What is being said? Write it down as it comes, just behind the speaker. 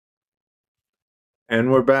And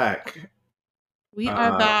we're back. We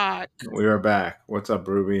are Uh, back. we are back. What's up,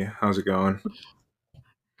 Ruby? How's it going?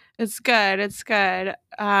 It's good. It's good.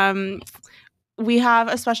 We have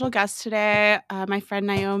a special guest today, my friend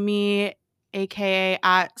Naomi, aka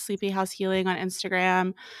at Sleepy House Healing on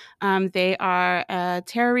Instagram. They are a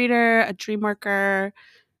tarot reader, a dream worker,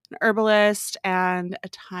 an herbalist, and a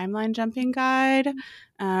timeline jumping guide.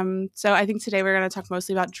 So I think today we're going to talk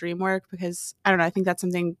mostly about dream work because I don't know. I think that's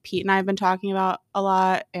something Pete and I have been talking about a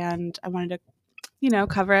lot, and I wanted to,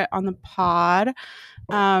 cover it on the pod.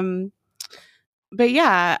 Um, but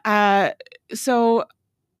yeah, so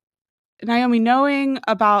Naomi, knowing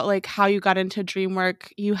about like how you got into dream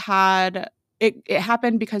work, you had it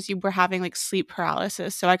happened because you were having like sleep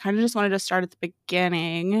paralysis. So I kind of just wanted to start at the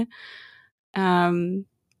beginning. Um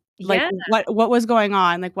like Yeah. what was going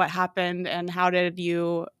on? Like what happened and how did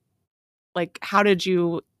you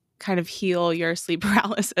kind of heal your sleep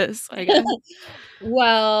paralysis, I guess?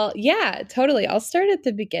 Well, yeah, totally. I'll start at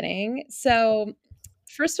the beginning. So,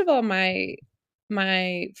 first of all, my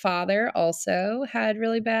father also had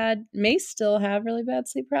may still have really bad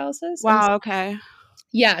sleep paralysis. And Wow, okay.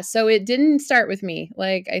 yeah, so it didn't start with me,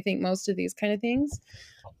 like I think most of these kind of things.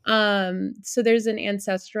 So there's an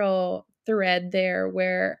ancestral thread there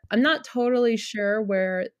where I'm not totally sure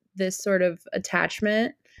where this sort of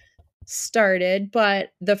attachment started,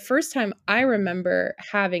 but the first time I remember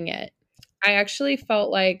having it, I actually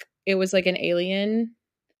felt like it was like an alien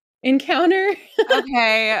encounter.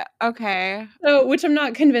 Okay, okay. So, which I'm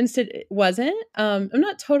not convinced it wasn't. I'm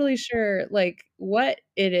not totally sure like what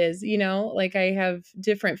it is, like I have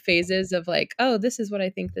different phases of like, oh, this is what I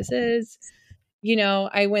think this is.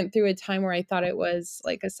 I went through a time where I thought it was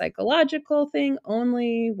like a psychological thing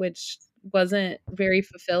only, which wasn't very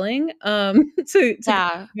fulfilling to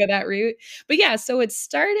Yeah. go that route. But yeah, so it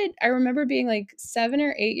started, I remember being like 7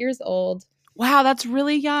 or 8 years old. Wow, that's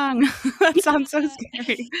really young. That sounds so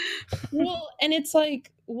scary. Well, and it's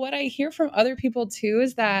like what I hear from other people too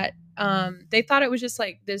is that they thought it was just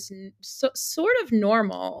like this sort of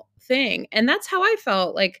normal thing. And that's how I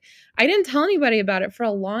felt. Like I didn't tell anybody about it for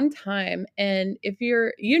a long time. And if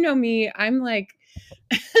you know me, I'm like,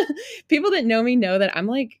 people that know me know that I'm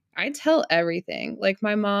like, I tell everything. Like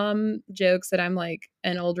my mom jokes that I'm like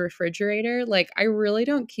an old refrigerator. Like I really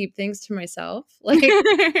don't keep things to myself. Like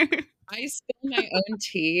I spill my own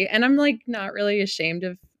tea and I'm like not really ashamed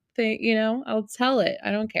of I'll tell it.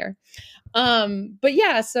 I don't care. But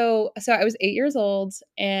yeah, so I was 8 years old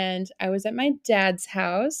and I was at my dad's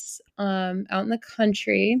house, out in the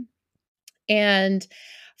country. And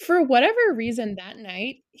for whatever reason that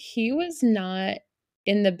night, he was not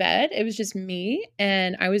in the bed. It was just me.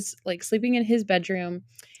 And I was like sleeping in his bedroom.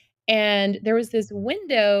 And there was this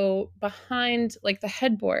window behind like the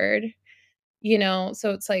headboard,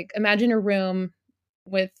 so it's like imagine a room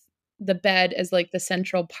with the bed as like the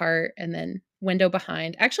central part and then window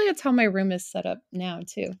behind. Actually, that's how my room is set up now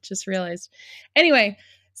too. Just realized. Anyway,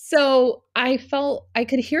 so I felt I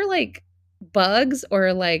could hear like bugs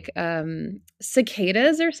or like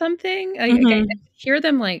cicadas or something. I could Mhm. hear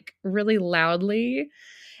them like really loudly.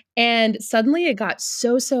 And suddenly it got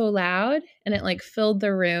so loud and it like filled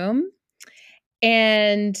the room.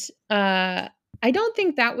 And I don't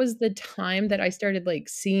think that was the time that I started like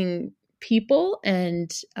seeing people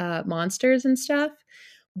and monsters and stuff.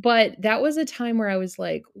 But that was a time where I was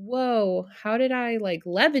like, whoa, how did I like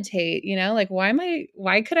levitate? Like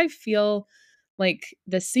why could I feel like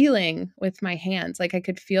the ceiling with my hands? Like I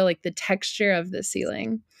could feel like the texture of the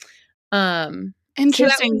ceiling. So that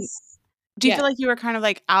Interesting. was, Do you yeah. feel like you were kind of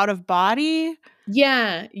like out of body?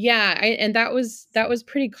 Yeah. And that was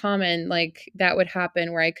pretty common. Like that would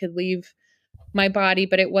happen where I could leave my body,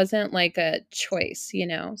 but it wasn't like a choice.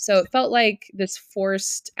 So it felt like this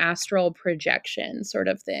forced astral projection sort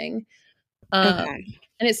of thing. Um, Okay.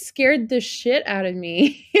 and it scared the shit out of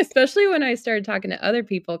me, especially when I started talking to other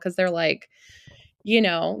people because they're like,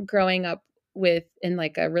 growing up with in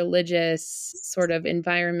like a religious sort of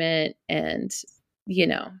environment and, you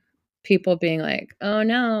know, people being like, oh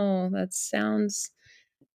no, that sounds,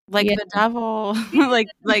 Like yeah. the devil.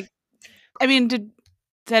 Like I mean, did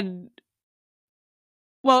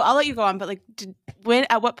well, I'll let you go on, but like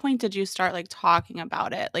at what point did you start like talking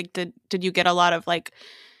about it? Like did you get a lot of like,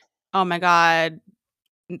 "Oh my god,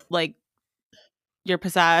 like you're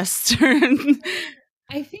possessed?"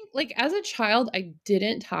 I think like as a child I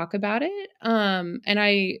didn't talk about it. And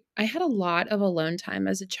I had a lot of alone time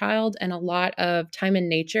as a child and a lot of time in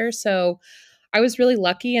nature. So I was really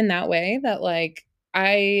lucky in that way that like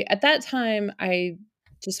I at that time I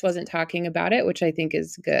just wasn't talking about it, which I think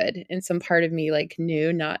is good. And some part of me like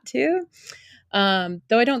knew not to.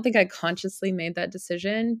 Though I don't think I consciously made that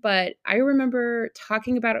decision, but I remember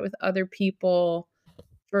talking about it with other people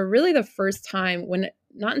for really the first time when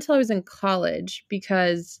not until I was in college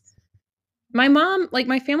because my mom, like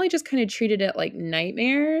my family just kind of treated it like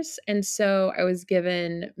nightmares. And so I was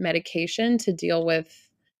given medication to deal with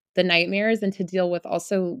the nightmares and to deal with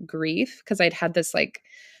also grief because I'd had this like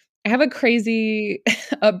I have a crazy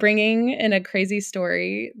upbringing and a crazy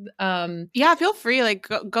story. Yeah, feel free, like,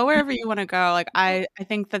 go wherever you wanna go, like, I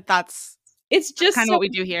think that It's that's just kinda so what we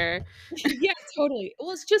do here. yeah, totally.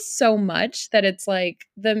 Well, it's just so much that it's like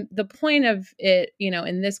the point of it,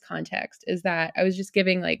 in this context is that I was just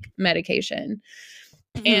giving like medication.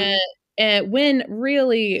 And Mhm. and when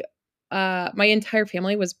really my entire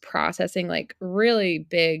family was processing like really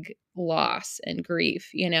big loss and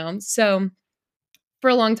grief. So for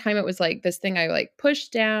a long time it was like this thing I like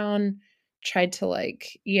pushed down, tried to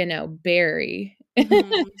like, bury.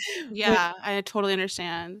 Mhm. When Yeah, I totally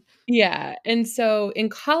understand. yeah, and so in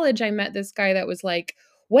college, I met this guy that was like,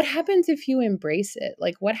 "What happens if you embrace it?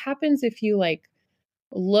 Like, what happens if you, like,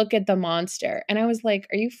 look at the monster?" And I was like,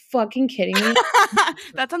 "Are you fucking kidding me?"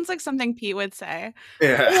 That sounds like something Pete would say.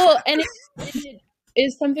 Yeah. Well, and it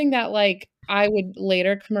is something that, like, I would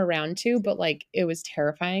later come around to, but, like, it was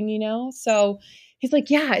terrifying? So, he's like,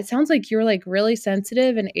 "Yeah, it sounds like you're, like, really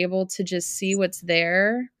sensitive and able to just see what's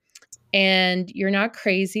there and you're not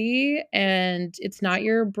crazy and it's not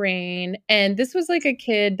your brain." And this was like a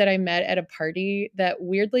kid that I met at a party that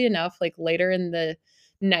weirdly enough, like later in the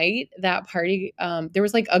night, that party, there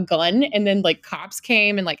was like a gun and then like cops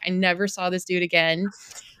came and like I never saw this dude again.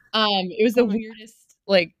 It was Oh the my weirdest,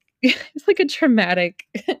 like it's like a traumatic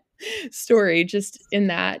story just in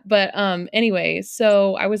that. But anyway,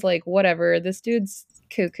 so I was like, whatever, this dude's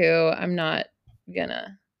cuckoo. I'm not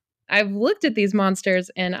gonna I've looked at these monsters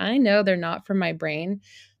and I know they're not from my brain.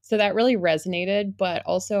 So that really resonated, but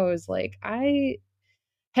also I was like, I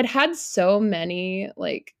had had so many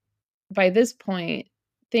like by this point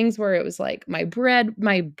things where it was like my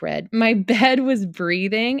bed was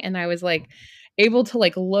breathing and I was like able to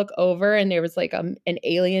like look over and there was like an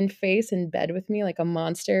alien face in bed with me like a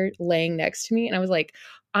monster laying next to me and I was like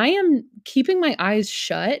I am keeping my eyes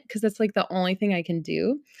shut because that's like the only thing I can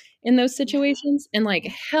do in those Yeah. situations and like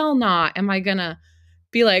hell nah am I gonna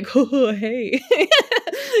be like oh hey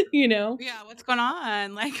you know Yeah, what's going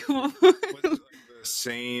on? Like, Was it like the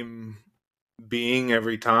same being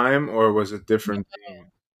every time, or was it different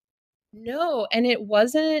being? No, and it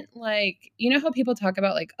wasn't like how people talk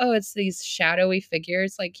about like, "Oh, it's these shadowy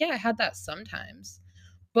figures." Like, yeah, I had that sometimes.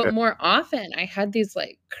 But Yeah. more often, I had these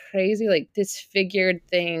like crazy, like disfigured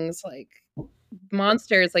things, like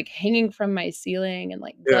monsters like hanging from my ceiling and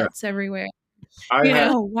like Yeah. guts everywhere. I You had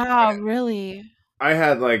know? oh, wow, really? I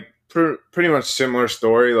had like pretty much similar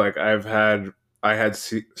story. Like I had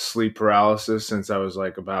sleep paralysis since I was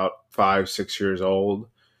like about 5 6 years old,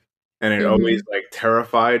 and it always Mhm. like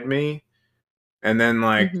terrified me. And then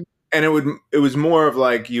like Mhm. and it was more of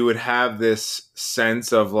like you would have this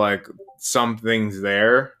sense of like something's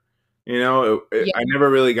there. Yeah. I never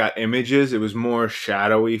really got images. It was more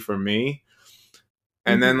shadowy for me.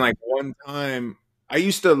 And then Mhm. like one time I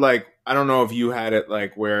used to like I don't know if you had it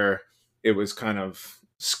like where it was kind of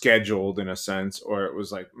scheduled in a sense or it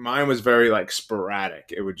was like mine was very like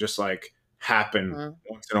sporadic. It would just like happen Uh-huh.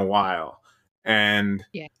 once in a while. And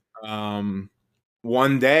Yeah. um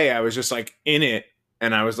one day I was just like in it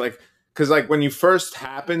and I was like cuz like when you first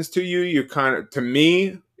happens to you you kind of to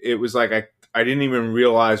me it was like I didn't even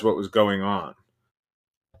realize what was going on.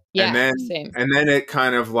 And Yeah, then same. it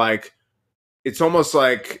kind of like it's almost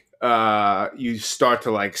like you start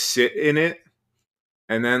to like sit in it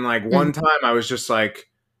and then like one Mhm. time I was just like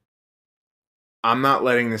I'm not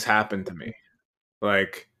letting this happen to me.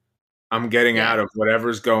 Like I'm getting Yeah. out of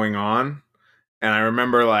whatever's going on. And I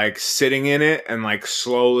remember like sitting in it and like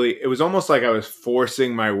slowly it was almost like I was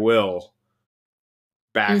forcing my will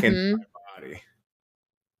back into Mhm. my body.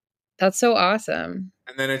 That's so awesome.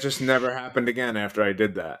 And then it just never happened again after I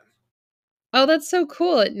did that. Oh, that's so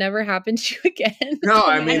cool. It never happened to you again. No, Oh,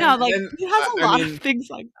 I I mean, man. know, and like, then he has a I lot of mean, things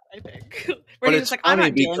like that, I think, where but he's just it's like, "I'm funny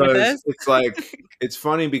not dealing with because this." it's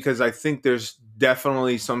funny because I think there's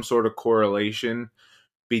definitely some sort of correlation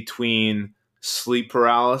between sleep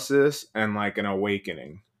paralysis and like an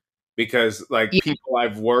awakening because like Yeah. people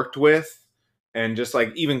I've worked with and just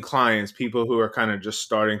like even clients, people who are kind of just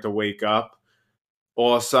starting to wake up,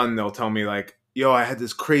 all of a sudden they'll tell me like, "Yo, I had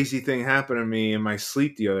this crazy thing happen to me in my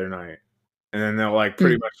sleep the other night," and then they'll like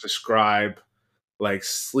pretty Mm. much describe like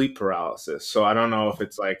sleep paralysis. So I don't know if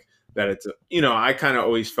it's like that. It's I kind of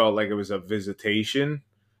always felt like it was a visitation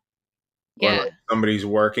or Yeah. like somebody's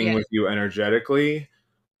working Yeah. with you energetically.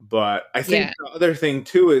 But I think Yeah. the other thing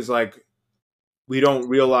too is like we don't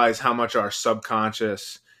realize how much our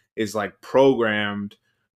subconscious is like programmed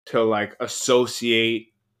to like associate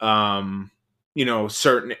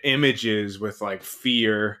certain images with like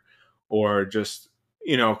fear or just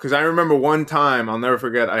because I remember one time I'll never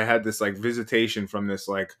forget I had this like visitation from this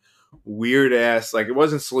like weird ass, like it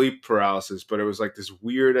wasn't sleep paralysis, but it was like this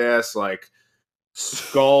weird ass like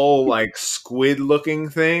skull like squid looking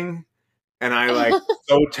thing, and I like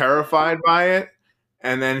so terrified by it.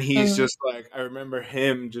 And then he's Uh-huh. just like, I remember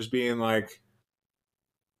him just being like,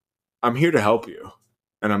 "I'm here to help you,"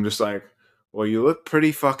 and I'm just like, "Well, you look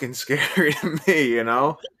pretty fucking scary to me, you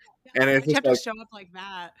know." Yeah, And it's why'd you just have to like, show up like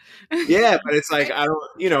that? yeah, but it's like Right? I don't,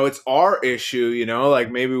 it's our issue,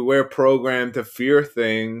 like maybe we're programmed to fear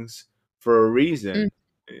things for a Mm. reason,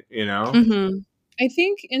 you know. Mhm. I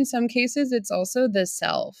think in some cases it's also the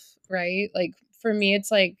self, right? Like for me,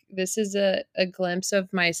 it's like this is a glimpse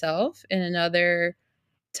of myself in another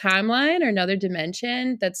timeline or another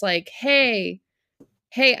dimension that's like, hey,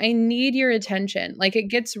 I need your attention. Like it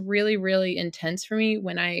gets really, really intense for me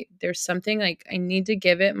when there's something like I need to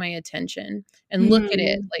give it my attention and look at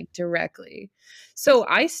it Mhm. like directly. So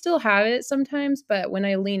I still have it sometimes, but when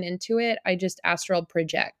I lean into it, I just astral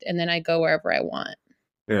project and then I go wherever I want.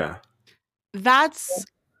 Yeah. That's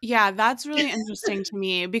yeah, that's really interesting to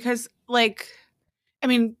me because, like, I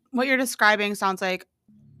mean, what you're describing sounds like,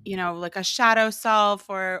 like a shadow self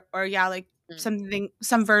or yeah, like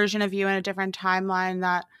some version of you in a different timeline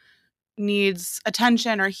that needs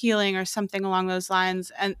attention or healing or something along those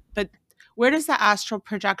lines. And but where does the astral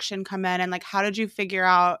projection come in, and like how did you figure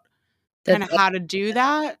out kind That's of how to do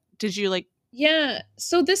that? Did you like Yeah.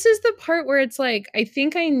 So this is the part where it's like I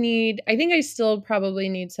think I still probably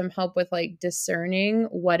need some help with like discerning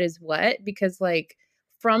what is what because like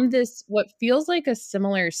from this what feels like a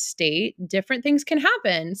similar state, different things can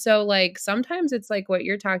happen. So like sometimes it's like what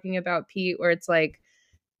you're talking about, Pete, where it's like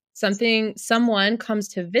someone comes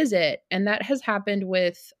to visit and that has happened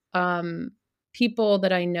with people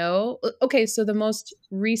that I know. Okay, so the most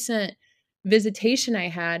recent visitation I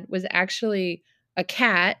had was actually a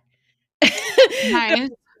cat that, nice?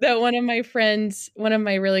 that one of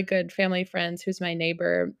my really good family friends, who's my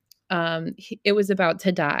neighbor, it was about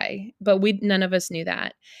to die, but we none of us knew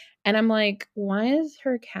that. And I'm like, why is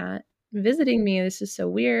her cat visiting me? This is so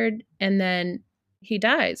weird. And then he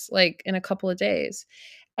dies like in a couple of days.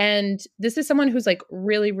 And this is someone who's like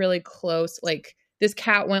really, really close. Like this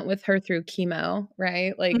cat went with her through chemo,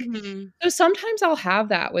 right? Like, Mhm. so sometimes I'll have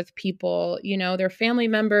that with people, their family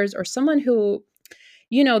members or someone who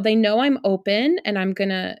they know I'm open and I'm going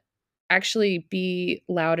to actually be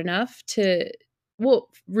loud enough to, well,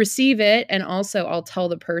 receive it. And also, I'll tell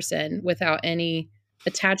the person without any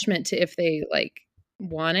attachment to if they like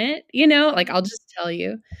want it, like I'll just tell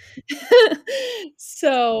you.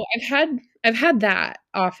 So I've had that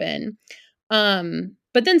often.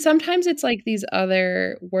 But then sometimes it's like these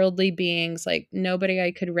other worldly beings, like nobody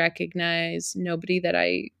I could recognize, nobody that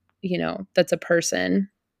that's a person.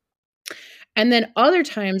 And then other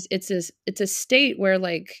times it's a state where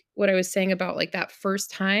like what I was saying about like that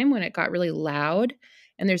first time when it got really loud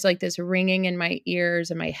and there's like this ringing in my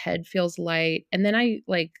ears and my head feels light and then I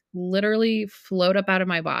like literally float up out of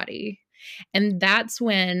my body. And that's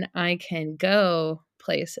when I can go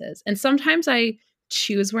places. And sometimes I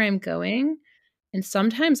choose where I'm going and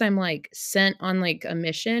sometimes I'm like sent on like a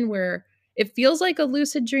mission where it feels like a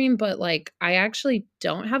lucid dream, but like I actually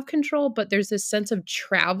don't have control, but there's this sense of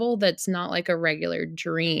travel that's not like a regular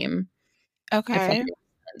dream, if that Okay. makes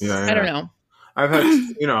sense. Yeah, I don't yeah. know. I've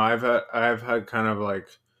had, I've had kind of like,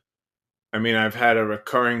 I mean, I've had a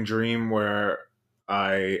recurring dream where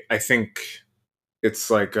I think it's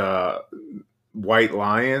like white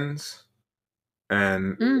lions,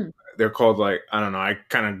 and Mm, they're called like, I don't know. I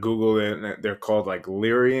kind of Googled it, and they're called like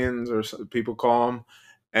Lyrians, or people call them.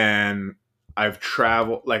 And I've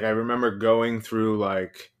traveled, like I remember going through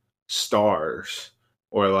like stars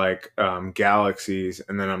or like galaxies,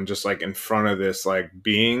 and then I'm just like in front of this like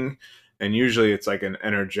being, and usually it's like an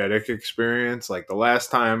energetic experience. Like the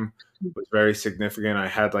last time was very significant. I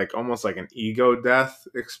had like almost like an ego death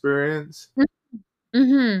experience,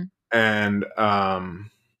 mhm. and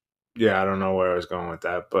yeah, I don't know where I was going with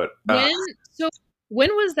that, but When so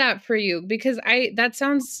when was that for you? Because that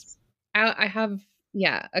sounds I have,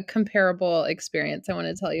 yeah, a comparable experience I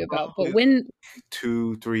wanna tell you about, but probably when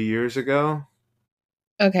 2-3 years ago.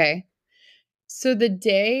 okay. So the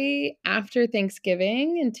day after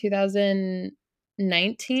Thanksgiving in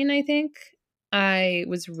 2019, I think, I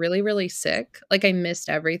was really, really sick. Like I missed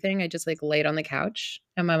everything. I just like laid on the couch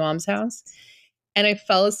at my mom's house and I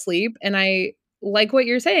fell asleep and I like what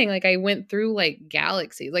you're saying, like I went through like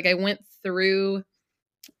galaxies. Like I went through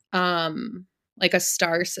like a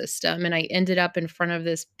star system and I ended up in front of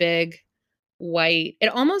this big white. It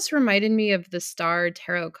almost reminded me of the star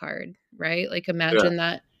tarot card, right? Like Yeah. imagine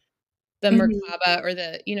that the Mhm. Merkaba or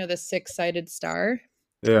the, you know, the six-sided star.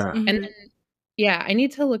 Yeah. And Mhm. then yeah, I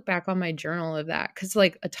need to look back on my journal of that cuz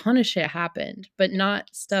like a ton of shit happened, but not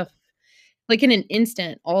stuff like in an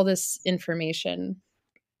instant all this information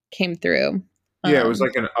came through. Yeah, it was Um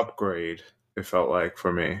like an upgrade, it felt like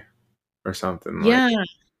for me or something like. yeah,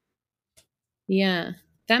 yeah.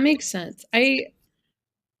 That makes sense. I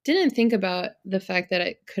didn't think about the fact that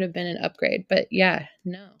it could have been an upgrade, but yeah,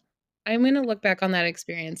 no. I'm gonna look back on that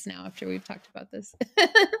experience now after we've talked about this.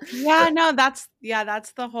 Yeah, no, that's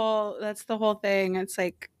the whole thing. It's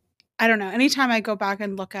like I don't know. Anytime I go back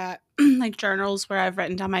and look at like journals where I've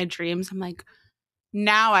written down my dreams, I'm like,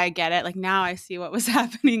 now I get it. Like now I see what was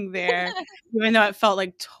happening there, even though it felt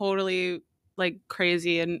like totally like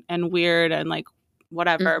crazy and weird and like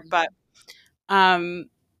whatever. Mhm. But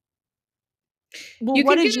well, You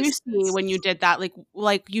what can did get a you see sense. when you did that?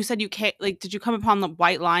 Like you said you came like did you come upon the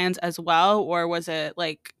white lions as well, or was it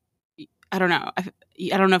like I don't know.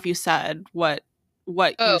 I don't know if you said what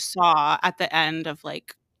Oh, you saw at the end of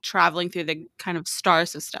like traveling through the kind of star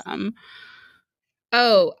system.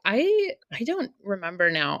 oh, I don't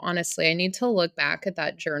remember now, honestly. I need to look back at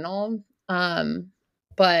that journal.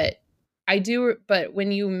 But I do but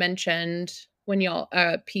when you mentioned when y'all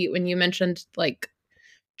Pete, when you mentioned like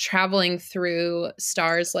traveling through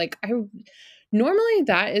stars, like I normally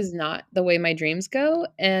that is not the way my dreams go.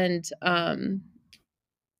 And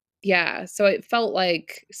yeah, so it felt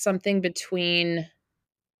like something between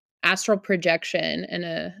astral projection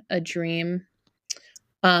and a dream.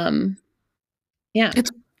 Um, yeah.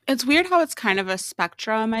 It's it's weird how it's kind of a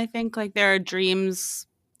spectrum, I think. Like there are dreams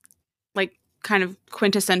like kind of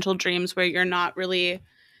quintessential dreams where you're not really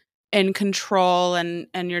in control and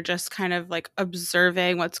you're just kind of like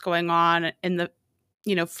observing what's going on in the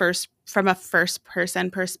first from a first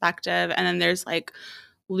person perspective, and then there's like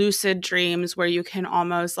lucid dreams where you can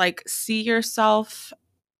almost like see yourself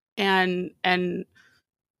and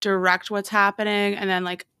direct what's happening, and then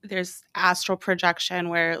like there's astral projection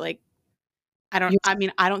where like You I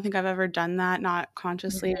mean I don't think I've ever done that, not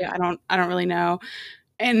consciously. Mhm. I don't really know.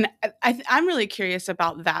 And I'm really curious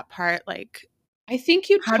about that part, like I think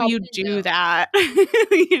you'd how do you probably know. do that?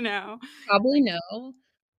 you know? Probably know.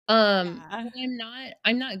 Yeah. But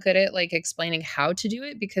I'm not good at, like, explaining how to do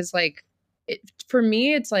it because, like, for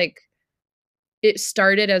me, it's like it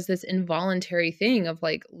started as this involuntary thing of,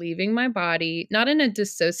 like, leaving my body, not in a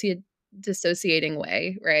dissociating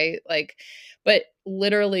way, right? Like, but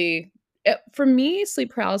literally for me,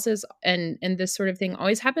 sleep paralysis and this sort of thing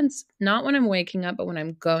always happens not when I'm waking up, but when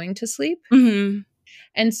I'm going to sleep. Mhm.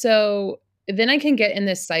 And so then I can get in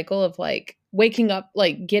this cycle of like waking up,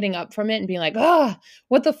 like getting up from it and being like, ah,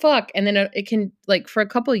 what the fuck? And then it can, like, for a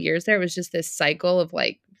couple of years there, it was just this cycle of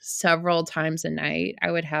like several times a night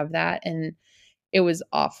I would have that. And it was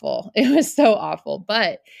awful. It was so awful.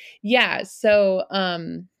 But yeah, so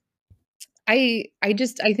I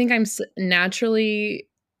think I'm naturally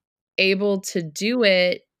able to do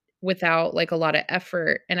it without like a lot of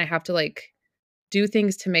effort. And I have to like do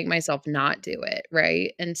things to make myself not do it,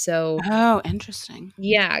 right? And so Oh, interesting.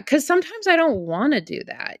 yeah, because sometimes I don't wanna do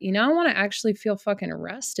that, you know? I wanna actually feel fucking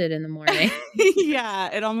rested in the morning. Yeah,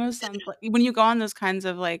 it almost sounds like when you go on those kinds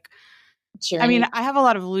of like I mean, Journey. I have a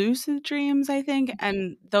lot of lucid dreams, I think,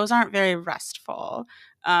 and those aren't very restful.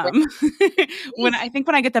 Right. Um, when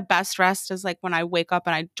I get the best rest is like when I wake up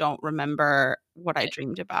and I don't remember what I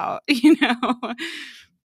dreamed about, you know?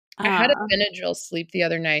 I had a Uh, Benadryl sleep the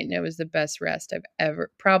other night, and it was the best rest I've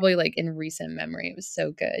ever probably, like, in recent memory, it was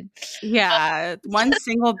so good. yeah, one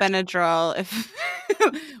single Benadryl if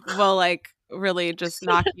will like really just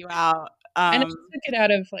knock you out. And I took it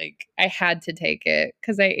out of, like, I had to take it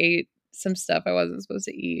because I ate some stuff I wasn't supposed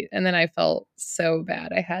to eat, and then I felt so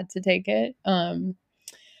bad I had to take it.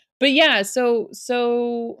 But yeah, so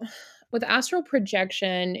with astral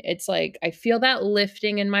projection, it's like I feel that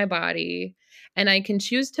lifting in my body and I can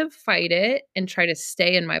choose to fight it and try to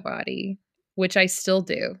stay in my body, which I still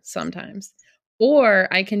do sometimes. Or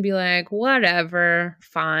I can be like, whatever,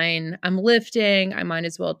 fine. I'm lifting. I might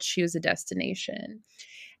as well choose a destination.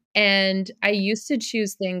 And I used to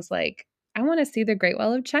choose things like, I want to see the Great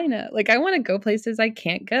Wall of China. Like, I want to go places I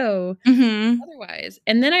can't go Mhm. otherwise.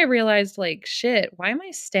 And then I realized, like, shit, why am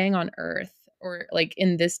I staying on Earth or like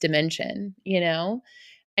in this dimension, you know?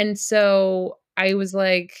 And so I was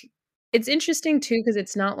like, it's interesting too, because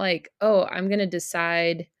it's not like, oh, I'm gonna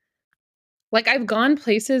decide. Like, I've gone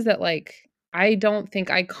places that, like, I don't think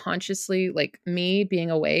I consciously, like, me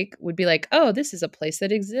being awake would be like, "Oh, this is a place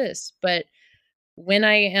that exists." But when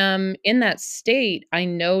I am in that state, I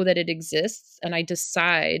know that it exists, and I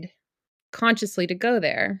decide consciously to go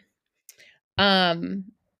there. Um,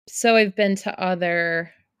 so I've been to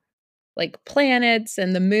other, like, planets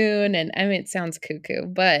and the moon, and I mean, it sounds cuckoo,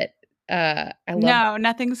 but, I love No,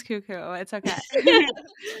 nothing's cuckoo. It's okay.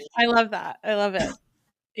 I love that. I love it.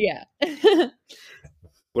 Yeah.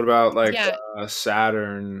 What about like Yeah.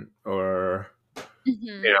 Saturn or you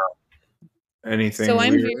Mhm. know anything So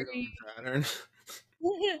I'm weird very on Saturn?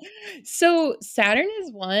 So Saturn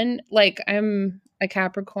is one, like, I'm a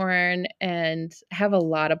Capricorn and have a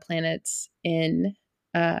lot of planets in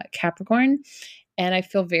Capricorn, and I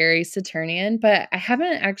feel very Saturnian, but I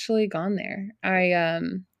haven't actually gone there.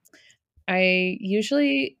 I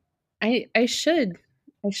usually I should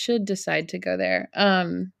decide to go there.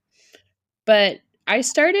 But I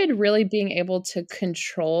started really being able to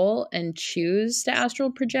control and choose to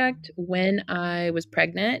astral project when I was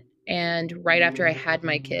pregnant and right after I had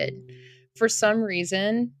my kid. For some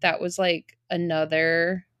reason, that was like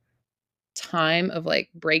another time of like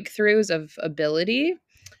breakthroughs of ability.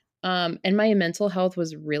 And my mental health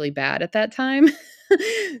was really bad at that time.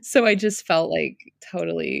 So I just felt like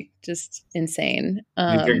totally just insane.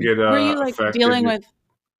 Do you think it Were you like affected dealing your? with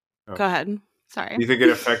Oh. Go ahead. Do Sorry. you think it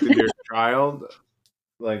affected your child?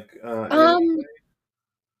 Like um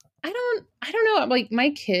I don't know. Like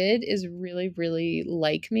my kid is really, really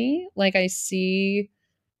like me. Like I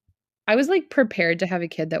was like prepared to have a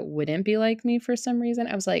kid that wouldn't be like me for some reason.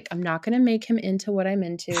 I was like, I'm not gonna make him into what I'm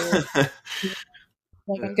into.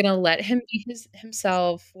 Like I'm gonna let him be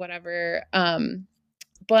himself, whatever.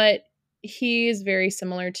 But he is very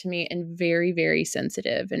similar to me and very, very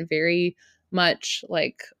sensitive and very much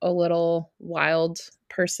like a little wild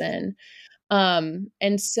person.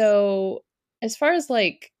 And so as far as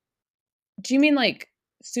like do you mean, like,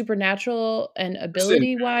 supernatural and Just in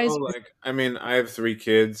ability-wise? general, like I mean, I have 3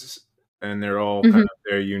 kids, and they're all kind Mhm, of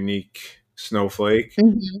their unique snowflake.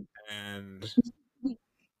 mhm, And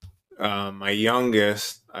my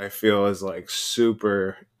youngest, I feel, is like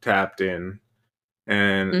super tapped in,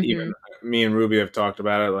 and even mhm, me and Ruby have talked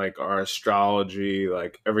about it. Like our astrology,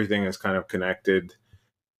 like everything is kind of connected.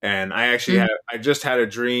 And mhm. I just had a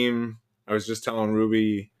dream. I was just telling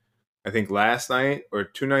Ruby, I think last night or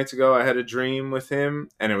 2 nights ago, I had a dream with him,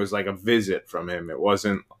 and it was like a visit from him. It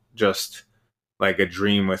wasn't just like a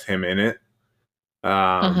dream with him in it. Um,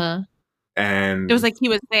 Uh-huh. It was and like he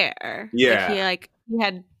was there. yeah, He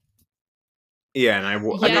had yeah, and I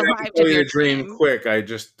Yeah, mean, I can arrived tell in you your the dream dream. quick. I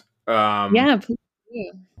just, yeah, please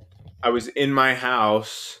do. I was in my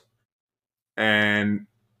house, and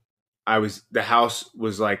the house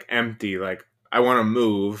was like empty. Like I want to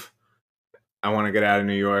move. I want to get out of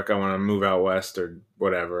New York. I want to move out west or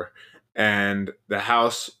whatever. And the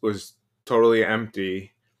house was totally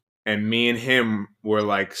empty. And me and him were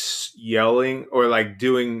like yelling or like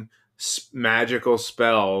doing magical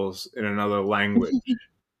spells in another language.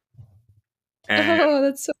 And Oh,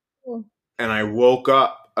 that's so cool. I woke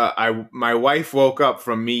up. My wife woke up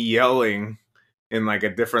from me yelling in like a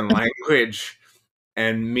different language,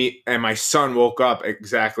 and my son woke up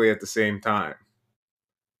exactly at the same time.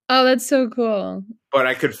 Oh, that's so cool. But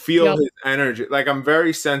I could feel Y'all his energy. Like I'm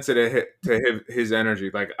very sensitive to his energy.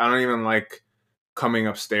 Like I don't even like coming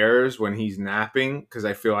upstairs when he's napping because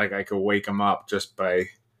I feel like I could wake him up just by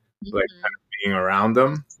like Mhm. being around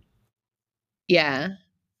him. Yeah.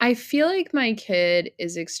 I feel like my kid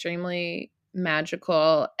is extremely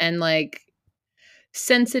magical and, like,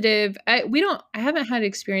 sensitive. I haven't had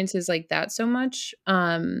experiences like that so much.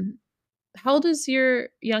 How old is your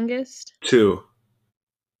youngest? Too.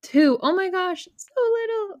 2. Oh my gosh, so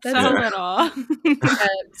little. That's So so Yeah. little.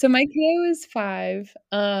 so my kiddo is 5.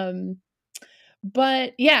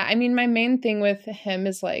 But yeah, I mean, my main thing with him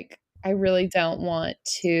is like I really don't want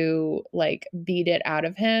to like beat it out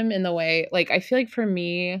of him in the way like I feel like for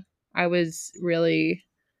me, I was really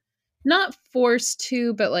not forced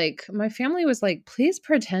to, but like my family was like, please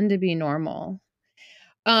pretend to be normal.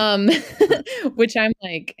 Um, which I'm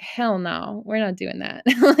like, "Hell no, we're not doing that."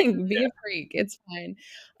 Like, be a freak, it's fine.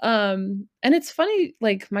 And it's funny,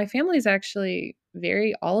 like, my family's actually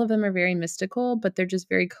very all of them are very mystical, but they're just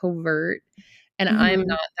very covert, and I'm Mhm.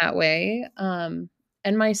 not that way.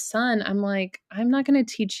 And my son, I'm like, "I'm not gonna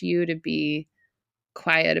teach you to be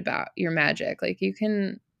quiet about your magic, like, you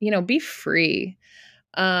can, be free."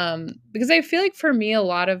 Because I feel like for me, a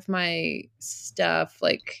lot of my stuff,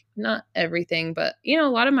 like not everything, but a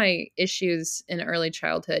lot of my issues in early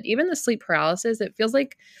childhood, even the sleep paralysis, it feels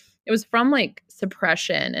like it was from like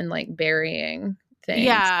suppression and like burying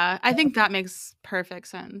things. Yeah, I think that makes perfect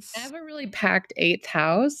I sense. have a really packed eighth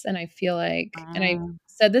house, and I feel like, and I Um,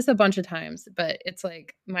 said this a bunch of times, but it's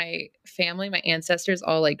like my family, my ancestors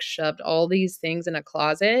all like shoved all these things in a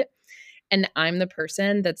closet. And I'm the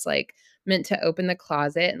person that's like meant to open the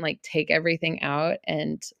closet and like take everything out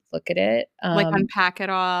and look at it. like unpack it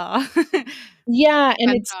all. Yeah,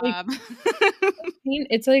 and Good it's like job.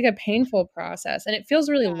 it's like a painful process, and it feels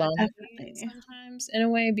really Yeah, lonely definitely. sometimes in a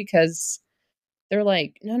way because they're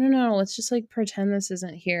like, "No, no, no, let's just like pretend this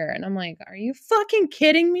isn't here." And I'm like, "Are you fucking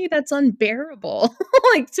kidding me? That's unbearable."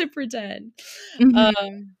 Like to pretend. Um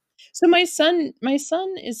Mhm. So my son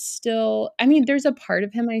is still, I mean, there's a part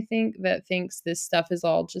of him I think that thinks this stuff is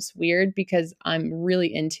all just weird because I'm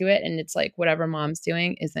really into it and it's like whatever mom's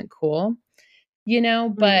doing isn't cool,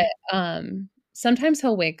 but Mhm. sometimes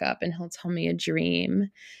he'll wake up and he'll tell me a dream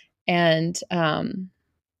and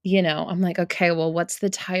I'm like, "Okay, well, what's the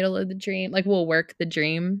title of the dream?" Like we'll work the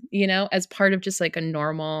dream, as part of just like a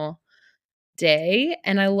normal day,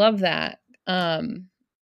 and I love that. Um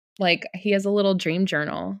like, he has a little dream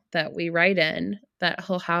journal that we write in that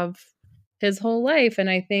he'll have his whole life, and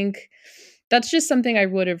I think that's just something I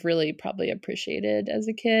would have really probably appreciated as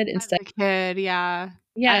a kid As instead. a kid, yeah.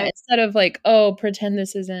 Yeah, I instead of like, "Oh, pretend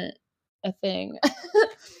this isn't a thing."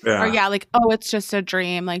 or Yeah. yeah, like, "Oh, it's just a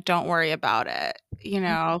dream, like, don't worry about it."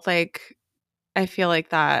 Like, I feel like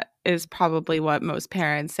that is probably what most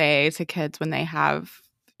parents say to kids when they have,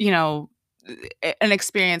 you know, an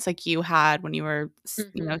experience like you had when you were,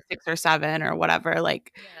 Mhm. 6 or 7 or whatever,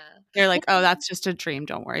 like, Yeah. they're Well, like, "Oh, that's just a dream,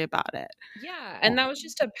 don't worry about it." yeah, and that was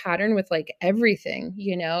just a pattern with, like, everything,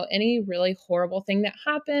 any really horrible thing that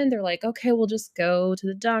happened, they're like, "Okay, we'll just go to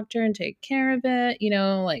the doctor and take care of it,"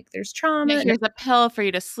 like, there's Yeah, trauma and here's a pill for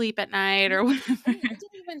you to sleep at night yeah, or whatever. and I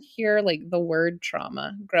didn't even hear, like, the word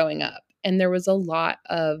trauma growing up, and there was a lot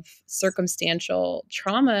of circumstantial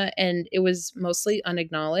trauma, and it was mostly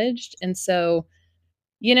unacknowledged, and so,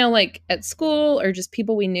 like, at school or just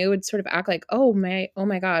people we knew would sort of act like, "Oh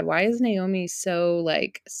my god, why is Naomi so,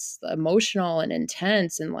 like, emotional and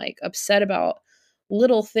intense and, like, upset about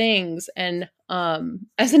little things?" And,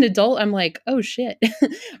 as an adult, I'm like, "Oh, shit."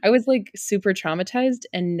 I was, like, super traumatized,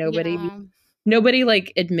 and nobody Yeah. nobody,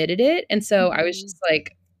 like, admitted it, and so I was Mhm. just,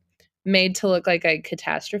 like, made to look like I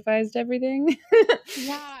catastrophized everything.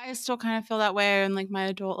 Yeah, I still kind of feel that way in, like, my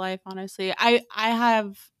adult life, honestly. I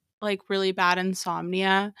have, like, really bad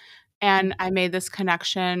insomnia, and I made this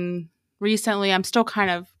connection recently. I'm still kind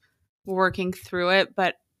of working through it,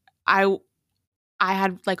 but I I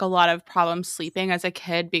had, like, a lot of problems sleeping as a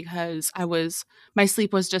kid because my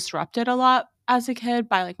sleep was disrupted a lot as a kid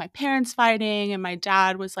by, like, my parents fighting, and my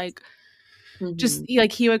dad was, like, just Mhm.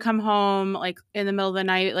 he would come home, like, in the middle of the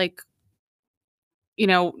night, like,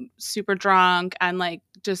 super drunk and, like,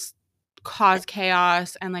 just cause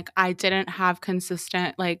chaos, and, like, I didn't have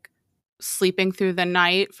consistent, like, sleeping through the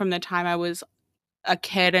night from the time I was a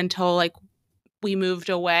kid until, like, we moved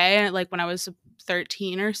away, like, when I was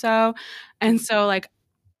 13 or so, and Mhm. so, like,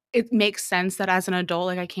 it makes sense that as an adult,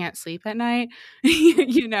 like, I can't sleep at night,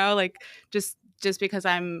 like, just because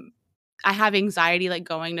I have anxiety, like,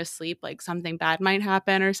 going to sleep, like, something bad might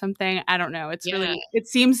happen or something, I don't know, Yeah. it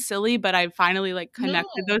seems silly, but I finally, like,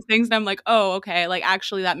 connected No, those things, and I'm like, "Oh, okay, like,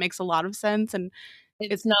 actually, that makes a lot of sense," and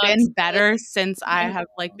it's it's not been silly better since I at have,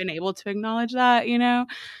 like, all. been able to acknowledge that?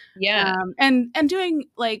 Yeah. And doing,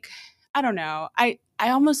 like, I don't know, I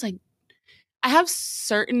almost, like, I have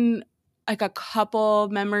certain like, a couple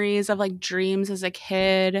memories of, like, dreams as a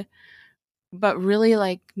kid, but really,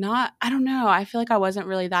 like, not I don't know, I feel like I wasn't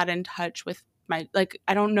really that in touch with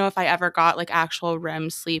I don't know if I ever got, like, actual REM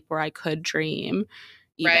sleep where I could dream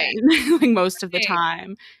even, Right. like, most of the Right.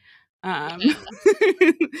 time. Um, Yeah.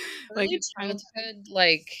 like, Early it's kind of childhood,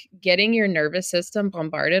 like, getting your nervous system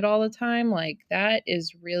bombarded all the time, like, that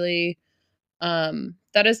is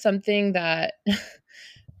something that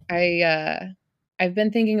I, I've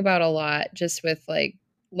been thinking about a lot just with, like,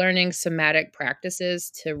 learning somatic practices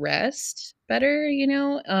to rest better,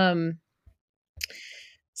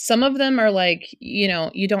 some of them are like,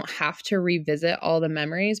 you don't have to revisit all the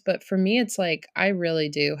memories, but for me, it's like, I really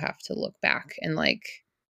do have to look back and, like,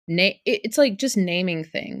 it's like just naming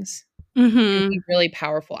things can Mhm. be really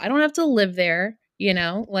powerful. I don't have to live there,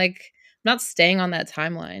 like, I'm not staying on that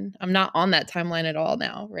timeline. I'm not on that timeline at all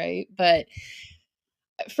now, right? But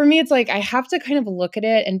for me, it's like I have to kind of look at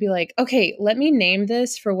it and be like, "Okay, let me name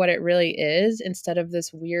this for what it really is instead of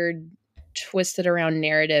this weird twisted around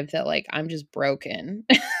narrative that like I'm just broken.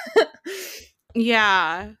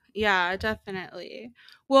 Yeah, yeah, definitely.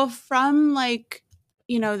 Well, from like,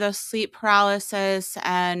 the sleep paralysis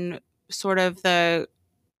and sort of or,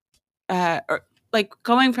 like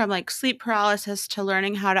going from like sleep paralysis to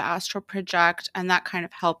learning how to astral project and that kind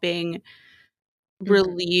of helping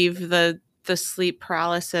relieve the sleep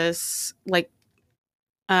paralysis like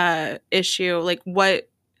issue, like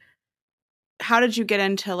how did you get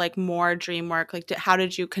into like more dream work? Like how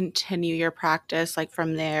did you continue your practice like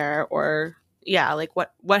from there, or yeah, like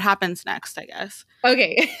what happens next, I guess?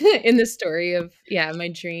 Okay. In the story of my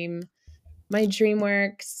dream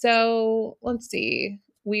work. So let's see.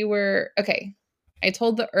 I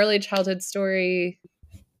told the early childhood story,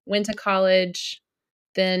 went to college,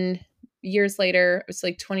 then years later, I was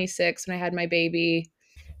like 26 when I had my baby.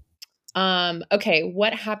 Okay,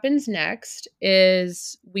 what happens next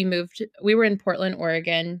is we were in Portland,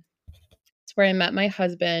 Oregon. It's where I met my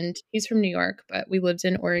husband. He's from New York, but we lived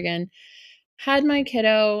in Oregon. Had my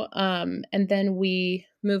kiddo, and then we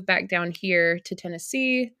moved back down here to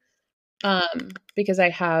Tennessee, because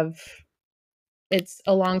it's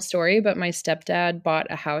a long story, but my stepdad bought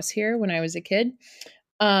a house here when I was a kid.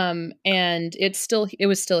 And it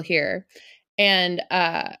was still here. And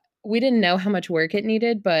we didn't know how much work it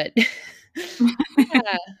needed, but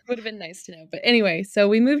yeah, would have been nice to know. But anyway, so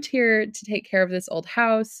we moved here to take care of this old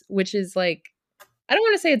house, which is like, I don't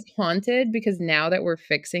want to say it's haunted because now that we're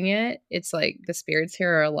fixing it, it's like the spirits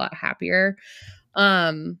here are a lot happier.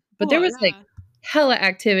 But there Cool, was like yeah. hella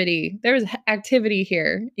activity. There was activity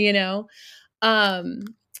here, you know? Um,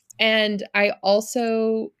 and I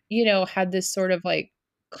also, had this sort of like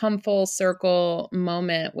come full circle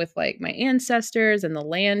moment with like my ancestors and the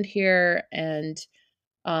land here. And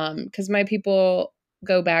because my people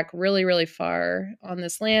go back really, really far on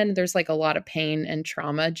this land, there's like a lot of pain and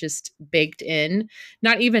trauma just baked in.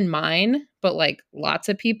 Not even mine, but like lots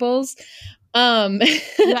of people's. Um,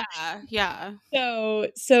 Yeah, yeah.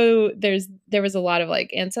 so there was a lot of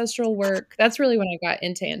like ancestral work. That's really when I got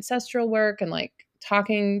into ancestral work and like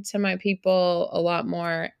talking to my people a lot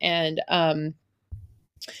more. And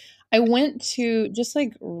I went to just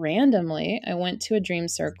like randomly, I went to a dream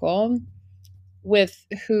circle with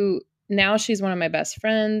who now she's one of my best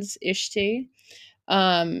friends, Ishti,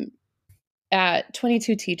 um, at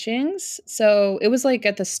 22 Teachings. So it was like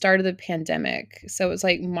at the start of the pandemic. So it was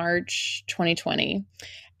like March 2020.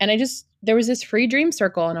 And there was this free dream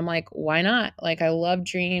circle, and I'm like, why not? Like, I love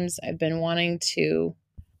dreams. I've been wanting to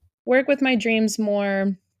work with my dreams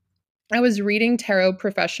more. I was reading tarot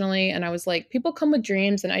professionally, and I was like, people come with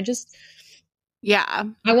dreams, and Yeah.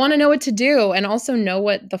 I want to know what to do and also know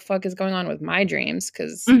what the fuck is going on with my dreams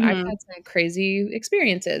because I've Mhm. had some crazy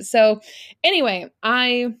experiences. So, anyway,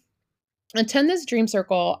 I attend this dream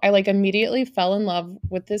circle. I like immediately fell in love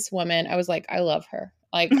with this woman. I was like, I love her.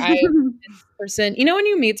 Like, this person, when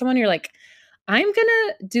you meet someone, you're like, I'm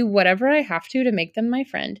gonna do whatever I have to make them my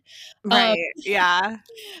friend. Um, Right. Yeah.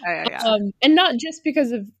 Yeah, yeah. and not just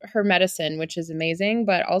because of her medicine, which is amazing,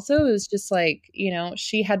 but also it was just like,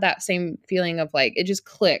 she had that same feeling of like it just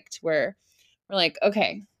clicked where we're like,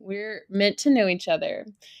 okay, we're meant to know each other.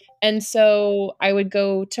 And so I would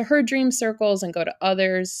go to her dream circles and go to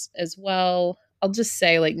others as well. I'll just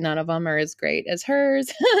say like none of them are as great as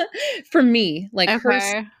hers. For me, like her Okay.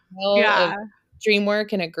 style of Yeah. dream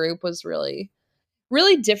work in a group was really,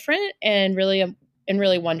 really different and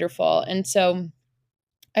really wonderful. And so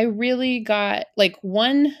I really got like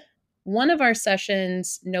one of our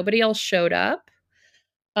sessions, nobody else showed up.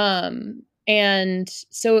 And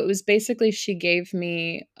so it was basically she gave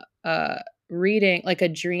me a reading, like a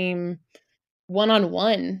dream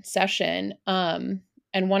one-on-one session.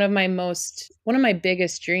 And one of my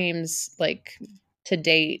biggest dreams, like to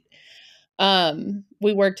date,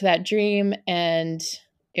 we worked that dream and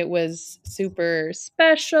it was super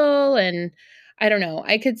special. And I don't know,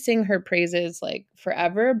 I could sing her praises like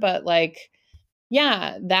forever, but like,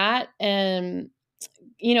 yeah, that and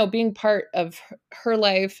being part of her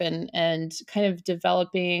life and kind of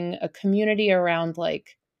developing a community around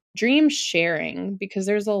like dream sharing because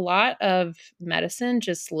there's a lot of medicine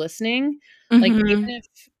just listening. Like even Mhm.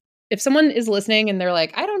 if someone is listening and they're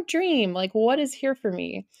like, I don't dream, like what is here for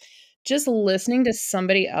me? Just listening to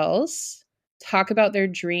somebody else talk about their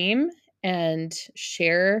dream and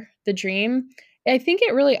share the dream, I think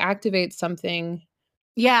it really activates something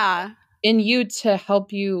Yeah. in you to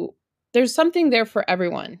help you. There's something there for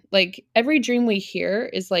everyone. Like every dream we hear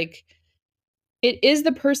is like it is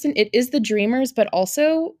the dreamers, but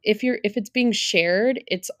also if it's being shared,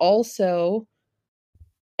 it's also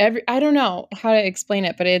I don't know how to explain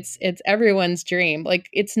it, but it's everyone's dream. Like,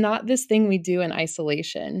 it's not this thing we do in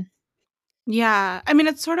isolation. Yeah. I mean,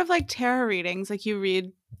 it's sort of like tarot readings. Like you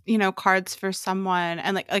read, cards for someone,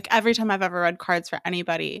 and like every time I've ever read cards for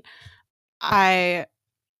anybody, I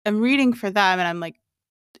am reading for them, and I'm like,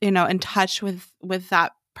 in touch with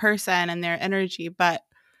that person and their energy, but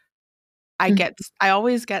I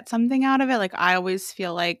always get something out of it. Like I always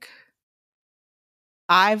feel like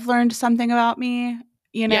I've learned something about me,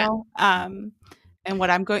 Yeah. And what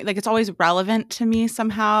I'm going, like, it's always relevant to me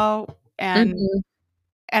somehow. And Mhm.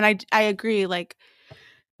 and I agree, like,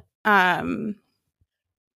 um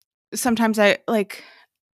sometimes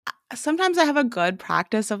sometimes I have a good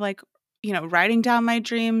practice of, like, writing down my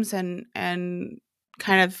dreams and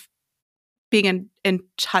kind of being in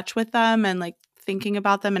touch with them, and like thinking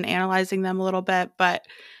about them and analyzing them a little bit. But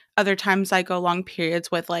other times I go long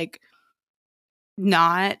periods with, like,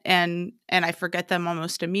 not, and I forget them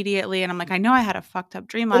almost immediately, and I'm like, I know I had a fucked up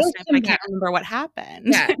dream last It'll night, but I come can't back. remember what happened.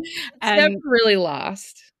 Yeah. It's never And really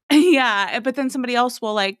lost. yeah, but then somebody else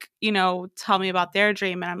will, like, tell me about their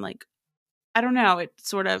dream, and I'm like, I don't know, it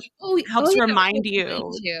sort of helps Yeah, remind remind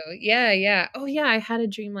you. you. Yeah, yeah. Oh, yeah, I had a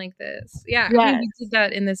dream like this. Yeah, I mean, Yes. we did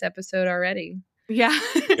that in this episode already. Yeah.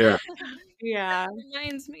 Yeah. Yeah.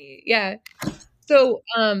 Reminds me. Yeah. So,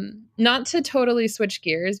 not to totally switch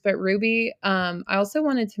gears, but Ruby, I also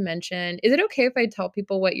wanted to mention, is it okay if I tell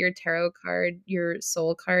people what your tarot card, your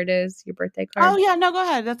soul card is, your birthday card? Oh, yeah, no, go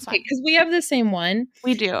ahead, that's Okay, fine. because we have the same one.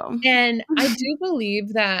 We do. And I do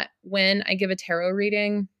believe that when I give a tarot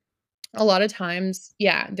reading, a lot of times,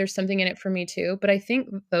 yeah, there's something in it for me too. But I think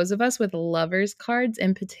those of us with lovers cards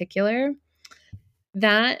in particular,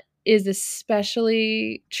 that is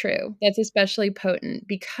especially true. That's especially potent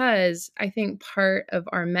because I think part of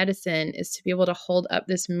our medicine is to be able to hold up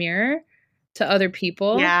this mirror to other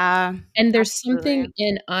people. Yeah, And there's absolutely. something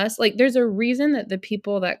in us, like there's a reason that the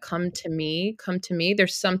people that come to me,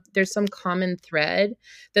 there's some common thread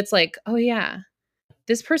that's like, oh yeah,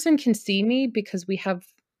 this person can see me because we have,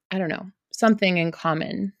 I don't know, something in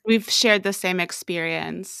common. We've shared the same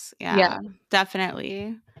experience. Yeah. Yeah,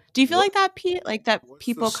 definitely. Do you feel What like that, Pete? Like that what's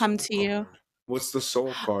the people come soul to you? card? What's the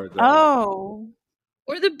soul card though? Oh.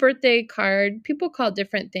 Or the birthday card, people call it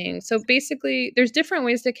different things. So basically, there's different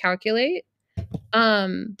ways to calculate.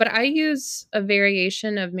 But I use a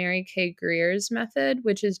variation of Mary Kay Greer's method,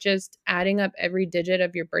 which is just adding up every digit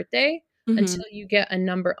of your birthday Mhm. until you get a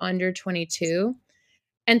number under 22.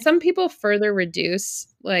 And some people further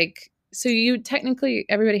reduce, like, so you technically,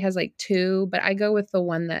 everybody has like two, but I go with the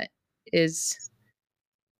one that is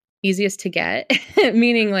easiest to get,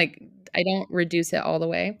 meaning like I don't reduce it all the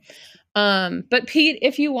way. But Pete,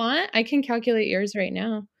 if you want, I can calculate yours right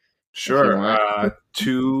now if you Sure. want.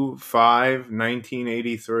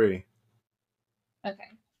 2/5/1983. Okay.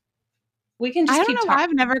 We can I just don't keep know why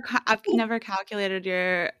talking. I've never calculated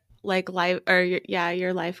your, like, life, or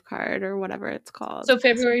your life card or whatever it's called. So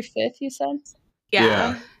February 5th, you said? Yeah.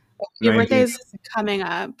 Yeah. Your 19. birthday's coming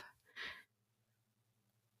up.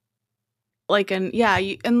 Like,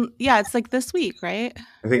 it's like this week, right?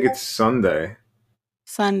 I think it's Sunday.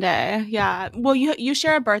 Sunday. Yeah. Well, you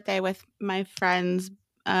share a birthday with my friend's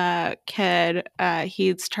kid.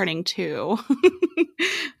 He's turning 2.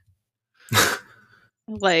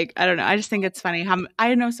 Like, I don't know. I just think it's funny how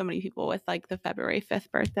I know so many people with, like, the February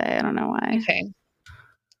 5th birthday. I don't know why. Okay.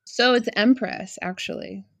 So it's Empress,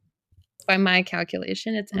 actually. By my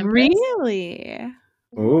calculation, it's Empress. Really?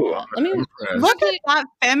 Ooh, Yeah. I'm Look impressed. at that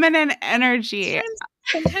feminine energy.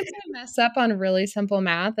 Sometimes I mess up on really simple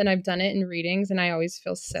math, and I've done it in readings, and I always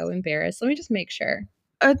feel so embarrassed. Let me just make sure.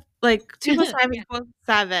 Like 2 plus 5 Yeah. equals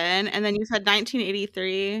 7, and then you said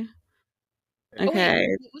 1983. Oh wait, Okay.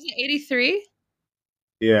 was it 83?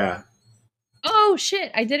 Yeah. Oh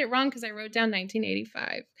shit, I did it wrong because I wrote down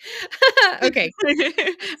 1985. Okay.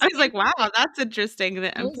 I was like, wow, that's interesting.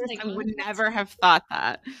 The I was Empress, like, I oh would my God, never have thought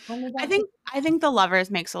that. oh my I God. think I think the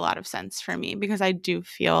Lovers makes a lot of sense for me because I do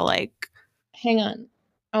feel like, Hang on.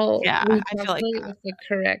 I'll yeah, I feel like recalculate that. with the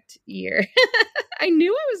correct year. I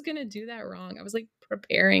knew I was gonna do that wrong. I was like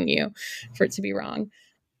preparing you for it to be wrong.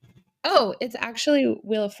 Oh, it's actually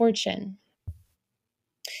Wheel of Fortune.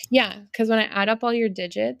 Yeah, because when I add up all your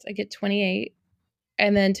digits, I get 28,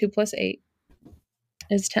 and then 2 plus 8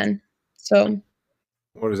 is 10. So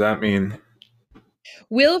What does that mean?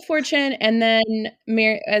 Wheel of Fortune, and then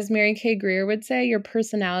as Mary Kay Greer would say, your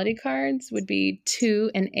personality cards would be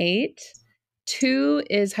 2 and 8. 2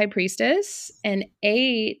 is High Priestess, and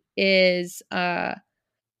 8 is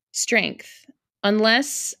strength.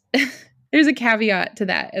 Unless There's a caveat to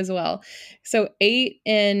that as well. So 8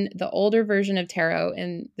 in the older version of tarot,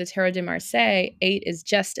 in the Tarot de Marseille, 8 is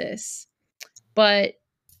justice. But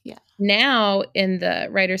Yeah. now in the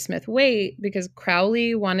Rider Smith Waite, because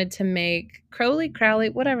Crowley wanted to make Crowley,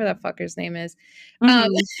 whatever that fucker's name is,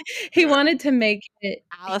 he wanted to make it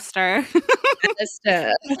Alistair.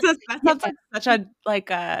 Alistair. That sounds like such a like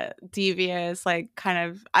a devious, like kind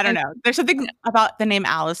of I don't know. There's something about the name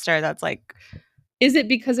Alistair that's like. Is it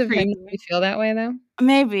because of creepy. him that you feel that way though?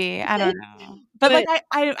 Maybe, I don't know. But like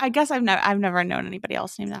I guess I've never known anybody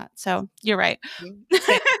else named that. So you're right.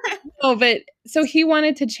 No, but so he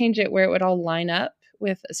wanted to change it where it would all line up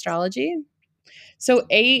with astrology. So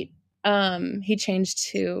 8, he changed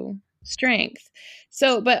to strength.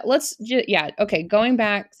 So, but okay, going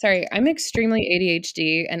back, sorry, I'm extremely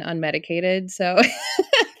ADHD and unmedicated, so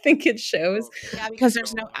I think it shows. Yeah, because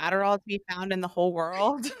there's no Adderall to be found in the whole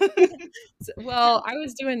world. Well, I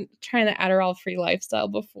was trying the Adderall-free lifestyle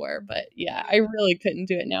before, but yeah, I really couldn't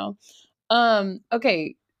do it now.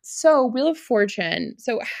 Okay, so Wheel of Fortune.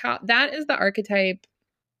 So how that is the archetype.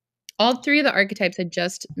 All 3 of the archetypes I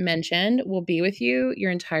just mentioned will be with you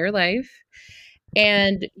your entire life,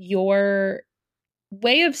 and your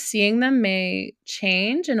way of seeing them may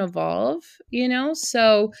change and evolve,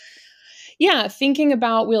 So, yeah, thinking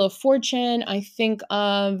about Wheel of Fortune, I think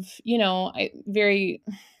of, I very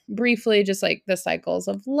briefly just like the cycles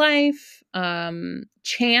of life,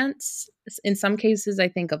 chance. In some cases, I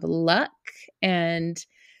think of luck and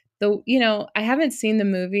I haven't seen the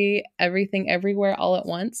movie Everything Everywhere All at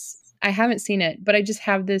Once. I haven't seen it, but I just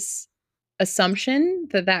have this assumption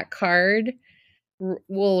that card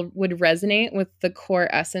would resonate with the core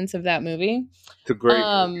essence of that movie. It's a great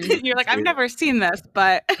movie. You're like, I've never seen this,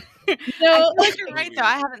 but No. I feel like you're right though.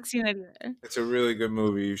 I haven't seen it either. It's a really good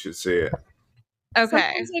movie. You should see it. Okay.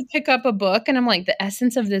 Sometimes I pick up a book and I'm like, the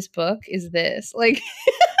essence of this book is this. Like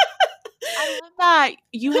I love that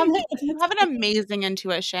you have an amazing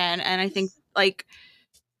intuition, and I think like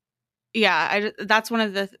that's one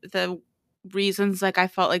of the reasons like I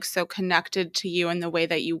felt like so connected to you in the way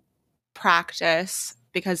that you practice,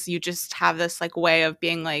 because you just have this like way of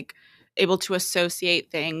being like able to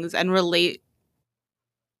associate things and relate,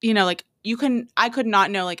 like I could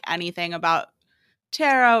not know like anything about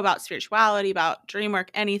tarot, about spirituality, about dream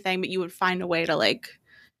work, anything, but you would find a way to like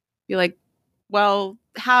be like, well,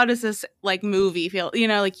 how does this like movie feel?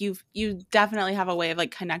 Like you definitely have a way of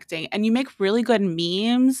like connecting, and you make really good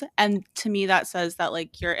memes. And to me, that says that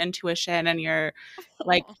like your intuition and your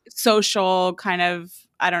like social kind of,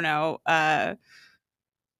 I don't know,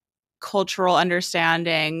 cultural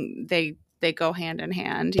understanding, they go hand in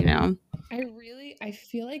hand, I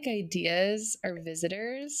feel like ideas are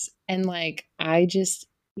visitors, and like I just,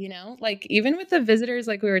 like even with the visitors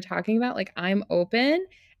like we were talking about, like I'm open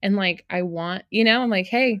and like I want, I'm like,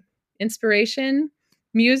 hey, inspiration,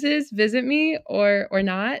 muses, visit me or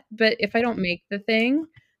not, but if I don't make the thing,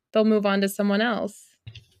 they'll move on to someone else.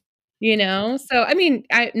 So I mean,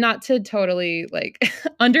 I not to totally like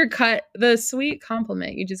undercut the sweet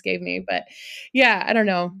compliment you just gave me, but yeah, I don't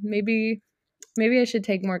know, maybe I should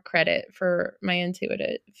take more credit for my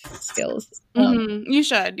intuitive skills. You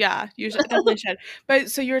should. Yeah, you should, definitely should. But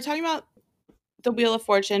so you were talking about the Wheel of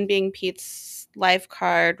Fortune being Pete's life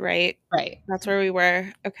card, right? Right. That's where we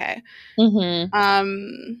were. Okay. And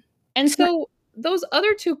so those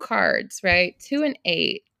other 2 cards, right? 2 and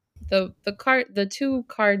 8, the 2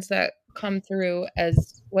 cards that come through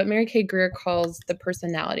as what Mary Kay Greer calls the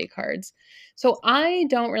personality cards. So I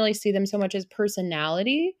don't really see them so much as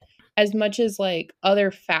personality as much as like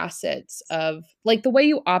other facets of like the way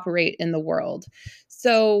you operate in the world.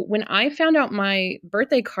 So when I found out my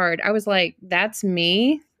birthday card, I was like, that's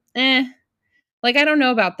me. Like, I don't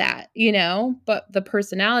know about that, but the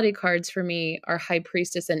personality cards for me are High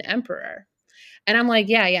Priestess and Emperor. And I'm like,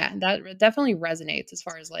 yeah, that definitely resonates as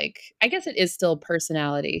far as like, I guess it is still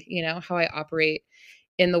personality, how I operate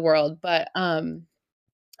in the world. But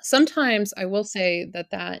sometimes I will say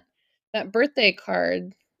that birthday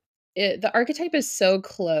card, the archetype is so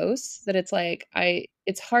close that it's like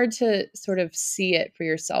it's hard to sort of see it for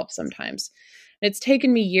yourself sometimes. It's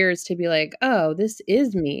taken me years to be like, oh, this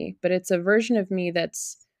is me, but it's a version of me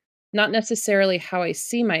that's not necessarily how I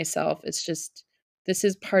see myself. It's just this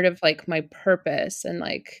is part of like my purpose and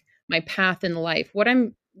like my path in life.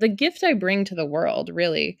 The gift I bring to the world,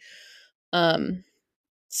 really.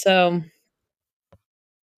 So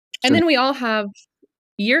and then we all have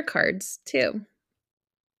year cards too.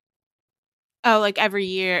 Oh, like every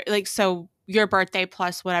year, like so your birthday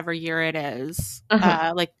plus whatever year it is.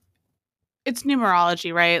 Like it's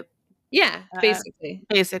numerology, right? Yeah,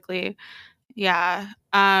 basically. Yeah.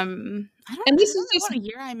 And I this don't is know just what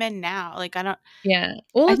year I'm in now. Like I don't yeah.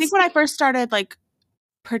 Well, I think it's when I first started like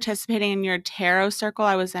participating in your tarot circle,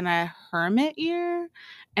 I was in a hermit year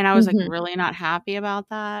and I was like mhm. really not happy about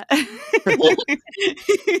that.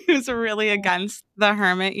 It was really against the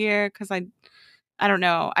hermit year because I don't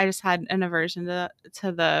know. I just had an aversion to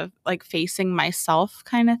the like facing myself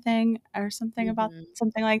kind of thing or something about Mhm.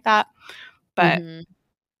 something like that. But Mhm.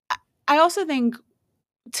 I also think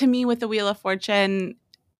to me with the Wheel of Fortune,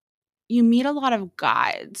 you meet a lot of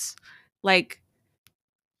guides. Like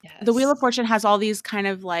the Wheel Yes. of Fortune has all these kind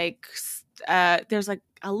of like there's like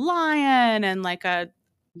a lion and like a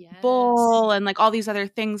Yes. bull and like all these other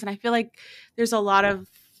things and I feel like there's a lot of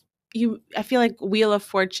you I feel like Wheel of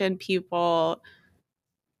Fortune people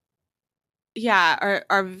yeah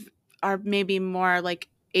are maybe more like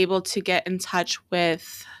able to get in touch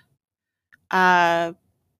with uh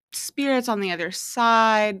spirits on the other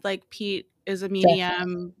side like Pete is a Definitely.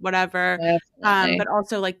 medium whatever Definitely. but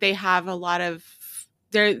also like they have a lot of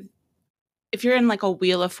they're if you're in like a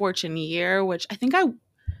Wheel of Fortune year which I think I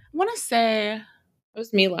want to say It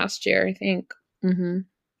was me last year, I think. Mhm.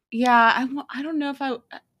 yeah I don't know if I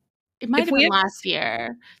it might If have we been have last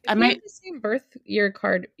year if I we have might the same birth year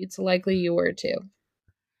card, it's likely you were too,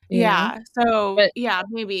 you know? yeah so But yeah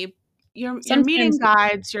maybe you're meeting sometimes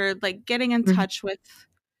guides you're like getting in mhm. touch with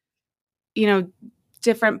you know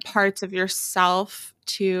different parts of yourself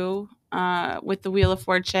too with the Wheel of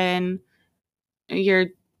Fortune you're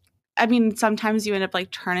I mean sometimes you end up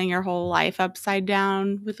like turning your whole life upside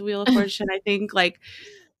down with the Wheel of Fortune I think like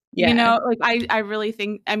you Yeah. know like I really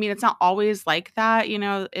think I mean it's not always like that you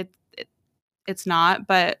know it's not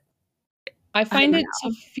but I I don't find it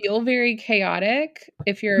to know feel very chaotic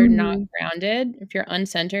if you're not Mhm. grounded. If you're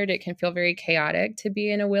uncentered, it can feel very chaotic to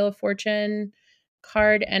be in a Wheel of Fortune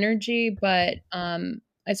card energy, but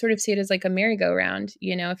I sort of see it as like a merry-go-round,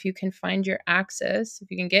 you know, if you can find your axis,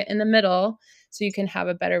 if you can get in the middle so you can have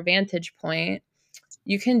a better vantage point,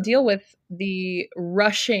 you can deal with the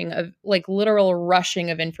rushing of like literal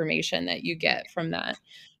rushing of information that you get from that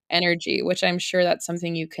energy, which I'm sure that's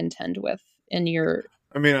something you contend with in your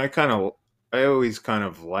I mean, I always kind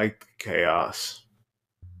of like chaos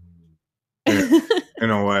in in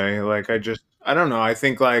a way. Like I don't know. I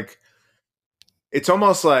think like it's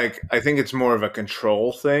almost like I think it's more of a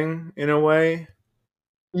control thing in a way.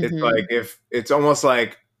 It's like Mhm. if it's almost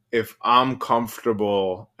like if I'm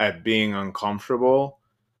comfortable at being uncomfortable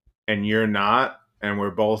and you're not, and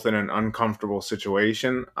we're both in an uncomfortable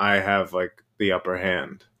situation, I have like the upper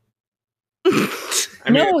hand.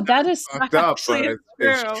 I mean, it No, that is fucked up, actually but it's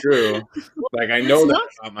it's true true. Like I it's know that not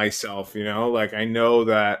about myself, you know. Like I know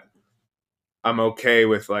that I'm okay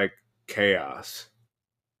with like chaos,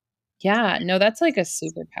 yeah, no, that's like a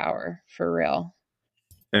superpower for real.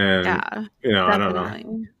 and yeah I don't know.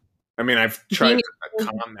 definitely I mean, I've tried Being to able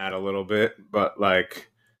calm that a little bit, but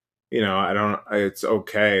like I don't. It's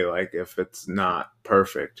okay, like if it's not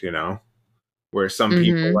perfect, Where some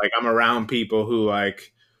people, mhm. like I'm around people who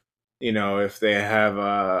like if they have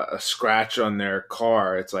a scratch on their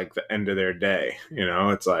car, it's like the end of their day.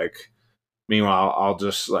 It's like meanwhile I'll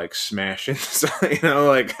just like smash into something,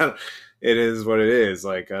 like it is what it is.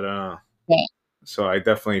 Like I don't know. Yeah. So I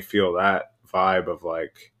definitely feel that vibe of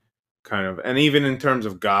like kind of, and even in terms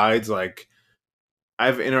of guides, like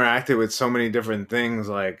I've interacted with so many different things,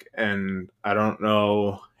 like, and I don't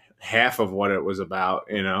know half of what it was about,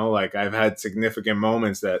 like I've had significant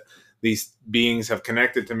moments that these beings have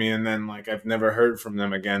connected to me and then like I've never heard from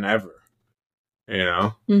them again ever, you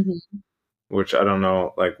know, Mhm. which I don't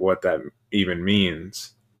know like what that even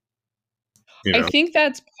means, you I know. think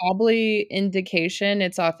that's probably indication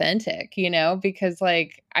it's authentic, you know, because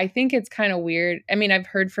like I think it's kind of weird. I mean, I've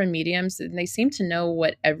heard from mediums and they seem to know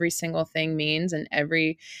what every single thing means and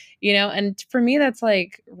every, you know, and for me that's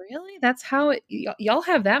like, really? That's how y'all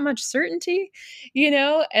have that much certainty, you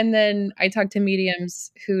know? And then I talk to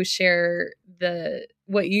mediums who share the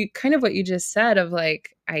what you just said of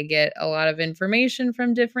like I get a lot of information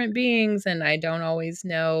from different beings and I don't always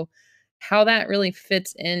know how that really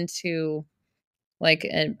fits into like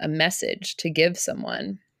a message to give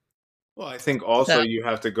someone. Well, I think also So you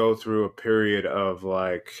have to go through a period of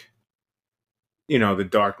like the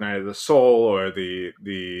dark night of the soul or the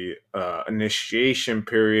initiation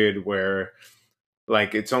period where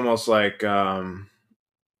like it's almost like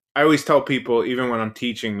I always tell people, even when I'm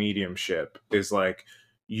teaching mediumship, is like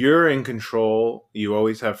you're in control. You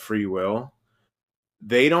always have free will.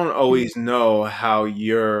 They don't mhm, always know how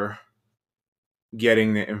you're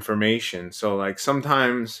getting the information. So, like,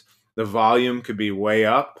 sometimes the volume could be way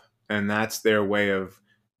up, and that's their way of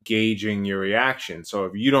gauging your reaction. So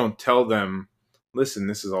if you don't tell them, listen,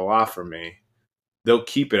 this is a lot for me, they'll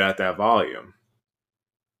keep it at that volume.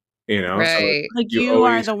 So Right. Like you you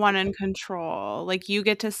are always, the one in control. Like you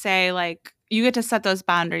get to say like you get to set those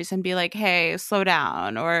boundaries and be like, "Hey, slow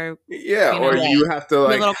down," or yeah, you or know, Right. you have to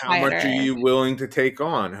be a like, little how much are quieter. you willing to take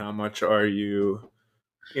on? How much are you,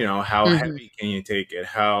 how Mhm. heavy can you take it?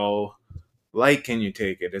 How light can you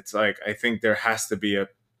take it? It's like, I think there has to be a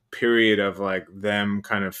period of like them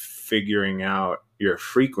kind of figuring out your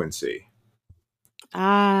frequency.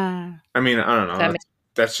 Ah. I mean, I don't know. That That's, makes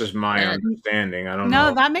that's just my sense. understanding. I don't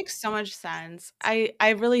No, know. that makes so much sense.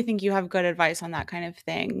 I really think you have good advice on that kind of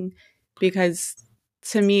thing because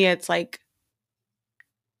to me it's like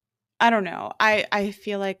I don't know. I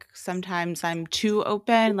feel like sometimes I'm too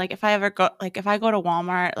open. Like if I go to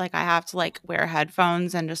Walmart, like I have to like wear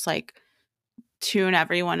headphones and just like tune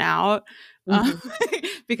everyone out um,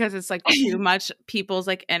 Mhm. because it's like too much people's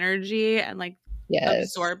like energy and like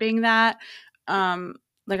Yes. absorbing that.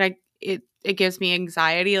 Like it gives me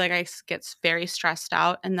anxiety. Like get very stressed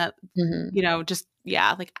out and that Mhm. just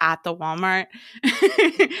yeah, like at the Walmart.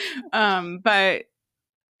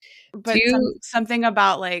 But Do you something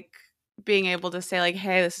about like being able to say like,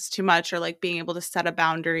 hey, this is too much, or like being able to set a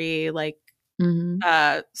boundary, like Mhm.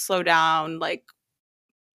 slow down, like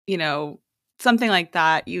you know, something like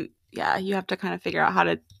that. You have to kind of figure out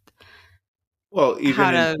Well,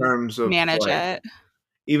 how to manage it.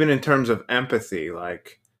 even in terms of empathy,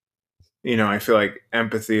 like, I feel like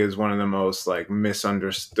empathy is one of the most like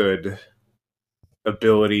misunderstood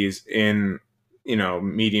abilities in,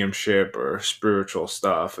 mediumship or spiritual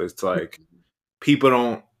stuff. It's like people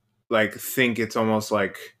don't like think it's almost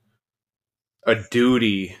like a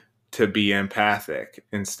duty to be empathic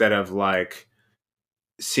instead of like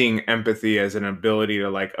seeing empathy as an ability to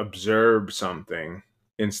like observe something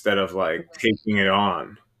instead of like taking it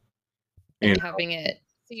on. You and know? having it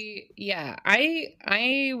see, yeah,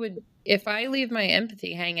 I would, if I leave my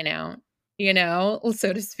empathy hanging out,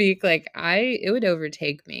 so to speak, like it would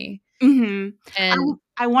overtake me. Mhm. And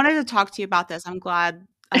I wanted to talk to you about this. I'm glad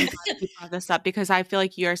you brought this up because I feel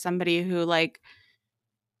like you're somebody who like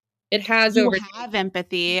it has you overtaken. have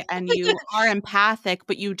empathy and you are empathic,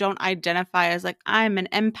 but you don't identify as like I'm an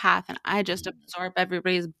empath and I just absorb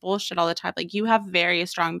everybody's bullshit all the time. Like you have very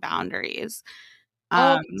strong boundaries.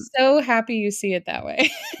 Oh, Um, I'm so happy you see it that way.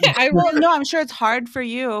 I well, really no, I'm sure it's hard for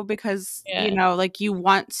you because, yeah. like you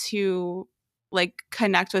want to like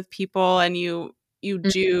connect with people and you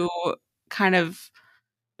Mm, do kind of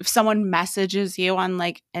if someone messages you on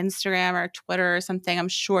like Instagram or Twitter or something, I'm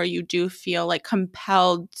sure you do feel like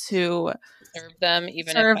compelled to serve them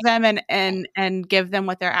even if serve them and give them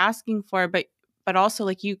what they're asking for, but also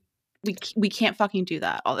like we can't fucking do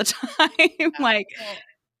that all the time. Like well,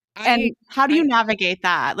 and how do I you navigate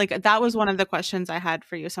that? Like that was one of the questions I had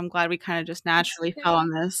for you. So I'm glad we kind of just That's naturally a fell great on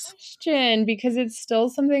this. question because it's still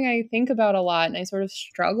something I think about a lot and I sort of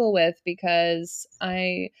struggle with because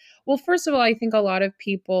well, first of all, I think a lot of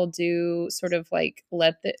people do sort of like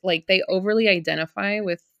like they overly identify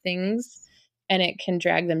with things and it can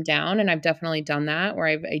drag them down. And I've definitely done that where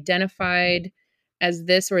I've identified as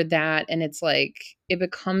this or that. And it's like it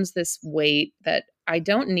becomes this weight that I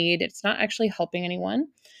don't need. It's not actually helping anyone.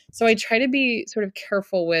 So I try to be sort of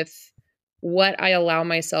careful with what I allow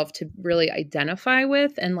myself to really identify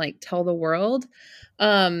with and like tell the world.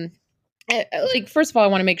 Um like first of all, I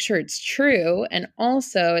want to make sure it's true and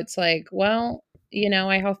also it's like, well,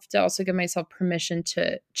 I have to also give myself permission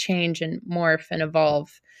to change and morph and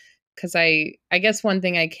evolve because I guess one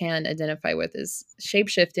thing I can identify with is shape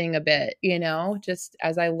shifting a bit, just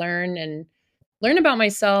as I learn about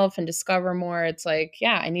myself and discover more. It's like,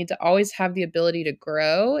 yeah, I need to always have the ability to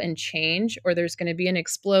grow and change, or there's going to be an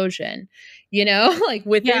explosion, like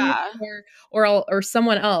within me Yeah. or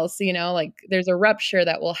someone else, like there's a rupture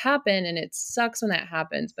that will happen, and it sucks when that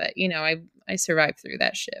happens. But I survived through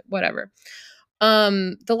that shit, whatever.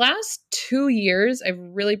 The last 2 years, I've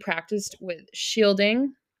really practiced with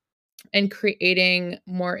shielding and creating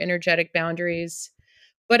more energetic boundaries.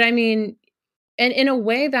 But I mean, and in a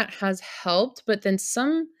way that has helped, but then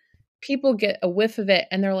some people get a whiff of it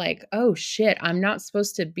and they're like, "Oh shit, I'm not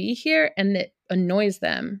supposed to be here," and it annoys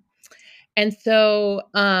them. And so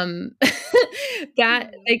that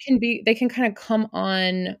Mhm. they can kind of come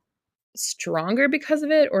on stronger because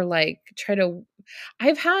of it or like try to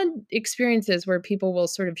I've had experiences where people will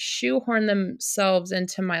sort of shoehorn themselves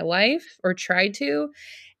into my life or try to,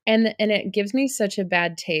 and it gives me such a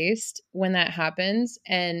bad taste when that happens,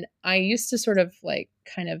 and I used to sort of, like,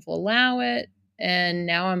 kind of allow it, and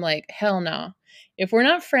now I'm like, "Hell no. If we're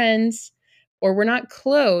not friends or we're not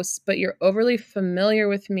close, but you're overly familiar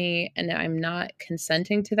with me and I'm not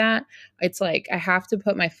consenting to that, it's like I have to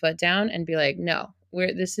put my foot down and be like, no,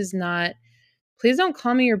 this is not, please don't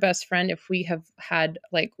call me your best friend if we have had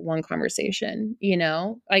like one conversation, you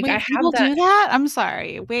know? Like I Wait, have people that. do that? I'm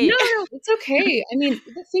sorry. No, Wait. no, it's okay. I mean,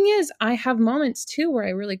 the thing is, I have moments too where I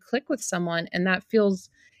really click with someone and that feels,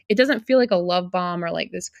 it doesn't feel like a love bomb or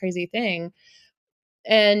like this crazy thing.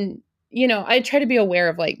 And, you know, I try to be aware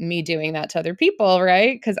of like me doing that to other people,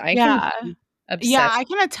 right? Because I can Yeah. be Yeah, obsessed. I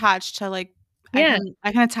can attach to like Yeah.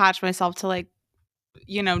 I can attach myself to like,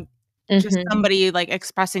 you know, just Mhm. somebody like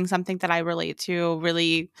expressing something that I relate to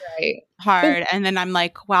really Right. But hard. And then I'm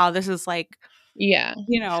like, wow, this is like, yeah.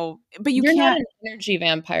 you know, but you You're not can't. an energy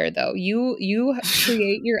vampire though. You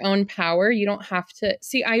create your own power. You don't have to.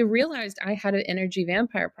 See, I realized I had an energy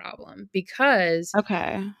vampire problem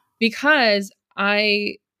Okay. because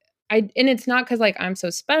I and it's not cuz like I'm so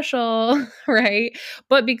special, right?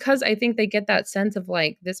 But because I think they get that sense of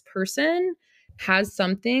like this person has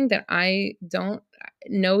something that I don't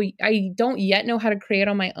know, I don't yet know how to create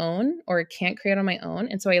on my own or can't create on my own,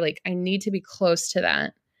 and so I need to be close to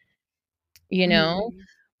that, you know?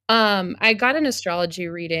 Mhm. I got an astrology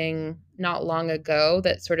reading not long ago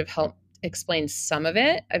that sort of helped explain some of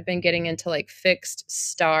it. I've been getting into like fixed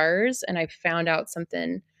stars, and I found out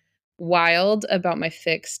something wild about my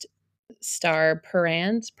fixed star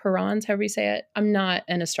Perons, however you say it. I'm not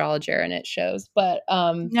an astrologer and it shows, but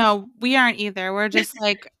No, we aren't either.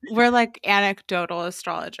 We're like anecdotal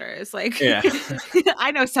astrologers. Like Yeah.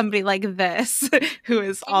 I know somebody like this who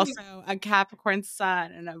is also a Capricorn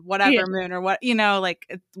sun and a yeah, whatever moon or what, you know, like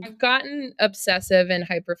I've gotten obsessive and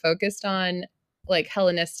hyper focused on like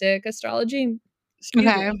Hellenistic astrology,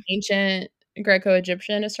 excuse me, okay. ancient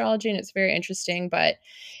Greco-Egyptian astrology, and it's very interesting. But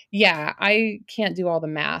yeah, I can't do all the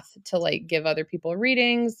math to like give other people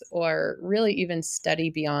readings or really even study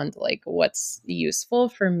beyond like what's useful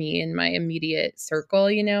for me in my immediate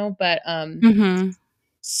circle, you know. But Mhm.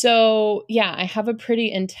 so yeah, I have a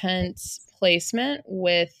pretty intense placement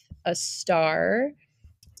with a star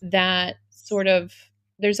that sort of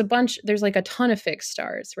there's like a ton of fixed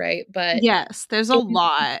stars, right? But Yes, there's a in,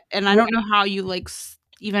 lot, and I right, don't know how you like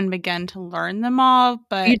even begin to learn them all,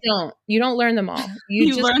 but you don't learn them all. You you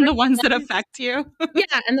just learn learn the ones that the ones, affect you.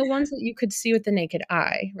 yeah, and the ones that you could see with the naked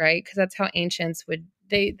eye, right? Because that's how ancients would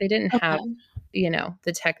they didn't have, Okay. you know,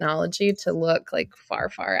 the technology to look like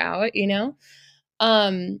far out, you know.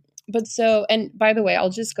 But so, and by the way, I'll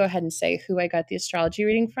just go ahead and say who I got the astrology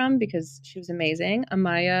reading from because she was amazing.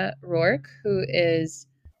 Amaya Rourke, who is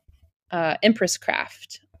Empress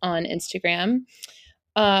Craft on Instagram.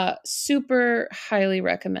 Super highly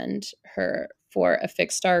recommend her for a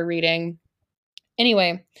fixed star reading.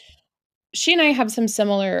 Anyway, she and I have some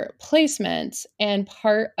similar placements, and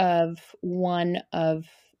part of one of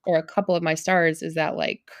or a couple of my stars is that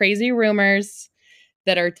like crazy rumors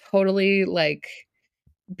that are totally like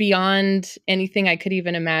beyond anything I could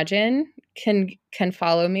even imagine can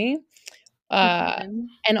follow me. Uh, Okay.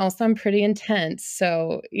 and also I'm pretty intense.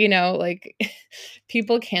 So, you know, like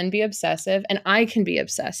people can be obsessive and I can be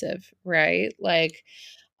obsessive, right? Like,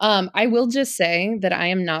 I will just say that I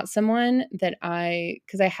am not someone that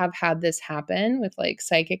because I have had this happen with like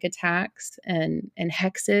psychic attacks and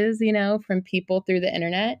hexes, you know, from people through the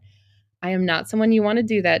internet. I am not someone you want to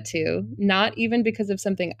do that to, not even because of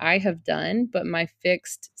something I have done, but my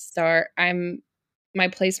fixed star, my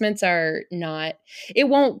placements are not, it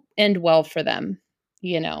won't end well for them,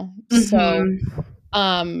 you know. So, Mhm.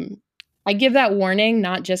 um I give that warning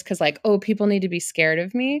not just cuz like, oh, people need to be scared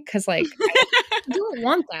of me cuz like I don't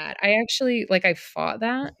want that. I actually like I fought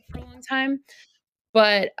that for a long time,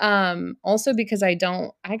 but also because I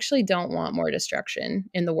actually don't want more destruction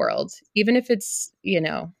in the world, even if it's, you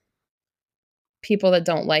know, people that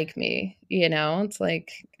don't like me, you know? It's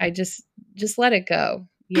like I just let it go,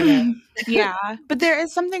 you know? Yeah, but there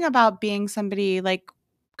is something about being somebody like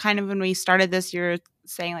kind of when we started this, you're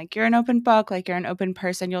saying like you're an open book, like you're an open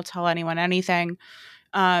person, you'll tell anyone anything.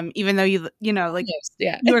 Even though you know, like Yes,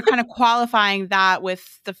 yeah. you were kind of qualifying that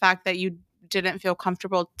with the fact that you didn't feel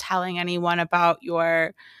comfortable telling anyone about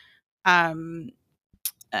your um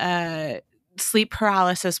uh sleep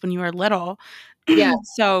paralysis when you were little. Yeah.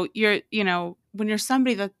 So you're, you know, when you're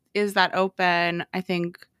somebody that is that open, I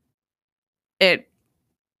think it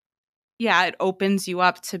yeah, it opens you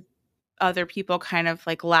up to other people kind of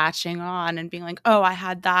like latching on and being like, "Oh, I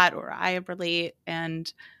had that," or "I relate,"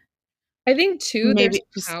 and I think too there's maybe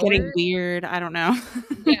just getting power. weird. I don't know.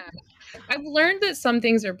 Yeah. I've learned that some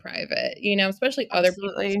things are private, you know, especially other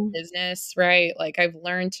people's Absolutely. business, right? Like I've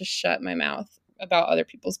learned to shut my mouth about other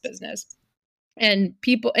people's business. and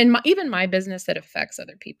people in even my business that affects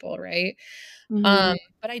other people, right? Mhm.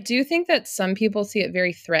 But I do think that some people see it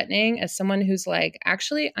very threatening as someone who's like,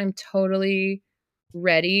 actually, I'm totally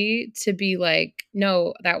ready to be like,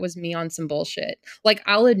 no, that was me on some bullshit. Like,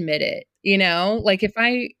 I'll admit it, you know? Like, if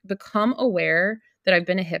I become aware that I've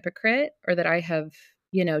been a hypocrite or that I have,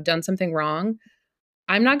 you know, done something wrong,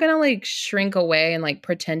 I'm not going to like shrink away and like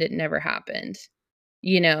pretend it never happened,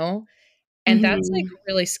 you know? And that's like Mhm.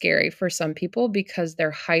 really scary for some people because they're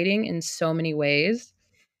hiding in so many ways.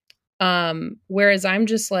 Whereas I'm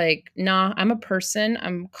just like, nah, I'm a person.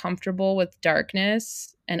 I'm comfortable with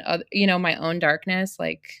darkness and other, you know, my own darkness.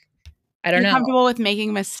 Like, I don't You're know. comfortable with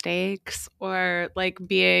making mistakes or like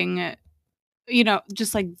being, you know,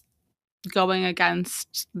 just like going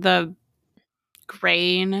against the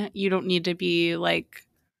grain. You don't need to be like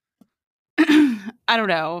I don't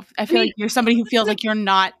know. I I feel mean, like you're somebody who feels like you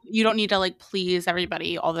don't need to like please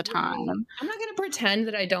everybody all the time. right. I'm not gonna pretend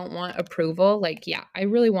that I don't want approval. Like, yeah, I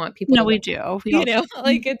really want people No, to we love do. We me, you all know, do.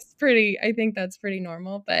 like it's pretty, I think that's pretty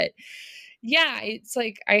normal. But yeah, it's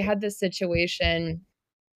like I had this situation.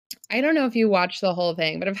 I don't know if you watched the whole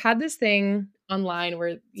thing, but I've had this thing online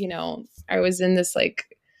where, you know, I was in this like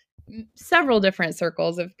several different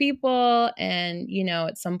circles of people. And, you know,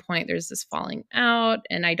 at some point there's this falling out.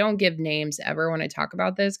 And I don't give names ever when I talk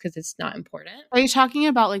about this because it's not important. Are you talking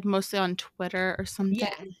about like mostly on Twitter or something?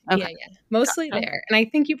 Yeah. Okay. Yeah. Mostly Gotcha. there. And I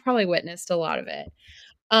think you probably witnessed a lot of it.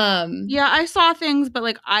 Um, Yeah, I saw things, but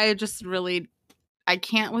like I just really I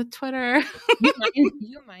can't with Twitter.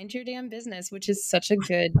 you mind your damn business, which is such a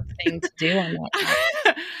good thing to do on that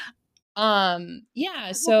platform. Yeah,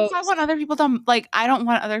 Well, so because I want other people to like I don't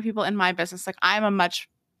want other people in my business. Like I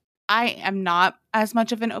am not as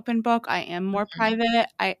much of an open book. I am more Mhm. private.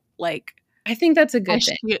 I like I think that's a good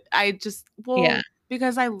thing. I just Yeah.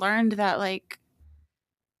 because I learned that like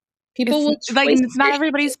People will twist it's not your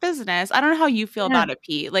everybody's business. I don't know how you feel yeah. about it,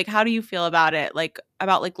 Pete. Like how do you feel about it? Like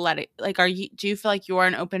about like letting like do you feel like you're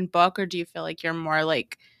an open book or do you feel like you're more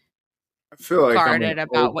like I feel like I'm an guarded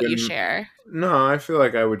about what you open. share? No, I feel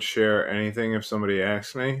like I would share anything if somebody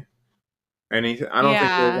asked me. Anything. I don't think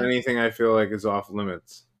there's Yeah. anything I feel like is off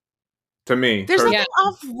limits to me There's personally. Yeah.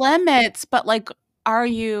 nothing off limits, but like are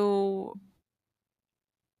you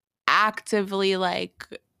actively like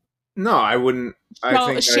No, I wouldn't. I think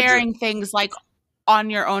I just. sharing things like on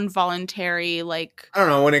your own voluntary like I don't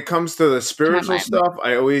know. When it comes to the spiritual timeline? stuff,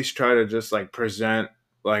 I always try to just like present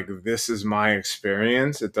like this is my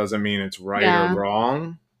experience. It doesn't mean it's right or Yeah.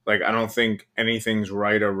 wrong. Like I don't think anything's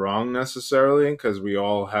right or wrong necessarily because we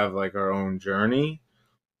all have like our own journey.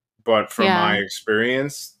 But from my Yeah.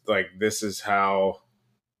 experience, like this is how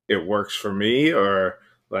it works for me, or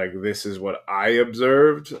like this is what I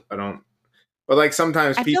observed. I don't. But like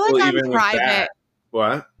sometimes I feel like people I'm even with that. private.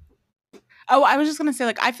 What? Oh, I was just gonna say,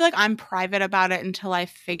 like, I feel like I'm private about it until I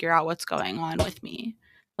figure out what's going on with me.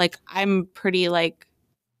 Like, I'm pretty like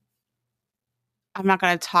I'm not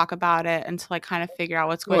gonna talk about it until I kind of figure out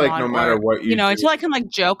what's I feel going like on, no matter or what you you know, do, until I can like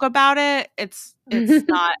joke about it. It's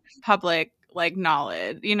not public like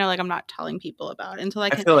knowledge. You know, like I'm not telling people about it I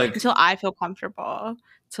feel like until I feel comfortable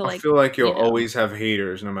to I like feel like you'll you know. always have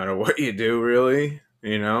haters no matter what you do, really.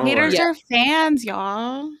 You know, like Haters Yeah. are fans,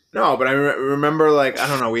 y'all. no, but I remember like I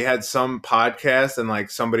don't know, we had some podcast and like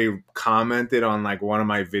somebody commented on like one of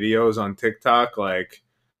my videos on TikTok, like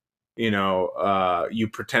you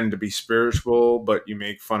pretend to be spiritual, but you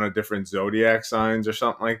make fun of different zodiac signs or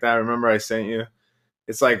something like that. Remember I sent you?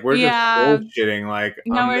 It's like we're just Yeah. bullshitting. Like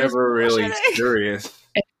No, I'm we're just never really bullshitting. serious.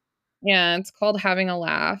 Yeah, it's called having a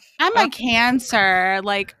laugh. I'm I'll a Cancer.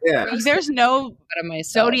 Like, Yeah. roast there's no out of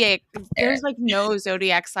myself zodiac. there. There's like no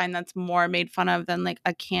zodiac sign that's more made fun of than like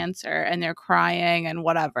a Cancer, and they're crying and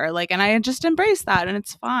whatever. Like, and I just embrace that, and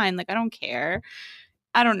it's fine. Like, I don't care.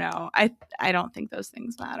 I don't know. I don't think those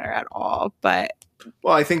things matter at all. But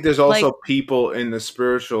Well, I think there's like, also people in the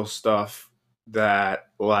spiritual stuff that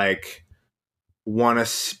like want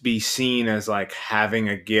to be seen as like having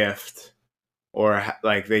a gift or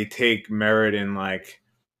like they take merit in like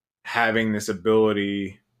having this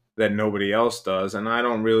ability that nobody else does, and I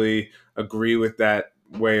don't really agree with that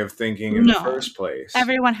way of thinking in the no, first place.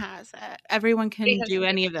 everyone has it. Everyone Everybody can has do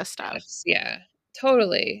any of different this stuff. gifts. Yeah,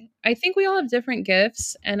 totally. I think we all have different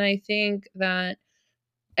gifts, and I think that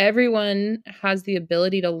everyone has the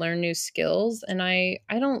ability to learn new skills. And I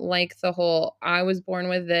don't like the whole I was born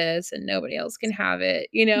with this and nobody else can have it.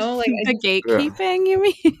 You know, like I The just Yeah. gatekeeping, you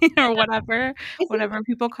mean, or I think whatever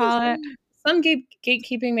people there's call it. some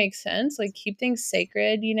gatekeeping makes sense, like keep things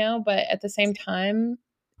sacred, you know, but at the same time,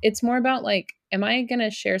 it's more about like, am I gonna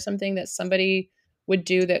share something that somebody would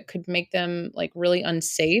do that could make them like really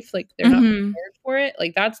unsafe, like they're not Mhm. prepared for it.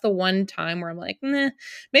 Like that's the one time where I'm like, nah,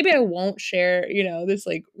 maybe I won't share, this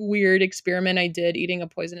like weird experiment I did eating a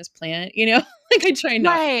poisonous plant, like I try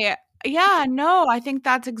not. Right. Yeah, no, I think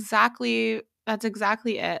that's exactly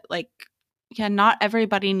it. Like, yeah, not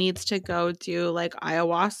everybody needs to go do like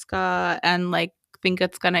ayahuasca and like think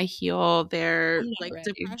it's gonna heal their I'm not like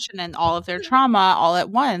ready. depression and all of their trauma all at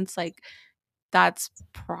once. Like, that's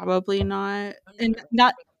probably not I'm not and ready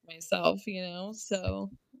not for that myself, so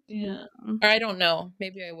yeah. yeah. Or I don't know.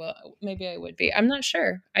 Maybe I will. Maybe I would be. I'm not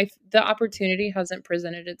sure. The opportunity hasn't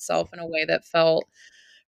presented itself in a way that felt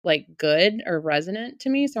like good or resonant to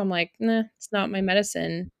me. So I'm like, nah, it's not my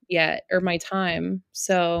medicine yet or my time.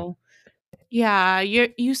 So Yeah,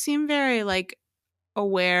 you seem very like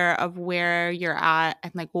aware of where you're at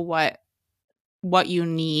and like what you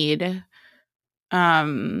need.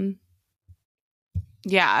 Um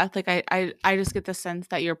yeah, like I just get the sense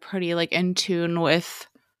that you're pretty like in tune with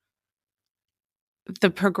the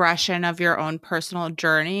progression of your own personal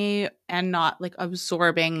journey and not like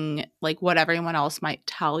absorbing like what everyone else might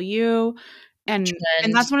tell you. And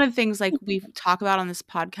trend. that's one of the things like we talk about on this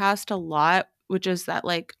podcast a lot, which is that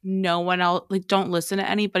like no one else like don't listen to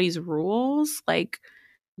anybody's rules.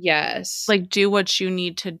 Yes. Like do what you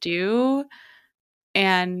need to do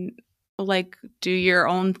and like do your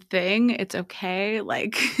own thing. It's okay.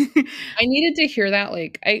 Like I needed to hear that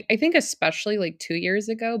like I think especially like 2 years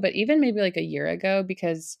ago, but even maybe like a year ago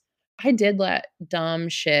because I did let dumb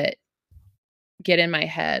shit get in my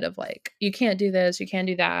head of like, you can't do this, you can't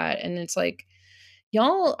do that. And it's like,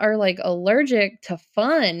 y'all are like allergic to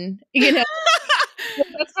fun, Well,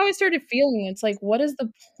 that's how I started feeling. It's like, what is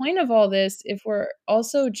the point of all this if we're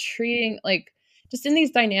also treating like just in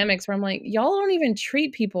these dynamics where I'm like, y'all don't even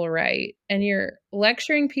treat people right. And you're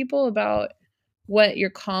lecturing people about what you're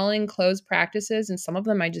calling closed practices. And some of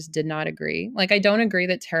them I just did not agree. Like, I don't agree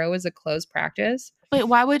that tarot is a closed practice. wait,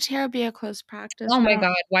 why would tarot be a closed practice? Oh I my don't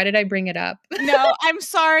God. Why did I bring it up? No, I'm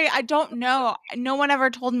sorry. I don't know. No one ever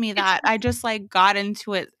told me It's that. I just like got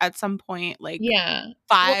into it at some point, like yeah.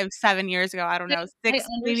 Well, 5, 7 years ago. I don't I, know, I 6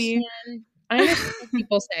 maybe. understand. I understand when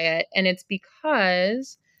people say it, and it's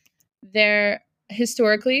because there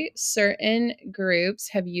historically certain groups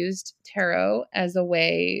have used tarot as a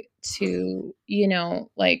way to,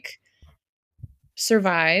 like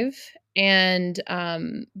survive and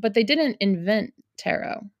but they didn't invent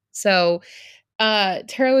tarot. So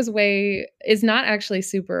tarot is not actually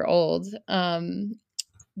super old.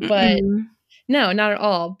 But Mm-mm. no, not at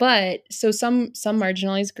all. But so some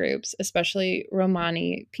marginalized groups, especially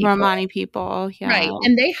Romani people. Romani people, yeah. Right,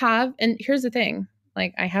 and here's the thing,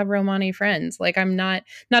 like, I have Romani friends, like, I'm not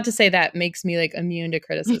to say that makes me, like, immune to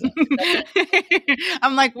criticism, it doesn't.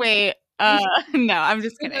 I'm like, "Wait, I no, I'm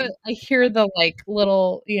just kidding." I hear the, like,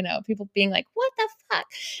 little, people being like, "What the fuck?"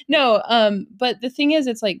 No, but the thing is,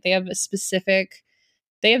 it's like they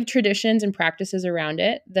have traditions and practices around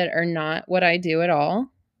it that are not what I do at all,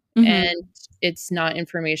 Mhm. and it's not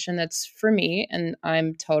information that's for me, and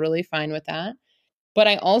I'm totally fine with that, but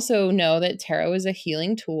I also know that tarot is a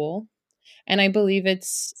healing tool. And I believe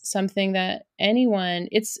it's something that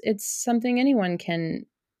it's something anyone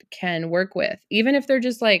can work with. Even if they're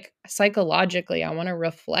just like psychologically, I want to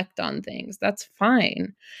reflect on things. That's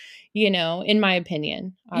fine, in my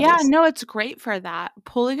opinion, Yeah, obviously. no, it's great for that.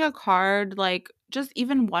 Pulling a card, like, just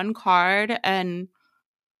even one card and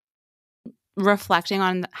reflecting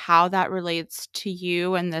on how that relates to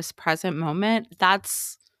you in this present moment,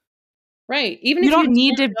 that's Right. Even if you don't know.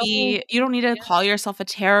 you don't need to Yeah. call yourself a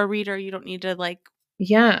tarot reader, you don't need to, like,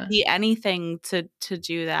 Yeah. be anything to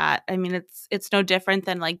do that. I mean, it's no different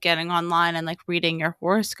than, like, getting online and, like, reading your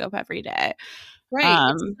horoscope every day.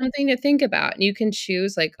 Right. It's something to think about. And you can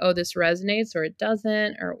choose like, oh, this resonates or it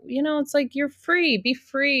doesn't, or it's like you're free, be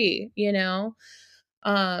free.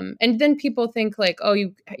 And then people think like, oh,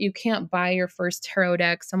 you can't buy your first tarot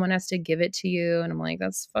deck. Someone has to give it to you. And I'm like,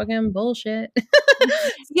 that's fucking bullshit. So,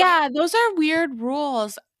 Yeah, those are weird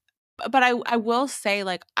rules, but I will say,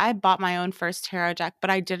 like, I bought my own first tarot deck, but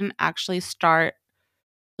I didn't actually start,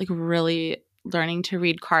 like, really learning to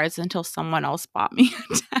read cards until someone else bought me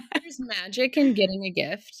a deck. there's magic in getting a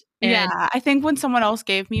gift. Yeah, And I think when someone else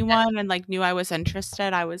gave me yeah, one and, like, knew I was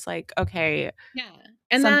interested, I was like, "Okay." yeah.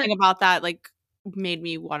 And that, Something about that, like, made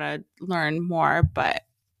me wanna learn more, but,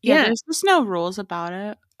 yeah, yeah. there's just no rules about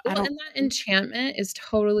it. I Well, don't and that enchantment is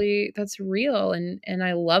that's real. And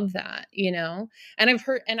I love that. And I've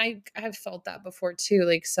heard, and I have felt that before too.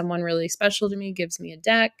 Like someone really special to me gives me a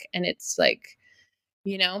deck and it's like,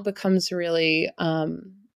 becomes really,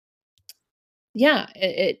 yeah,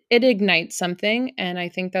 it ignites something, and I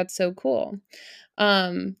think that's so cool.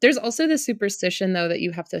 There's also the superstition though that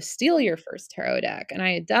you have to steal your first tarot deck, and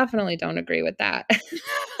I definitely don't agree with that. It's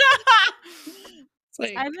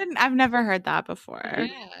like, I've never heard that before.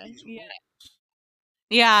 yeah.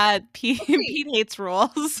 Yeah, Pete Right. hates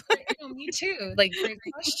rules. Me too. Like, great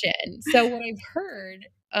question. So what I've heard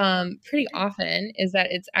pretty often is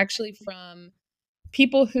that it's actually from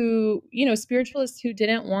people who, spiritualists who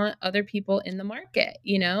didn't want other people in the market,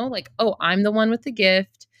 like, oh, I'm the one with the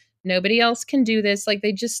gift. Nobody else can do this. Like,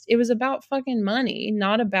 it was about fucking money,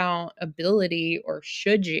 not about ability or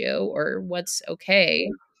should you or what's okay,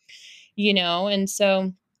 And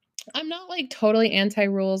so I'm not like totally anti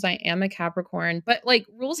rules. I am a Capricorn, but like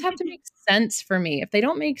rules have to make sense for me. If they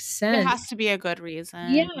don't make There sense, has to be a good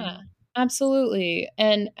reason. yeah, absolutely.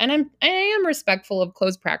 And I am respectful of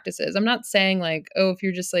closed practices. I'm not saying like, oh, if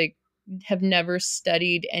you're just like have never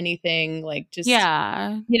studied anything, like just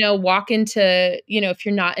walk into, if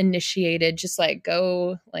you're not initiated, just like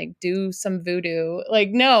go like do some voodoo.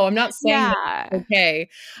 Like, no, I'm not saying that's okay.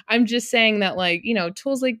 I'm just saying that like,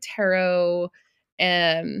 tools like tarot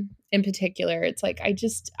in particular, it's like I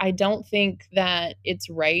don't think that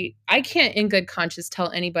it's right. I can't in good conscience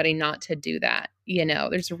tell anybody not to do that.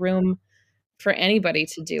 There's room for anybody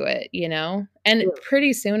to do it, and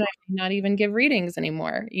pretty soon I may not even give readings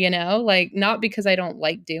anymore, like not because I don't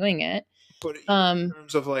like doing it. But even in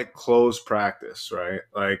terms of like closed practice, right?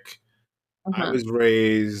 Like I was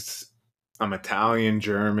raised, I'm Italian,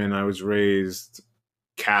 German. I was raised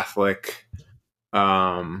Catholic.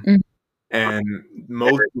 And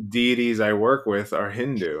most deities I work with are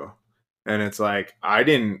Hindu. And it's like, I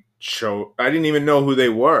didn't even know who they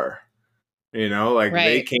were, like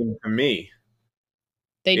they came to me.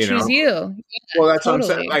 They choose you. Yeah, well, that's totally.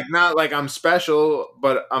 What I'm saying. Like, not like I'm special,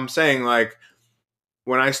 but I'm saying like,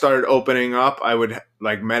 when I started opening up, I would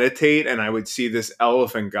like meditate and I would see this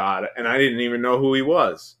elephant god and I didn't even know who he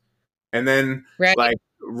was. And then like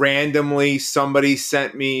randomly somebody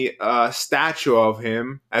sent me a statue of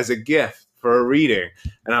him as a gift for a reading.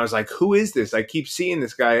 And I was like, who is this? I keep seeing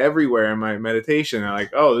this guy everywhere in my meditation. And they're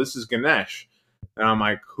like, oh, this is Ganesh. And I'm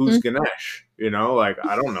like, who's Ganesh? Like,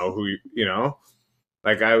 I don't know who,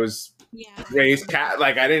 like I was raised cat.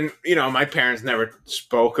 Like I didn't, my parents never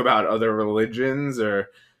spoke about other religions or,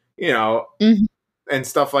 and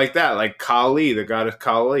stuff like that. Like Kali, the goddess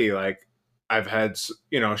Kali, like I've had,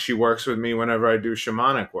 she works with me whenever I do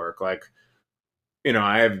shamanic work. Like,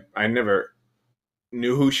 I never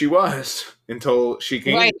knew who she was until she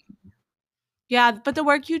came. Right. Yeah, but the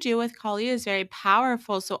work you do with Kali is very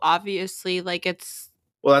powerful. So obviously, like it's.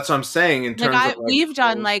 Well, that's what I'm saying. In terms of like, we've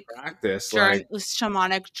done like practice, like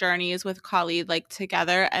shamanic journeys with Kali like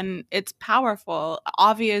together, and it's powerful.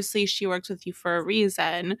 Obviously, she works with you for a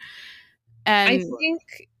reason. And I think,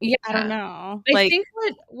 I don't know. I think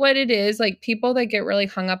what it is, like people that get really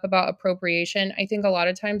hung up about appropriation, I think a lot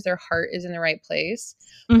of times their heart is in the right place,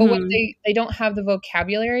 but what they don't have the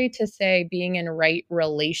vocabulary to say being in right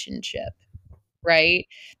relationship, right?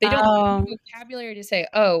 They don't have the vocabulary to say,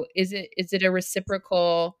 oh, is it a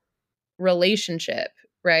reciprocal relationship,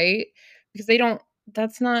 right? Because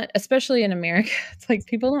that's not, especially in America, it's like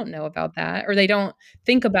people don't know about that, or they don't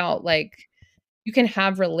think about like you can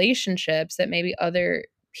have relationships that maybe other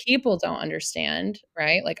people don't understand,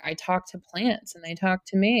 right? Like I talk to plants and they talk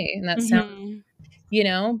to me, and that sounds,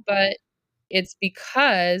 but it's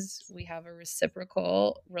because we have a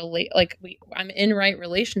reciprocal I'm in right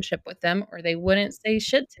relationship with them, or they wouldn't say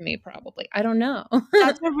shit to me probably. I don't know.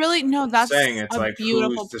 That's that's saying it's like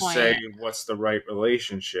beautiful who's to point. say what's the right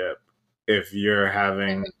relationship if you're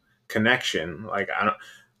having connection. Like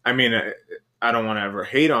I mean I don't want to ever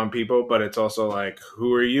hate on people, but it's also like,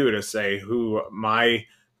 who are you to say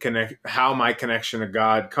how my connection to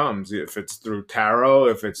God comes? If it's through tarot,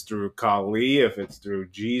 if it's through Kali, if it's through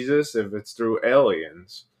Jesus, if it's through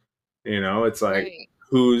aliens, it's like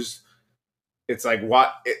it's like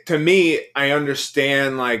to me, I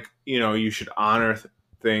understand like, you should honor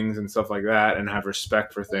things and stuff like that and have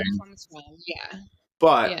respect for things. Yeah.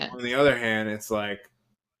 But on the other hand, it's like,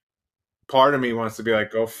 part of me wants to be like,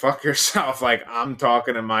 go fuck yourself. Like, I'm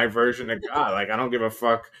talking to my version of God. Like, I don't give a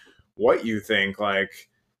fuck what you think. Like,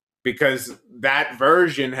 because that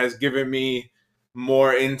version has given me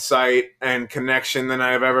more insight and connection than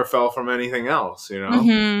I've ever felt from anything else,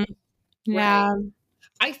 Yeah. Right.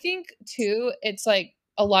 I think too, it's like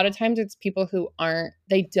a lot of times it's people who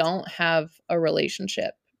they don't have a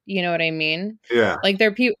relationship. You know what I mean? Yeah. Like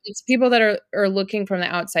it's people that are looking from the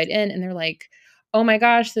outside in, and they're like, oh my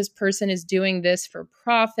gosh, this person is doing this for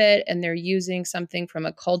profit, and they're using something from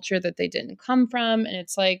a culture that they didn't come from. And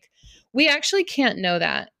it's like, we actually can't know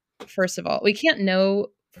that. First of all, we can't know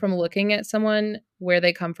from looking at someone where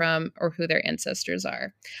they come from or who their ancestors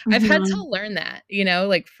are. I've had to learn that, you know,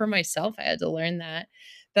 like for myself, I had to learn that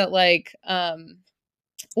like,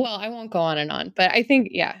 well, I won't go on and on, but I think,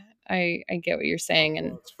 yeah, I get what you're saying.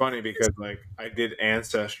 And Well, it's funny because like I did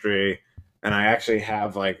Ancestry and I actually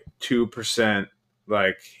have like 2%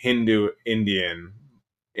 like Hindu Indian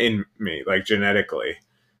in me, like genetically.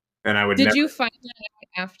 And I would did never, you find that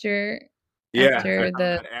yeah, I after found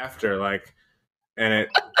the, that after like, and it,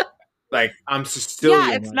 like I'm Yeah, Sicilian,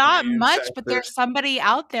 it's like my not much, but there's ancestors. somebody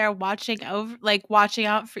out there watching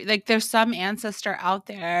out for, like, there's some ancestor out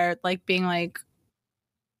there, like, being like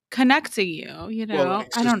connecting you, you Well, know?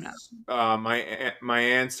 like I don't know. my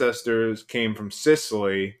ancestors came from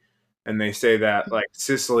Sicily, and they say that like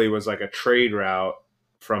Sicily was like a trade route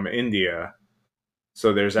from India.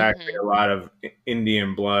 So there's actually a lot of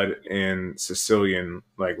Indian blood and Sicilian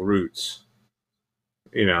like roots,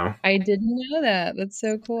 you know. I didn't know that. That's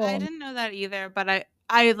so cool. I didn't know that either, but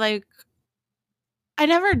I like, I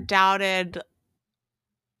never doubted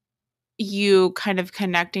you kind of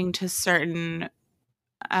connecting to certain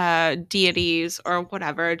deities or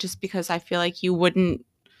whatever, just because I feel like you wouldn't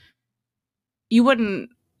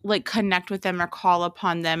like connect with them or call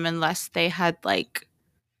upon them unless they had like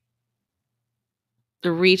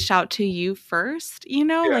reached out to you first, you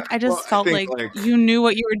know? Yeah. Like, I Well, just I felt think like like you knew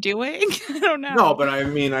what you were doing. I don't no, know. but I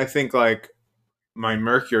mean, I think like my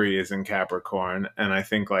Mercury is in Capricorn, and I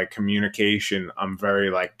think like communication, I'm very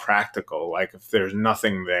like practical. Like if there's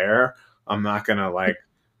nothing there, I'm not gonna like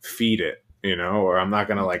feed it, you know, or I'm not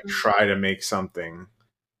gonna like try to make something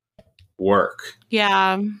work,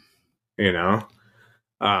 Yeah. you know.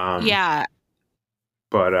 Yeah.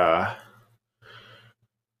 But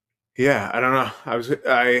yeah, I don't know.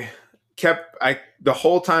 I the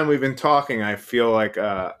whole time we've been talking, I feel like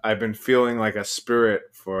I've been feeling like a spirit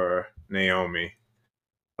for Naomi.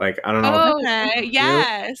 Like I don't know if Oh, Okay. you,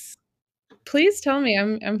 Yes. please tell me.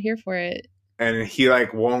 I'm here for it. and he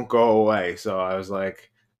like won't go away. So I was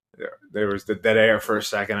like, there was the dead air for a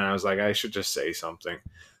second, and I was like, I should just say something.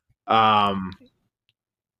 Um,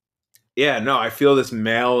 yeah, no, I feel this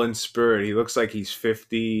male in spirit. He looks like he's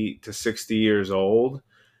 50 to 60 years old,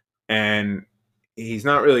 and he's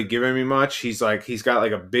not really giving me much. He's got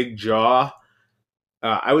like a big jaw.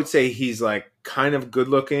 I would say he's like kind of good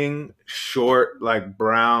looking, short, like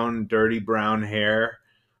brown, dirty brown hair.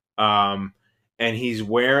 Um, and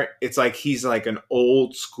it's like he's like an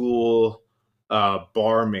old school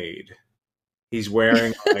barmaid. He's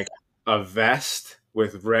wearing like a vest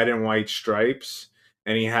with red and white stripes,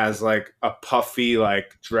 and he has like a puffy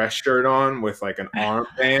like dress shirt on with like an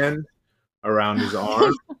armband around his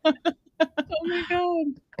arm. Oh my god.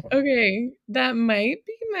 Okay, that might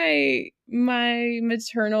be my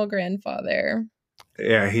maternal grandfather.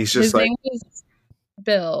 Yeah, he's just His like name was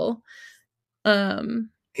Bill.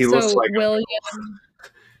 he looks So like William,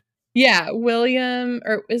 yeah, William,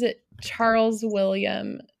 or is it Charles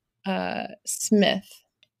William Smith?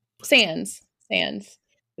 Sands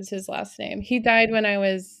is his last name. He died when I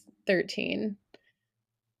was 13.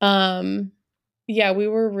 Um yeah, we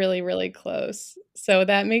were really, really close. So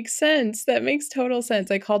that makes sense. That makes total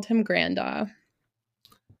sense. I called him Granda.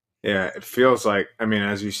 yeah, it feels like, I mean,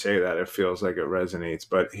 as you say that, it feels like it resonates,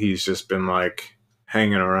 but he's just been like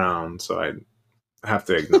hanging around, so I have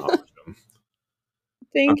to acknowledge him.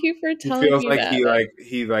 Thank you for He telling feels me like that.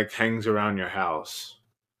 he like hangs around your house.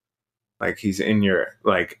 Like he's in your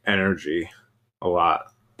like energy a lot.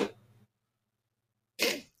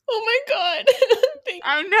 Oh my god. Thank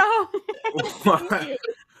Oh What? you.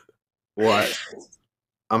 What?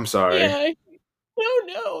 I'm sorry. Yeah.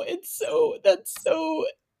 No, that's so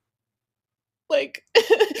like I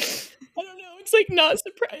don't know, it's like not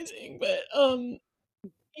surprising, but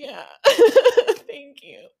yeah. Thank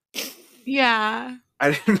you. Yeah.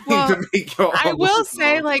 I didn't mean Well, to make you all I will emotional.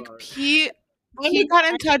 say, I'm like, sorry. he got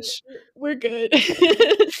in touch We're good.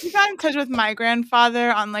 he got in touch with my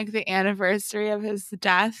grandfather on, like, the anniversary of his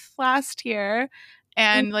death last year,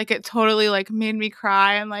 and, like, it totally, like, made me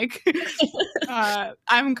cry, and, like,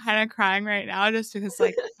 I'm kinda crying right now just because,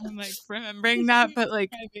 like, I'm, like, remembering that, but,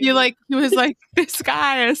 like, he was like, "This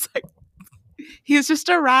guy is, like, he's just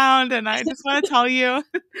around, and I just wanna tell you,"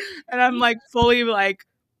 and I'm, like, fully, like,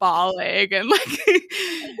 bawling and, like,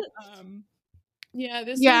 um, Yeah,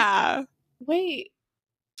 this was yeah. wait,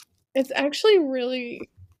 it's actually really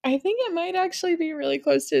I think it might actually be really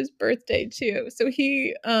close to his birthday too. So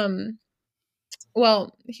he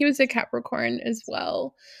well, he was a Capricorn as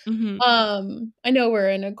well. Mhm. I know we're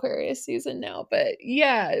in Aquarius season now, but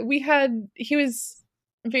yeah, he was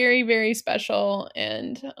very, very special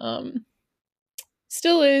and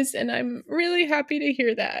still is, and I'm really happy to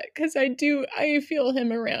hear that because I feel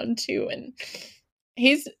him around too, and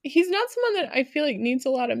he's not someone that I feel like needs a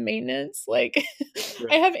lot of maintenance. Like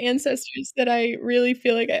I Yeah. have ancestors that I really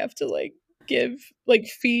feel like I have to like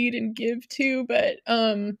feed and give to, but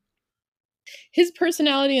his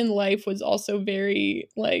personality in life was also very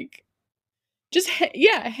like just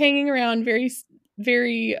yeah, hanging around very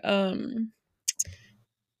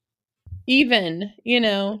even,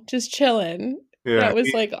 just chilling. Yeah. That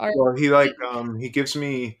was like our Well, he gives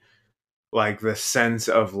me like the sense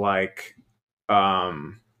of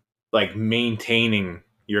um like maintaining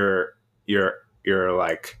your your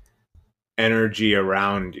like energy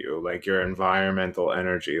around you, like your environmental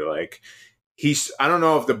energy. Like I don't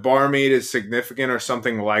know if the barmaid is significant or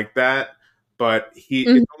something like that, but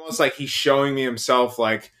Mhm. it's almost like he's showing me himself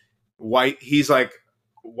like he's like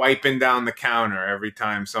wiping down the counter every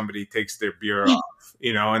time somebody takes their beer off,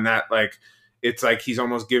 and that like it's like he's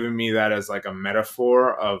almost giving me that as like a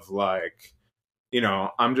metaphor of like,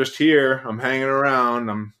 I'm just here, I'm hanging around,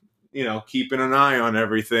 I'm keeping an eye on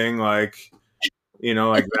everything, like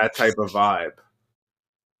that type of vibe.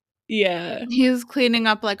 Yeah. He's cleaning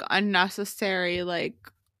up like unnecessary like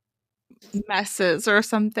messes or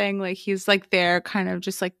something. Like he's like there kind of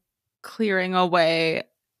just like clearing away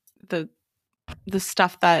the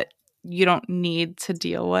stuff that you don't need to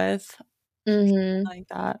deal with. Mhm. Like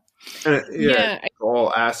that. And yeah, Yeah,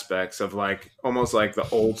 all aspects of like almost like the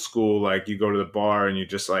old school, like you go to the bar and you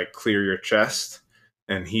just like clear your chest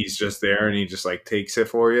and he's just there and he just like takes it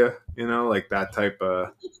for you, like that type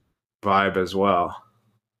of vibe as well.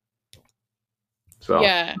 So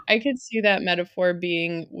yeah, I could see that metaphor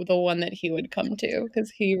being the one that he would come to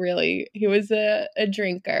because he was a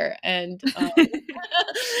drinker and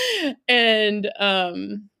and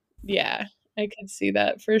yeah, I could see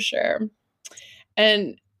that for sure.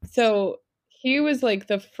 And so he was like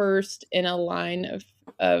the first in a line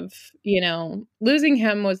of losing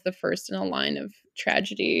him was the first in a line of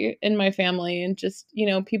tragedy in my family and just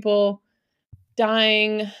people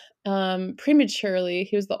dying prematurely.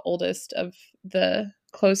 He was the oldest of the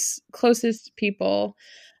closest people.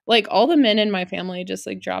 Like all the men in my family just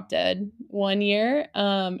like dropped dead one year,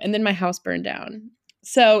 and then my house burned down.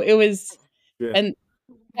 So it was, yeah, and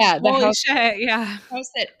yeah, the Holy house shit, yeah.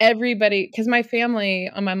 that everybody, because my family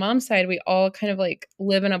on my mom's side, we all kind of like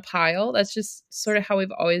live in a pile. That's just sort of how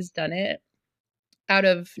we've always done it out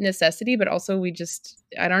of necessity, but also we just,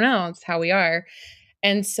 I don't know, it's how we are.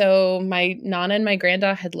 And so my nana and my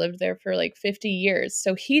granda had lived there for like 50 years.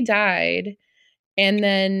 So he died. And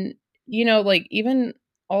then, like even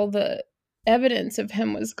all the evidence of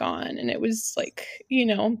him was gone. And it was like,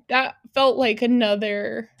 that felt like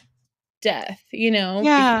another death, because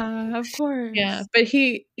Yeah, of yeah, course. but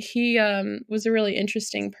he was a really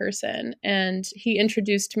interesting person and he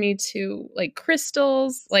introduced me to like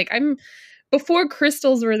crystals. Like I'm before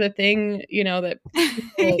crystals were the thing, that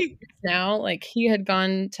people use now, like he had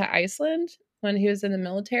gone to Iceland when he was in the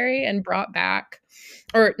military and brought back,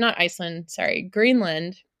 or not Iceland, sorry,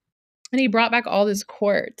 Greenland, and he brought back all this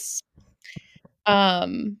quartz.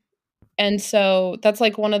 Um and so that's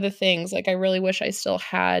like one of the things, like I really wish I still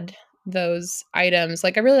had those items.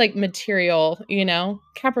 Like I really like material,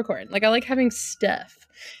 Capricorn. Like I like having stuff.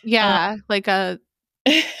 Um Yeah, like a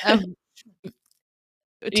yeah,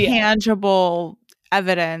 tangible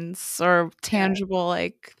evidence or yeah. tangible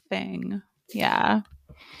like thing. Yeah.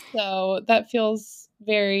 So that feels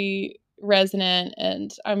very resonant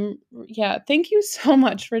and yeah, thank you so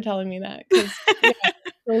much for telling me that cuz yeah,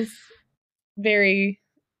 it feels very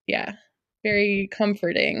yeah, very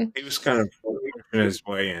comforting. he was kind of pushing his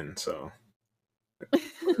way in. So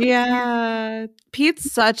Yeah.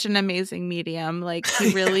 Pete's such an amazing medium. Like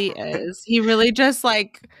he really is. He really just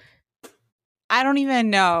like I don't even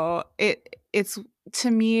know. It's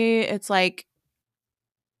to me it's like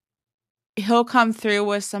he'll come through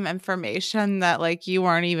with some information that like you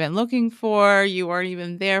weren't even looking for, you weren't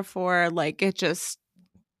even there for. Like it just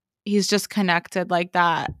he's just connected like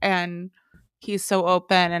that and he's so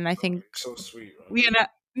open and I think so sweet, man. you know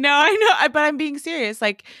no, I know, but I'm being serious.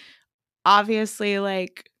 Like obviously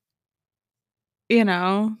like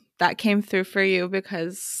that came through for you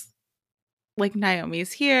because like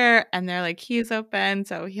Naomi's here and they're like he's open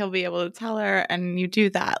so he'll be able to tell her and you do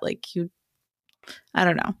that like you I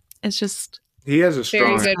don't know. It's just He has a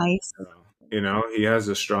Very strong, good. nice. he has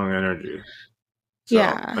a strong energy. So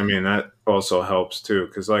Yeah. I mean that also helps too,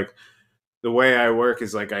 because like the way I work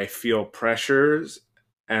is like I feel pressures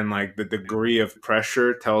and like the degree of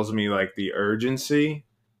pressure tells me like the urgency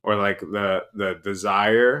or like the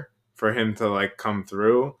desire for him to like come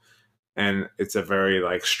through, and it's a very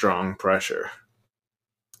like strong pressure.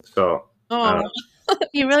 So Oh,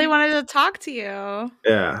 He really wanted to talk to you.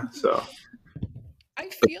 yeah. So I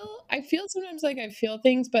feel sometimes like I feel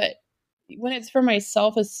things, but when it's for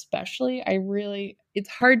myself especially, it's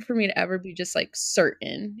hard for me to ever be just like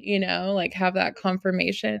certain, like have that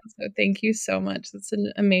confirmation. So thank you so much. That's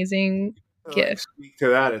an amazing to like gift. speak to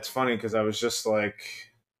that, it's funny because I was just like,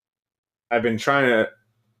 I've been trying to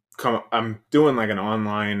I'm doing like an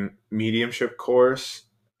online mediumship course,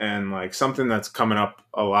 and like something that's coming up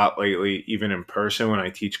a lot lately, even in person when I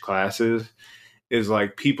teach classes, is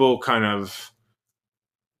like people kind of,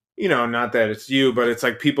 not that it's you, but it's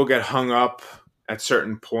like people get hung up at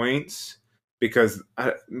certain points because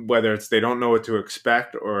whether it's they don't know what to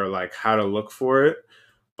expect or like how to look for it.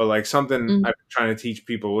 But like something Mhm. I've been trying to teach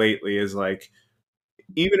people lately is like,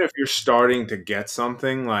 even if you're starting to get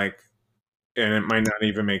something like, and it might not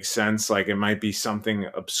even make sense, like it might be something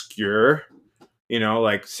obscure,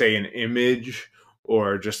 like say an image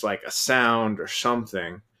or just like a sound or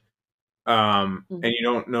something, and you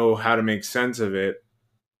don't know how to make sense of it.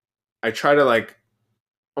 I try to like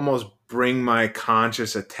almost bring my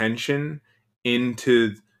conscious attention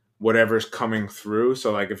into whatever's coming through.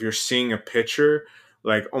 So like if you're seeing a picture,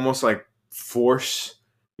 like almost like force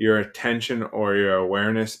your attention or your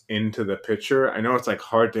awareness into the picture. I know it's like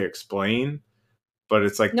hard to explain, but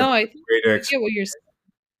it's like the No, I best think way to I get explain. what you're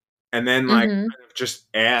And then like saying. kind of just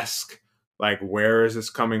ask like, where is this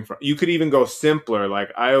coming from? You could even go simpler.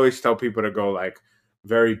 Like I always tell people to go like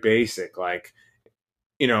very basic, like,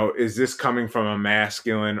 is this coming from a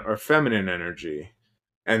masculine or feminine energy?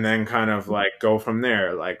 And then kind of like go from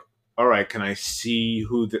there. Like, all right, can I see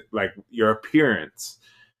like your appearance?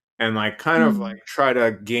 And like kind of Mhm. like try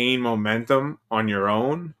to gain momentum on your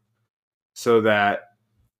own so that,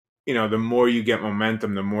 the more you get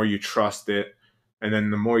momentum, the more you trust it. And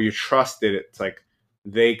then the more you trust it, it's like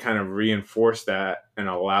they kind of reinforce that and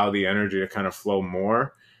allow the energy to kind of flow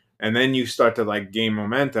more. And then you start to like gain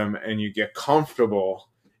momentum and you get comfortable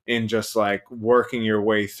in just like working your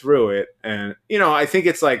way through it. And, I think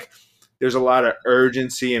it's like there's a lot of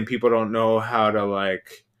urgency and people don't know how to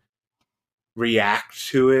like react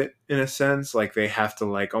to it in a sense. Like they have to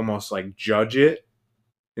like almost like judge it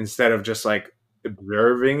instead of just like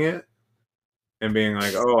observing it and being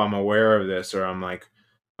like, oh, I'm aware of this, or I'm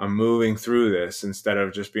moving through this, instead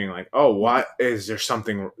of just being like, oh, why is there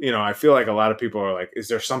something, I feel like a lot of people are like, is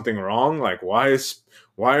there something wrong? Like, why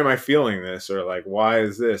am I feeling this? Or like, why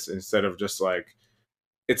is this? Instead of just like,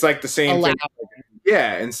 it's like the same Allow. thing.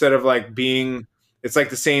 Yeah. Instead of like it's like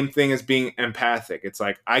the same thing as being empathic. It's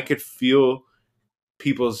like, I could feel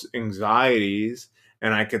people's anxieties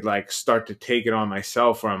and I could like start to take it on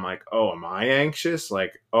myself where I'm like, oh, am I anxious?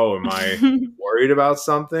 Like, oh, am I worried about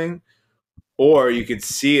something? Or you could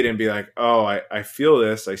see it and be like, oh, I feel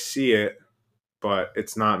this, I see it, but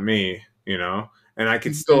it's not me, And I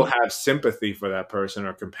could still Mhm. have sympathy for that person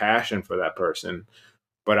or compassion for that person,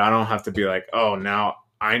 but I don't have to be like, oh, now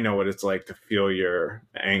I know what it's like to feel your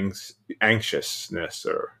anxiousness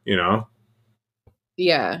or.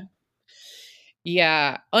 Yeah.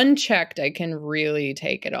 Yeah. Unchecked, I can really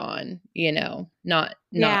take it on, not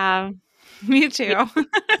Yeah, me yeah, too.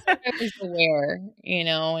 I was aware,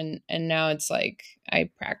 and now it's like I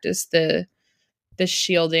practice the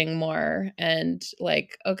shielding more and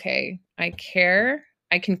like, okay, I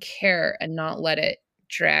can care and not let it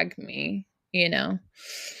drag me, you know.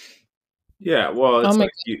 Yeah, well, Oh it's my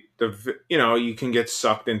like you can get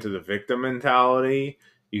sucked into the victim mentality.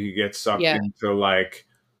 You could get sucked yeah. into like,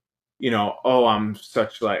 oh, I'm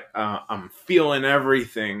such like I'm feeling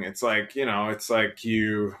everything. It's like, it's like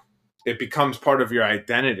it becomes part of your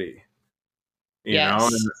identity,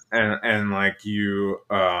 Yes. and like you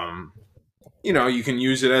can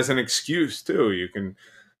use it as an excuse too. You can,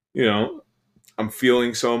 you know, I'm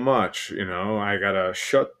feeling so much, I gotta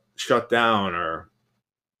shut down or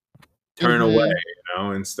turn away,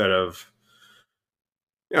 Mhm. instead of,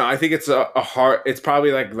 I think it's a hard, it's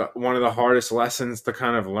probably like one of the hardest lessons to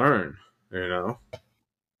kind of learn, you know?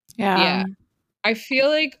 Yeah. Yeah. I feel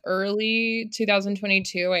like early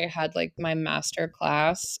 2022 I had like my master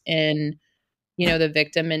class in, the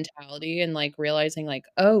victim mentality and like realizing like,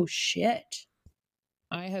 oh shit,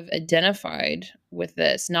 I have identified with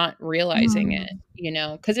this, not realizing it,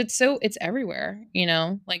 Mm. because it's everywhere,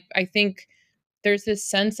 like I think there's this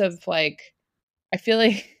sense of like, I feel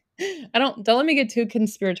like don't let me get too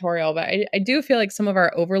conspiratorial, but I do feel like some of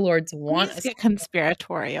our overlords want Please us, get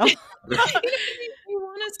conspiratorial. they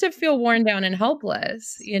want us to feel worn down and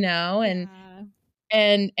helpless, and Yeah.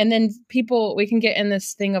 and then we can get in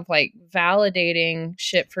this thing of like validating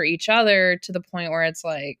shit for each other to the point where it's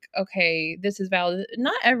like, okay, this is valid.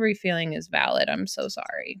 Not every feeling is valid. I'm so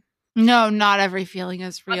sorry. No, not every feeling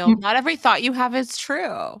is real. Not every thought you have is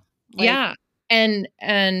true. Yeah. And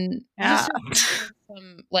yeah.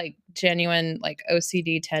 some like genuine like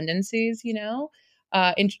OCD tendencies, you know,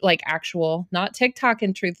 like actual, not TikTok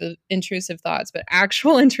intrusive thoughts, but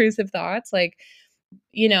actual intrusive thoughts. Like,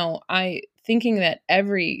 you know, I thinking that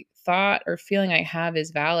every thought or feeling I have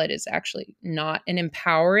is valid is actually not an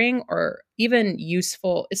empowering or even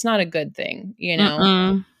useful. It's not a good thing, you know?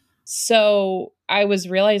 Mm-mm. So I was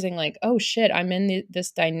realizing like, oh shit, I'm in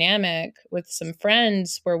this dynamic with some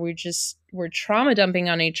friends where we're trauma dumping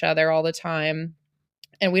on each other all the time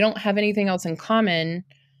and we don't have anything else in common,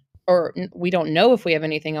 or we don't know if we have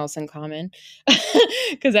anything else in common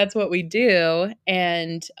because that's what we do.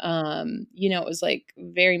 And, you know, it was like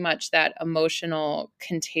very much that emotional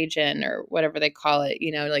contagion or whatever they call it,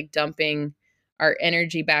 you know, like dumping our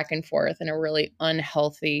energy back and forth in a really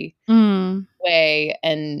unhealthy way.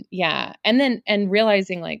 And yeah. And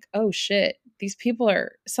realizing like, oh shit, these people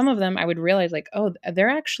some of them I would realize like, oh, they're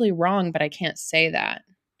actually wrong, but I can't say that.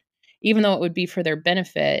 Even though it would be for their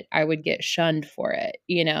benefit, I would get shunned for it,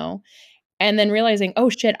 you know? And then realizing, oh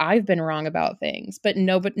shit, I've been wrong about things, but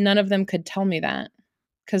none of them could tell me that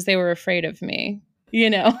because they were afraid of me, you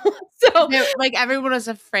know? So like everyone was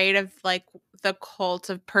afraid of like the cult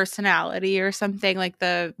of personality or something like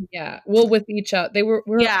well, with each other,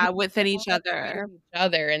 within each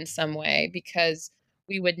other in some way because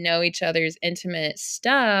we would know each other's intimate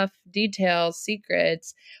stuff, details,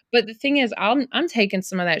 secrets. But the thing is, I'm taking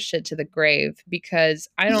some of that shit to the grave because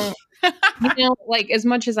I don't, you know, like as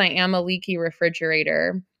much as I am a leaky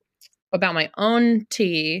refrigerator about my own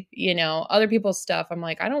tea, you know, other people's stuff, I'm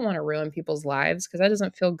like, I don't want to ruin people's lives because that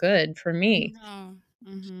doesn't feel good for me. No.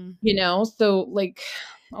 Mm-hmm. You know, so like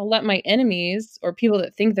I'll let my enemies or people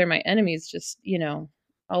that think they're my enemies just, you know,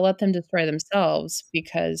 I'll let them destroy themselves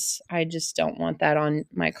because I just don't want that on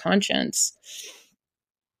my conscience.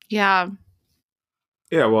 Yeah.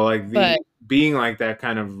 Yeah, well, like being like that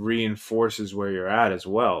kind of reinforces where you're at as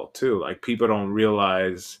well, too. Like people don't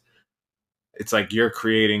realize it's like you're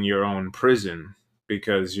creating your own prison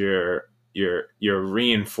because you're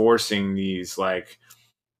reinforcing these like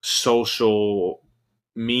social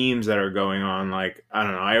memes that are going on. Like, I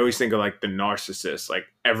don't know, I always think of like the narcissist. Like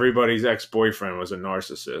everybody's ex-boyfriend was a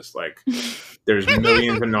narcissist. Like there's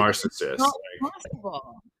millions of narcissists. Not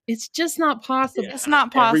possible. It's just not possible. Yeah, it's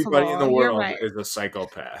not possible. Everybody in the world is a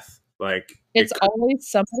psychopath. Like it's always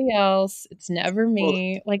somebody else. It's never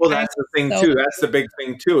me. Well, that's the thing too. That's the big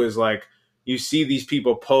thing too, is like you see these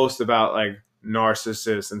people post about like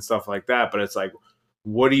narcissists and stuff like that, but it's like,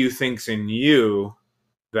 what do you think's in you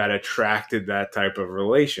that attracted that type of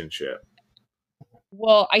relationship?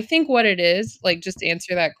 Well, I think what it is, like, just to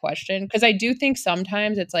answer that question, because I do think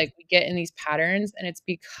sometimes it's like we get in these patterns and it's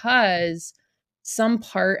because some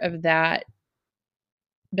part of that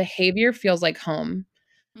behavior feels like home.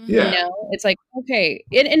 Yeah. You know, it's like, okay.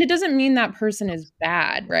 And it doesn't mean that person is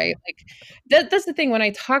bad, right? Like that's the thing. When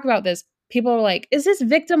I talk about this, people are like, is this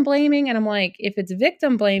victim blaming? And I'm like, if it's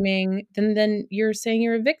victim blaming, then you're saying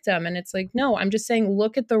you're a victim. And it's like, no, I'm just saying,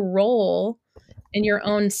 look at the role in your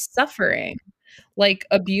own suffering. Like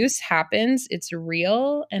abuse happens, it's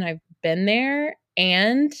real, and I've been there,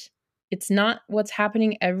 and it's not what's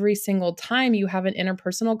happening every single time you have an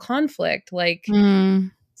interpersonal conflict. Like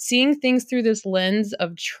seeing things through this lens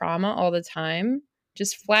of trauma all the time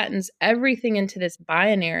just flattens everything into this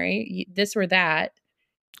binary, this or that.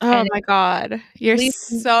 Oh my God. You're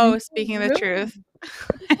so speaking the truth.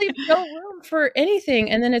 Leave no room for anything.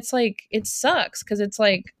 And then it's like, it sucks because it's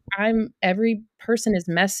like, every person is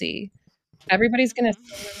messy. Everybody's going to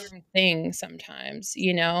say their own thing sometimes,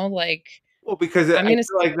 you know, like. Well, because I feel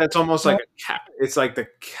like that's almost like it's like the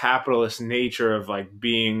capitalist nature of like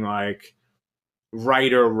being like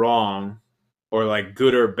right or wrong or like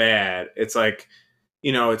good or bad. It's like,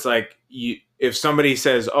 you know, it's like if somebody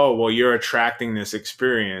says, oh, well, you're attracting this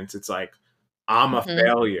experience, it's like, I'm a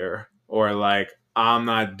failure or like, I'm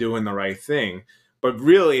not doing the right thing. But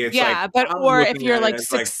really, it's or if you're like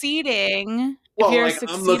succeeding, if you're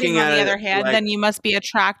succeeding on the other hand, then you must be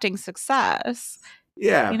attracting success.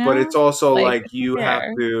 Yeah, but it's also like you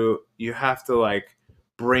have to like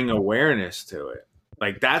bring awareness to it.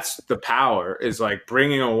 Like that's the power, is like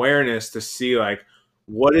bringing awareness to see like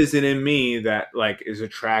what is it in me that like is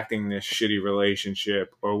attracting this shitty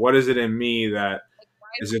relationship, or what is it in me that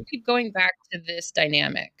is it keep going back to this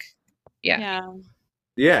dynamic. Yeah.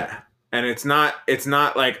 And it's not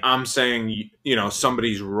like I'm saying, you know,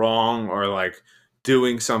 somebody's wrong or like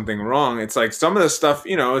doing something wrong. It's like some of the stuff,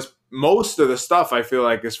 is most of the stuff I feel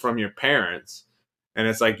like is from your parents. And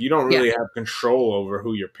it's like you don't Yeah. really have control over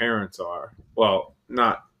who your parents are. Well,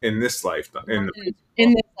 not in this life. In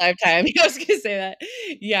this lifetime. I was gonna say that.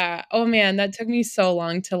 Yeah. Oh man, that took me so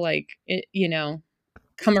long to like it,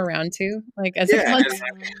 come around to, like, as a Yeah, concept.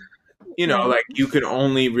 Yeah. like you can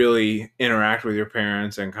only really interact with your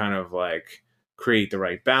parents and kind of like create the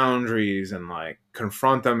right boundaries and like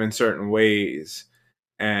confront them in certain ways.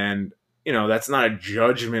 And, that's not a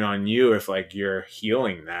judgment on you if like you're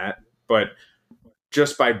healing that, but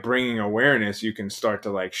just by bringing awareness, you can start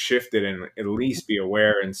to like shift it and at least be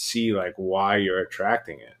aware and see like why you're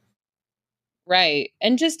attracting it. Right.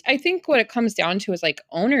 And just I think what it comes down to is like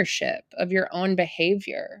ownership of your own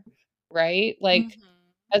behavior, right? Like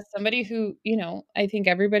as somebody who, I think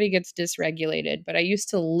everybody gets dysregulated, but I used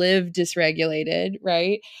to live dysregulated,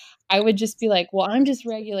 right? I would just be like, well, I'm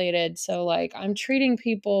dysregulated. So, like, I'm treating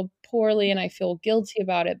people poorly and I feel guilty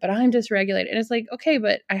about it, but I'm dysregulated. And it's like, okay,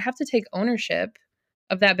 but I have to take ownership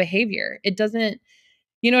of that behavior. It doesn't,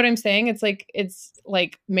 you know what I'm saying? It's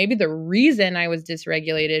like maybe the reason I was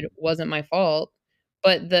dysregulated wasn't my fault,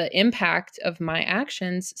 but the impact of my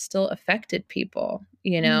actions still affected people,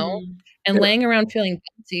 And Yeah. laying around feeling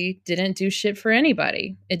guilty didn't do shit for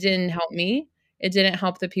anybody. It didn't help me. It didn't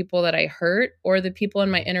help the people that I hurt or the people in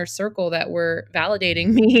my inner circle that were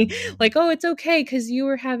validating me like, "Oh, it's okay cuz you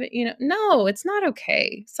were having, no, it's not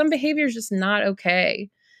okay. Some behavior is just not okay."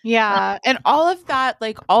 Yeah, and all of that,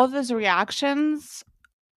 like all of those reactions,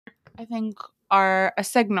 I think are a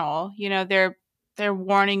signal. They're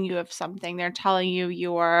warning you of something. They're telling you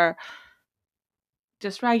you're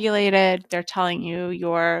dysregulated. They're telling you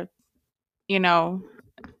you're, you know,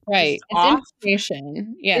 Right. just It's off.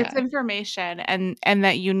 information. It's Yeah. information, and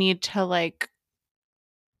that you need to like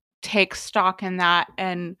take stock in that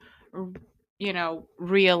and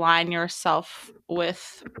realign yourself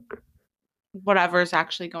with whatever's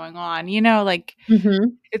actually going on. Like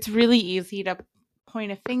Mhm. it's really easy to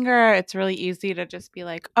point a finger. It's really easy to just be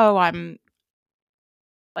like, "Oh, I'm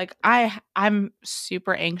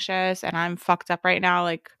super anxious and I'm fucked up right now."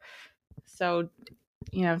 Like, so,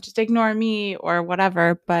 just ignore me or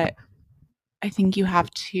whatever. But I think you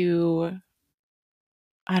have to,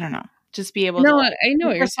 I don't know, just be able to No, I know take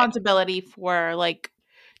what you're saying. responsibility for like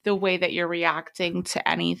the way that you're reacting to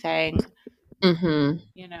anything, Mhm.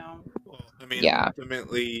 Well, I mean, Yeah.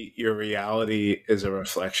 ultimately, your reality is a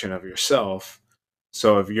reflection of yourself.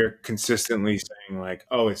 So if you're consistently saying, like,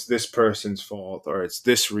 oh, it's this person's fault or it's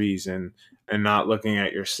this reason, and not looking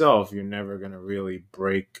at yourself, you're never going to really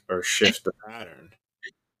break or shift the pattern.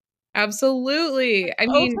 Absolutely. I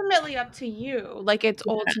mean, ultimately up to you. Like, it's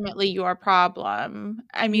yeah, ultimately your problem.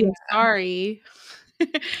 I mean, yeah. sorry.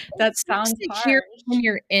 It That sucks sounds to hear harsh. when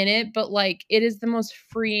you're in it, but, like, it is the most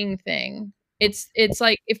freeing thing. It's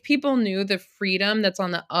like, if people knew the freedom that's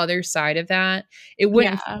on the other side of that, it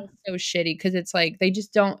wouldn't Yeah. feel so shitty because it's like they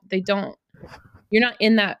don't you're not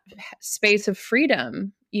in that space of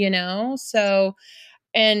freedom, you know? So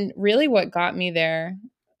and really what got me there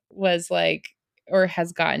was like or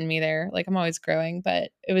has gotten me there, like I'm always growing,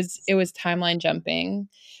 but it was timeline jumping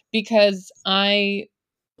because I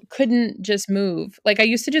couldn't just move. Like I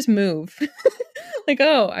used to just move. Like,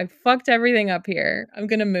 "Oh, I fucked everything up here. I'm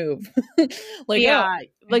gonna move." Like, "Oh, Yeah. I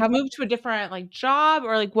Like, have a move to a different, like, job,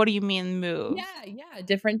 or, like, what do you mean move? yeah, a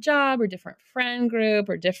different job or different friend group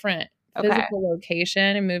or different Okay. physical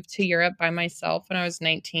location." I moved to Europe by myself when I was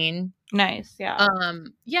 19. Nice. Yeah.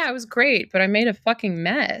 Yeah, it was great, but I made a fucking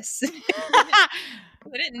mess. I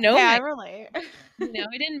didn't know Hey, I my relate.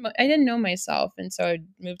 I didn't know myself, and so I'd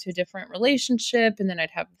move to a different relationship, and then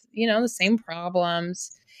I'd have, the same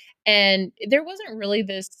problems, and there wasn't really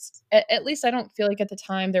this at least I don't feel like at the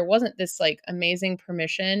time, there wasn't this, like, amazing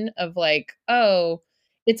permission of, like, "Oh,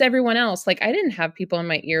 it's everyone else." Like, I didn't have people in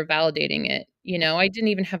my ear validating it, I didn't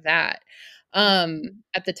even have that,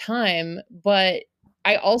 at the time, but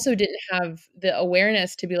I also didn't have the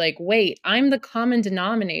awareness to be like, "Wait, I'm the common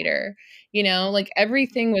denominator." Like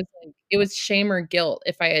everything was like it was shame or guilt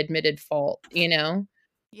if I admitted fault.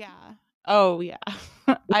 Yeah. Oh, yeah.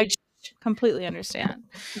 I Which completely understand.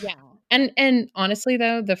 yeah. And honestly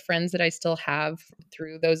though, the friends that I still have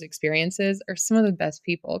through those experiences are some of the best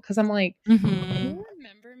people because I'm like, Mhm. "You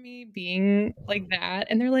remember me being like that?"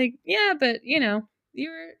 And they're like, "Yeah, but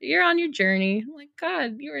you're on your journey." I'm like,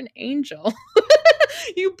 "God, you're an angel."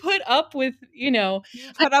 You put up with, You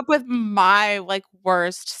put up with my like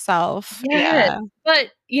worst self. yes. Yeah.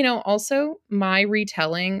 But, also my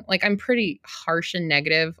retelling, like I'm pretty harsh and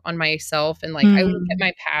negative on myself. And like I look at Mm.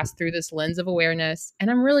 my past through this lens of awareness and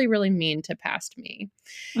I'm really, really mean to past me,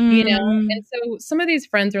 you know? And Mm. so some of these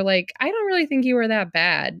friends are like, I don't really think you were that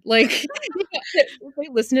bad. Like, if they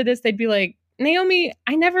listen to this, they'd be like, Naomi,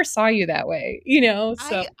 I never saw you that way,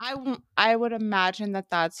 So I would imagine that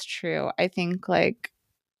that's true. I think like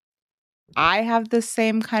I have the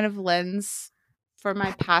same kind of lens for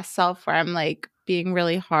my past self where I'm like being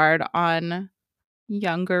really hard on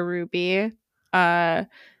younger Ruby. Uh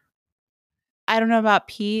I don't know about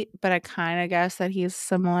Pete, but I kind of guess that he's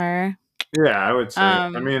similar. Yeah, I would say. I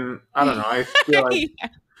Um mean, I don't know. I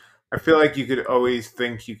feel like you could always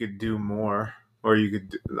think you could do more, or you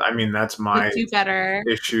could. I mean, that's could my do better.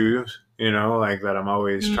 issue. Like that. I'm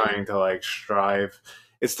always Mm, trying to like strive.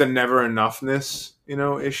 It's the never enoughness,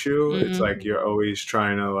 issue. It's mm. like you're always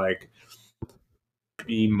trying to like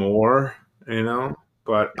be more,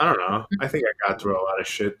 But I don't know. I think I got through a lot of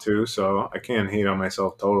shit too, so I can't hate on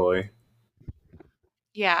myself totally.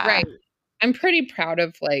 Yeah. right. I'm pretty proud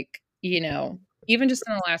of like, even just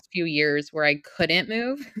in the last few years where I couldn't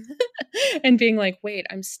move and being like, wait,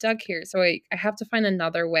 I'm stuck here. So I have to find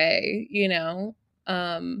another way.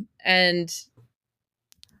 And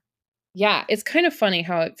yeah, it's kind of funny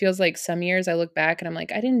how it feels like some years I look back and I'm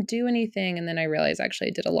like, I didn't do anything. And then I realize actually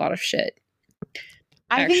I did a lot of shit,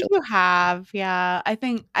 I think actually. you have. Yeah. I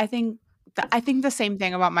think the same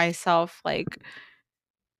thing about myself. Like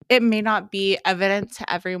it may not be evident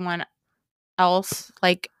to everyone else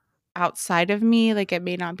like outside of me. Like it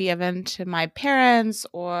may not be evident to my parents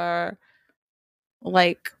or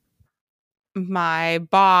like my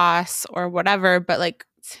boss or whatever, but like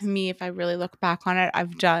to me if I really look back on it,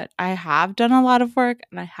 I have done a lot of work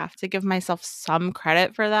and I have to give myself some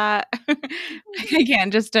credit for that. I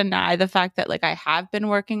can't just deny the fact that like I have been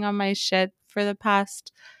working on my shit for the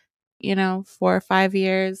past, 4 or 5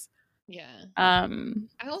 years. Yeah. Um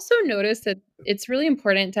I also noticed that it's really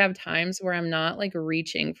important to have times where I'm not like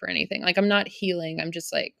reaching for anything. Like I'm not healing. I'm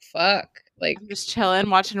just like, fuck. Like I'm just chilling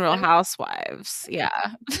watching Real I'm Housewives. Yeah.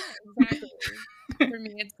 exactly. For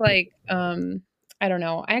me, it's like, I don't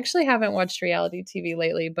know. I actually haven't watched reality TV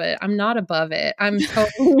lately, but I'm not above it. I'm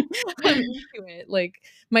totally I'm into it. Like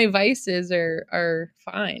my vices are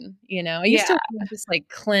fine, I used Yeah. to wanna just like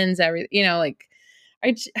cleanse everything, like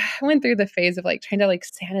I went through the phase of like trying to like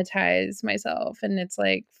sanitize myself and it's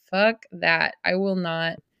like fuck that. I will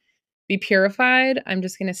not be purified. I'm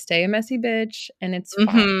just going to stay a messy bitch and it's fine,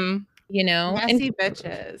 Mhm. And Messy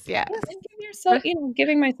bitches. yeah, Yes. and give yourself,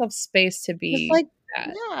 giving myself space to Just be like,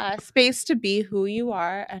 that. yeah, space to be who you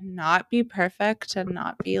are and not be perfect and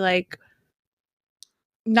not be like,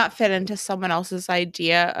 not fit into someone else's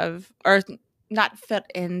idea of, or not fit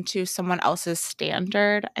into someone else's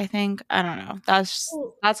standard. I think. I don't know.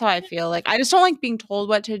 Well, That's how I feel. Like, I just don't like being told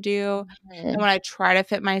what to do. And mhm. when I try to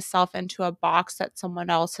fit myself into a box that someone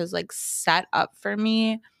else has like set up for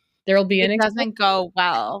me, There'll be an it exception. doesn't go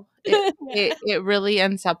well. It really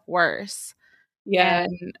ends up worse. Yeah.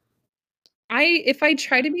 And If I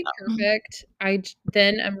try to be perfect,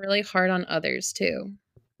 then I'm really hard on others too.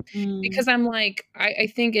 mm. Because I'm like, I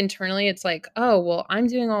think internally it's like, oh, well, I'm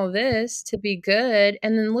doing all this to be good,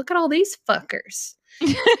 and then look at all these fuckers.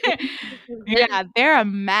 Yeah, they're a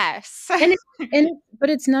mess. And but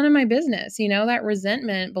it's none of my business, that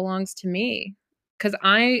resentment belongs to me because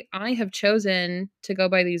I have chosen to go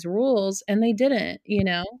by these rules and they didn't.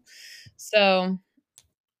 So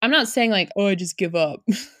I'm not saying like, oh, I just give up.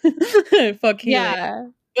 Fuck healing. Yeah.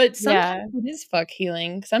 But sometimes Yeah. it is fuck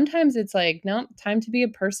healing. Sometimes it's like, no, time to be a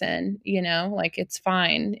person, like it's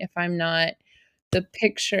fine if I'm not the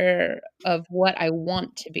picture of what I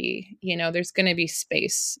want to be. There's going to be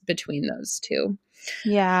space between those two.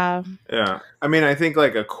 Yeah. Yeah, I mean, I think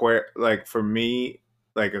like like for me,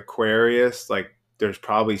 like Aquarius, like there's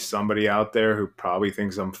probably somebody out there who probably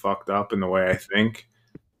thinks I'm fucked up in the way I think.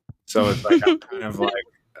 So it's like I'm kind of like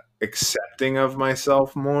accepting of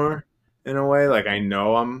myself more in a way. Like I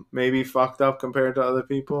know I'm maybe fucked up compared to other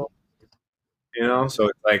people, So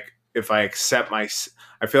it's like if I accept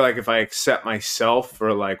I feel like if I accept myself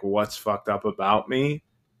for like what's fucked up about me,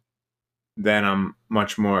 then I'm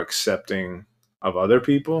much more accepting of other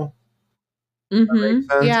people. That makes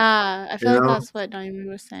Mhm. sense, Yeah, I you feel like know. that's what Naomi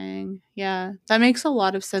was saying. Yeah, that makes a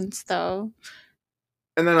lot of sense though.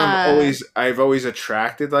 And then Uh I've always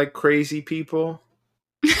attracted like crazy people,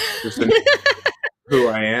 just in who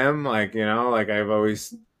I am. Like, like I've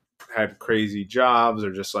always had crazy jobs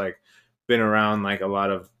or just like been around like a lot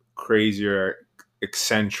of crazier,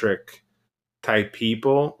 eccentric type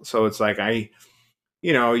people. So it's like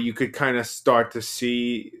you could kind of start to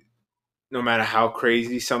see, no matter how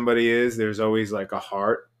crazy somebody is, there's always like a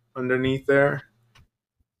heart underneath there.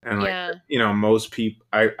 And like, Yeah. most people,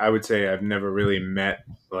 I would say I've never really met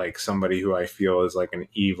like somebody who I feel is like an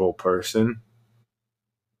evil person.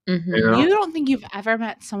 You Mm-hmm. know, You don't think you've ever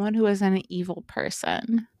met someone who is an evil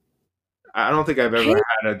person? I don't think I've ever I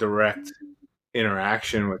had a direct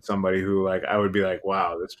interaction with somebody who like I would be like,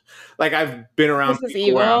 wow, this, like I've been around This is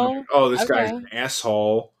people where I'm like, evil? oh, this guy's Okay. an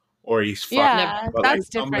asshole or he's fucked. never. Yeah, But like that's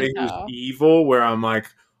somebody different who's though. evil, where I'm like,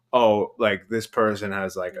 oh, like this person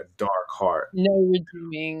has like a dark heart. No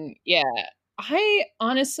redeeming. Yeah. I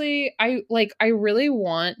honestly, I really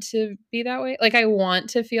want to be that way. Like I want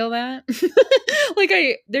to feel that.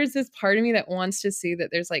 There's this part of me that wants to see that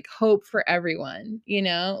there's like hope for everyone,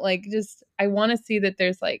 Like just I want to see that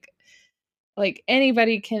there's like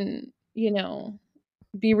anybody can,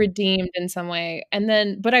 be redeemed in some way. And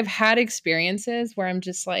then but I've had experiences where I'm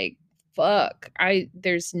just like, fuck,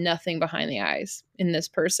 there's nothing behind the eyes in this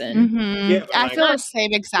person. Yeah, but I like, feel the Not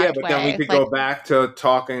same yeah, exact but then we way. could Like, go back to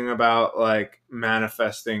talking about like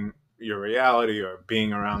manifesting your reality or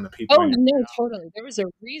being around the people Oh, in your. no, totally.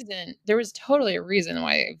 There was totally a reason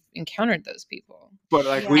why I've encountered those people. But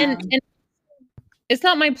like yeah. And it's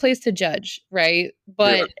not my place to judge, right? yeah,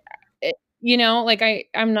 But like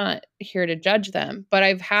I'm not here to judge them, but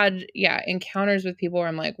I've had encounters with people where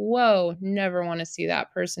I'm like, "Whoa, never want to see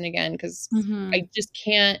that person again," cuz Mhm. I just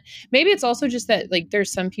can't. Maybe it's also just that like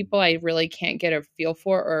there's some people I really can't get a feel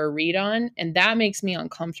for or a read on, and that makes me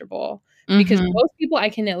uncomfortable because Mhm. most people I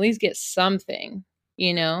can at least get something,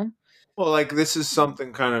 you know? well, like this is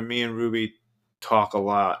something kind of me and Ruby talk a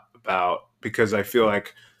lot about because I feel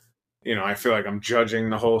like I'm judging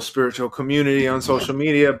the whole spiritual community on social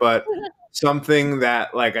media, but something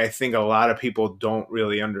that like I think a lot of people don't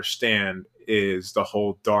really understand is the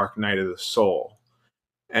whole dark night of the soul.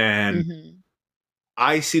 And Mhm.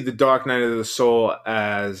 I see the dark night of the soul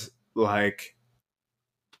as like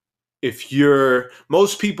if you're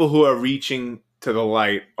most people who are reaching to the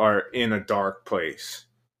light are in a dark place.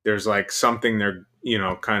 There's like something they're,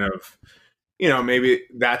 kind of, maybe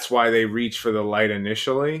that's why they reach for the light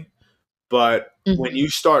initially. But when Mhm. you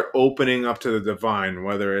start opening up to the divine,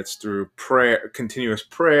 whether it's through prayer, continuous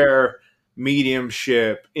prayer,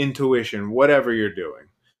 mediumship, intuition, whatever you're doing,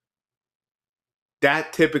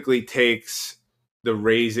 that typically takes the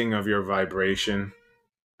raising of your vibration.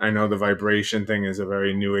 I know the vibration thing is a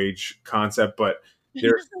very new age concept, but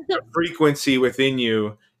there's the frequency within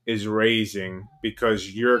you is raising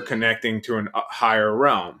because you're connecting to a higher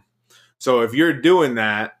realm. So if you're doing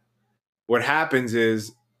that, what happens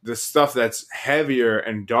is the stuff that's heavier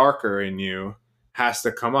and darker in you has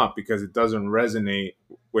to come up because it doesn't resonate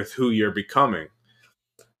with who you're becoming.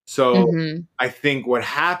 So Mhm. I think what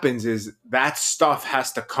happens is that stuff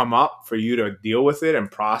has to come up for you to deal with it and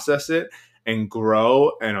process it and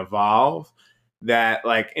grow and evolve. That,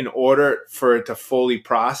 like, in order for it to fully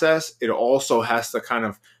process, it also has to kind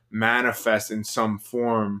of manifest in some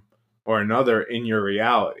form or another in your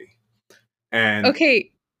reality. And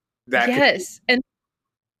Okay, that could yes. And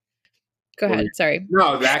go ahead, sorry.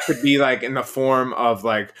 no, that could be like in the form of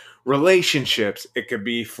like relationships. It could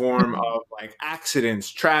be form Mhm. of like accidents,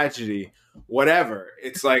 tragedy, whatever.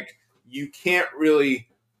 It's like you can't really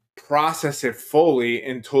process it fully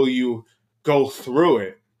until you go through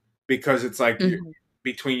it because it's like Mhm.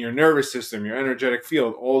 between your nervous system, your energetic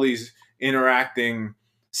field, all these interacting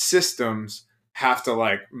systems have to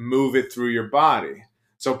like move it through your body.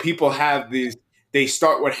 So people have these, they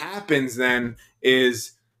start, what happens then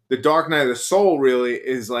is the dark night of the soul really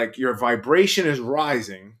is like your vibration is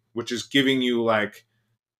rising, which is giving you like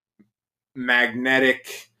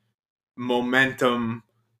magnetic momentum,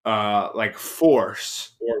 like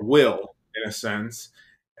force or will in a sense.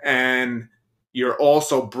 And you're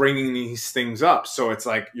also bringing these things up. So it's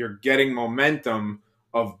like you're getting momentum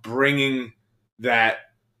of bringing that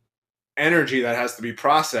energy that has to be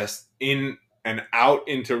processed in and out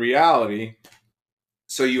into reality.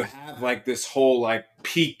 So you have like this whole like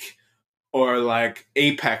peak or like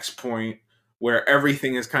apex point where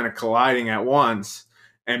everything is kind of colliding at once,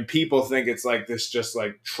 and people think it's like this just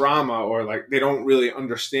like trauma, or like they don't really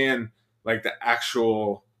understand like the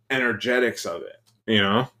actual energetics of it,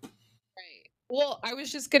 Right. Well, I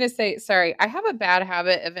was just gonna say, sorry, I have a bad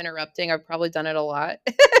habit of interrupting. I've probably done it a lot.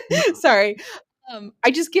 Sorry.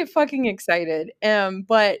 I just get fucking excited.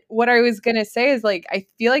 But what I was gonna say is like I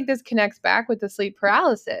feel like this connects back with the sleep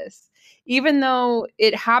paralysis. Even though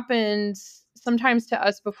it happens sometimes to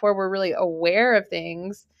us before we're really aware of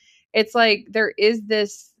things, it's like there is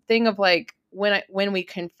this thing of like when we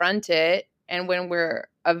confront it and when we're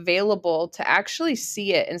available to actually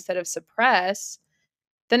see it instead of suppress,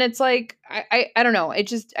 then it's like I don't know. I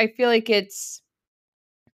feel like it's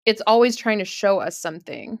always trying to show us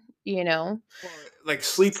something, you know? Well, like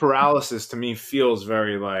sleep paralysis to me feels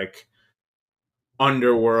very like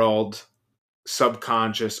underworld,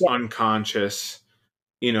 subconscious, Yeah. unconscious,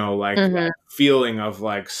 like Mhm. that feeling of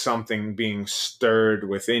like something being stirred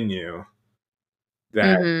within you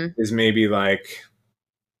that Mhm. is maybe like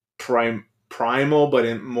primal,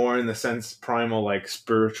 but more in the sense primal, like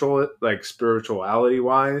spiritual, like spirituality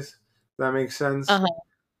wise. Does that make sense? Uh-huh.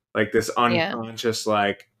 Like this Yeah. unconscious,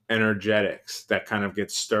 like energetics that kind of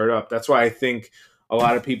gets stirred up. That's why I think a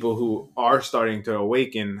lot of people who are starting to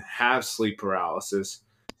awaken have sleep paralysis,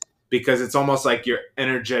 because it's almost like your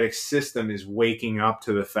energetic system is waking up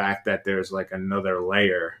to the fact that there's like another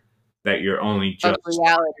layer that you're only Of just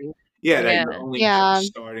reality. that Yeah. you're only Yeah. just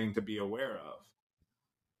starting to be aware of.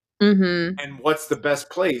 Mhm. And what's the best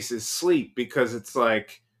place is sleep, because it's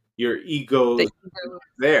like your The ego's ego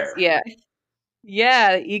there. yeah.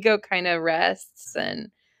 Yeah, the ego kind of rests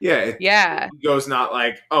and Yeah, yeah. the ego's not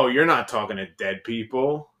like, oh, you're not talking to dead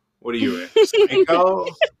people. What are you, a psycho?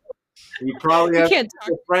 You probably You have can't talk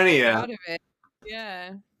yourself schizophrenia, out of it.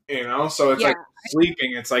 Yeah. So it's Yeah. like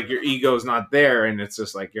sleeping, it's like your ego's not there, and it's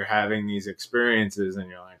just like you're having these experiences and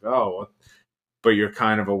you're like, oh, but you're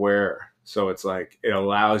kind of aware. So it's like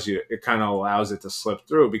it kind of allows it to slip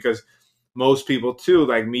through, because most people too,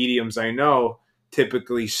 like mediums I know,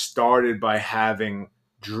 typically started by having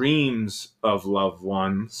dreams of loved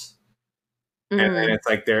ones. And then Mhm. it's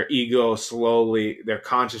like their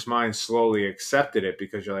conscious mind slowly accepted it,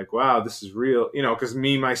 because you're like, wow, this is real. Because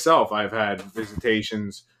me, myself, I've had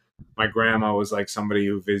visitations. My grandma was like somebody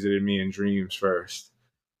who visited me in dreams first.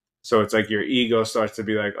 So it's like your ego starts to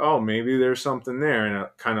be like, oh, maybe there's something there. And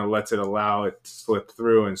it kind of lets it allow it to slip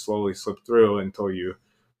through and slowly slip through until you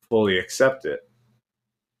fully accept it.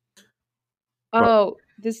 But Oh,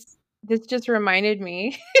 this just reminded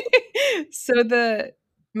me. So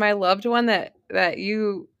my loved one that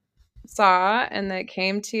you saw and that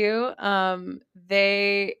came to you,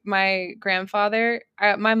 my grandfather,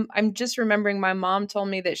 I'm just remembering my mom told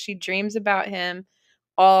me that she dreams about him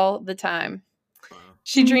all the time. wow.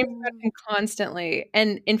 She dreams about him constantly.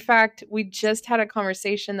 And in fact, we just had a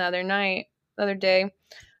conversation the other day,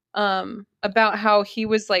 about how he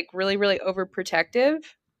was like really, really overprotective.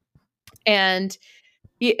 And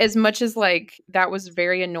as much as like that was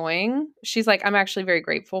very annoying, she's like, I'm actually very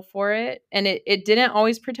grateful for it. And it didn't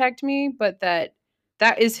always protect me, but that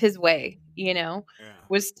is his way, Yeah.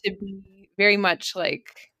 was to be very much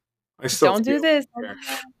like, I still don't do feel this. there.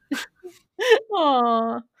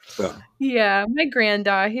 Aw. So, Yeah, my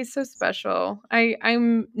granddad, he's so special.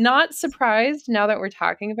 I'm not surprised now that we're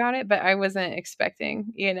talking about it, but I wasn't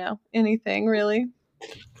expecting, anything really.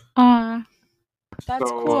 Aw, that's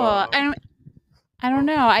so cool. I don't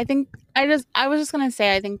know. I was just gonna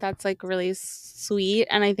say I think that's like really sweet,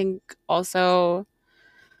 and I think also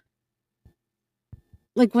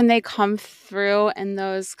like when they come through in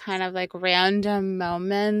those kind of like random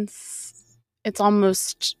moments, it's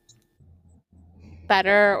almost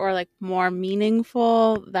better or like more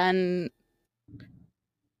meaningful than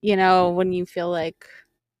when you feel like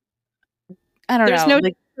I don't There's know, no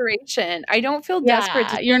like desperation. I don't feel desperate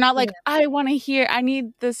to yeah, you're not see like I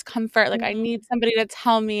need this comfort, like I him. need somebody to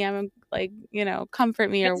tell me I'm like, comfort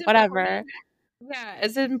me or As whatever. important Yeah,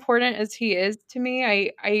 as important as he is to me,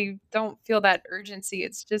 I don't feel that urgency.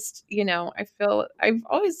 It's just, I've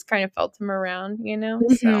always kind of felt him around,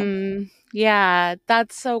 so. Yeah,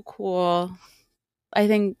 that's so cool. I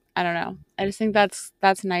think I don't know. I just think that's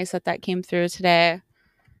nice that came through today.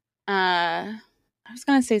 I was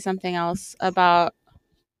gonna say something else about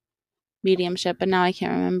mediumship, but now I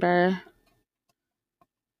can't remember.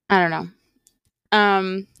 I don't know.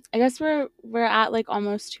 I guess we're at like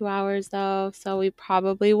almost 2 hours though, so we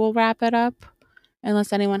probably will wrap it up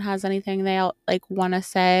unless anyone has anything they like want to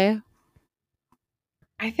say.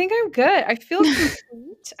 I think I'm good. I feel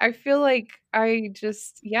complete. I feel like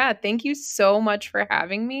yeah, thank you so much for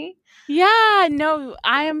having me. Yeah, no,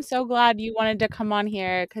 I am so glad you wanted to come on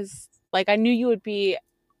here because like I knew you would be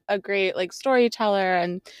a great like storyteller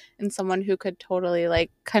and someone who could totally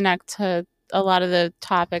like connect to a lot of the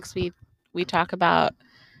topics we talk about.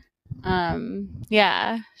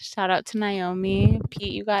 Yeah, shout out to Naomi.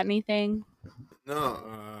 Pete, you got anything?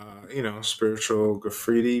 no, spiritual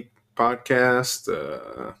graffiti podcast,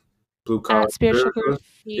 blue collar At Spiritual spiritualist.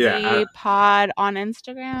 Yeah, Graffiti Pod on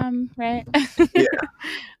Instagram, right? yeah,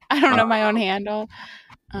 I don't know my own um, handle.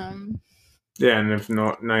 Um, yeah. And if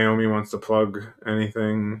Naomi wants to plug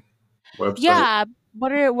anything, website. yeah,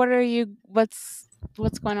 what are you? What's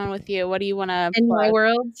going on with you? What do you want to in my plug?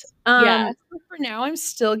 world. Yeah. So for now, I'm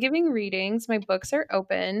still giving readings. My books are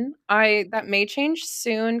open. I that may change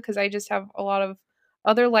soon because I just have a lot of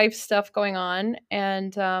other life stuff going on.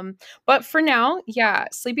 And but for now, yeah,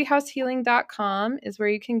 sleepyhousehealing.com is where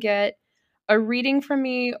you can get a reading from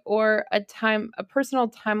me or a personal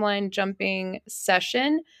timeline jumping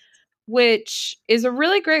session, which is a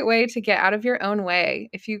really great way to get out of your own way.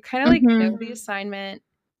 If you kind of like know the assignment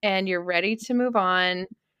and you're ready to move on,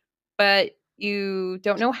 but you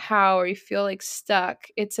don't know how or you feel like stuck,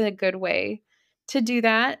 it's a good way to do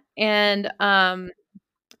that. And I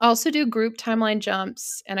also do group timeline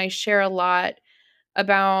jumps, and I share a lot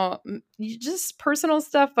about just personal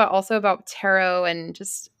stuff, but also about tarot and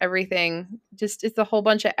just everything. Just it's a whole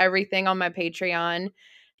bunch of everything on my Patreon.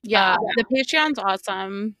 Yeah. The Patreon's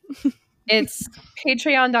awesome. It's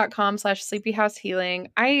patreon.com/sleepyhousehealing.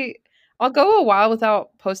 I'll go a while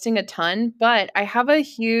without posting a ton, but I have a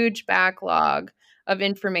huge backlog of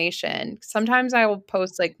information. Sometimes I will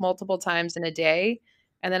post like multiple times in a day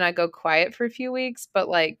and then I go quiet for a few weeks, but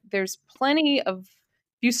like there's plenty of if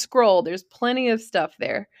you scroll, there's plenty of stuff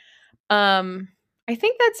there. I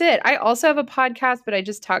think that's it. I also have a podcast, but I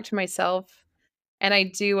just talk to myself and I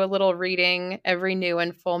do a little reading every new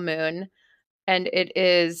and full moon, and it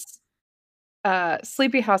is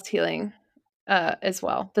Sleepy House Healing as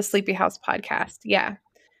well, the Sleepy House podcast. Yeah.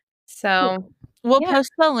 So, We'll yeah.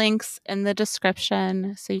 post the links in the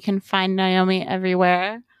description so you can find Naomi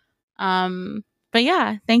everywhere. But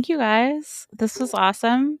yeah, thank you guys. This was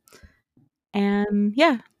awesome. And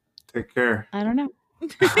yeah, Take care. I don't know.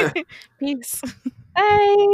 Peace. Bye.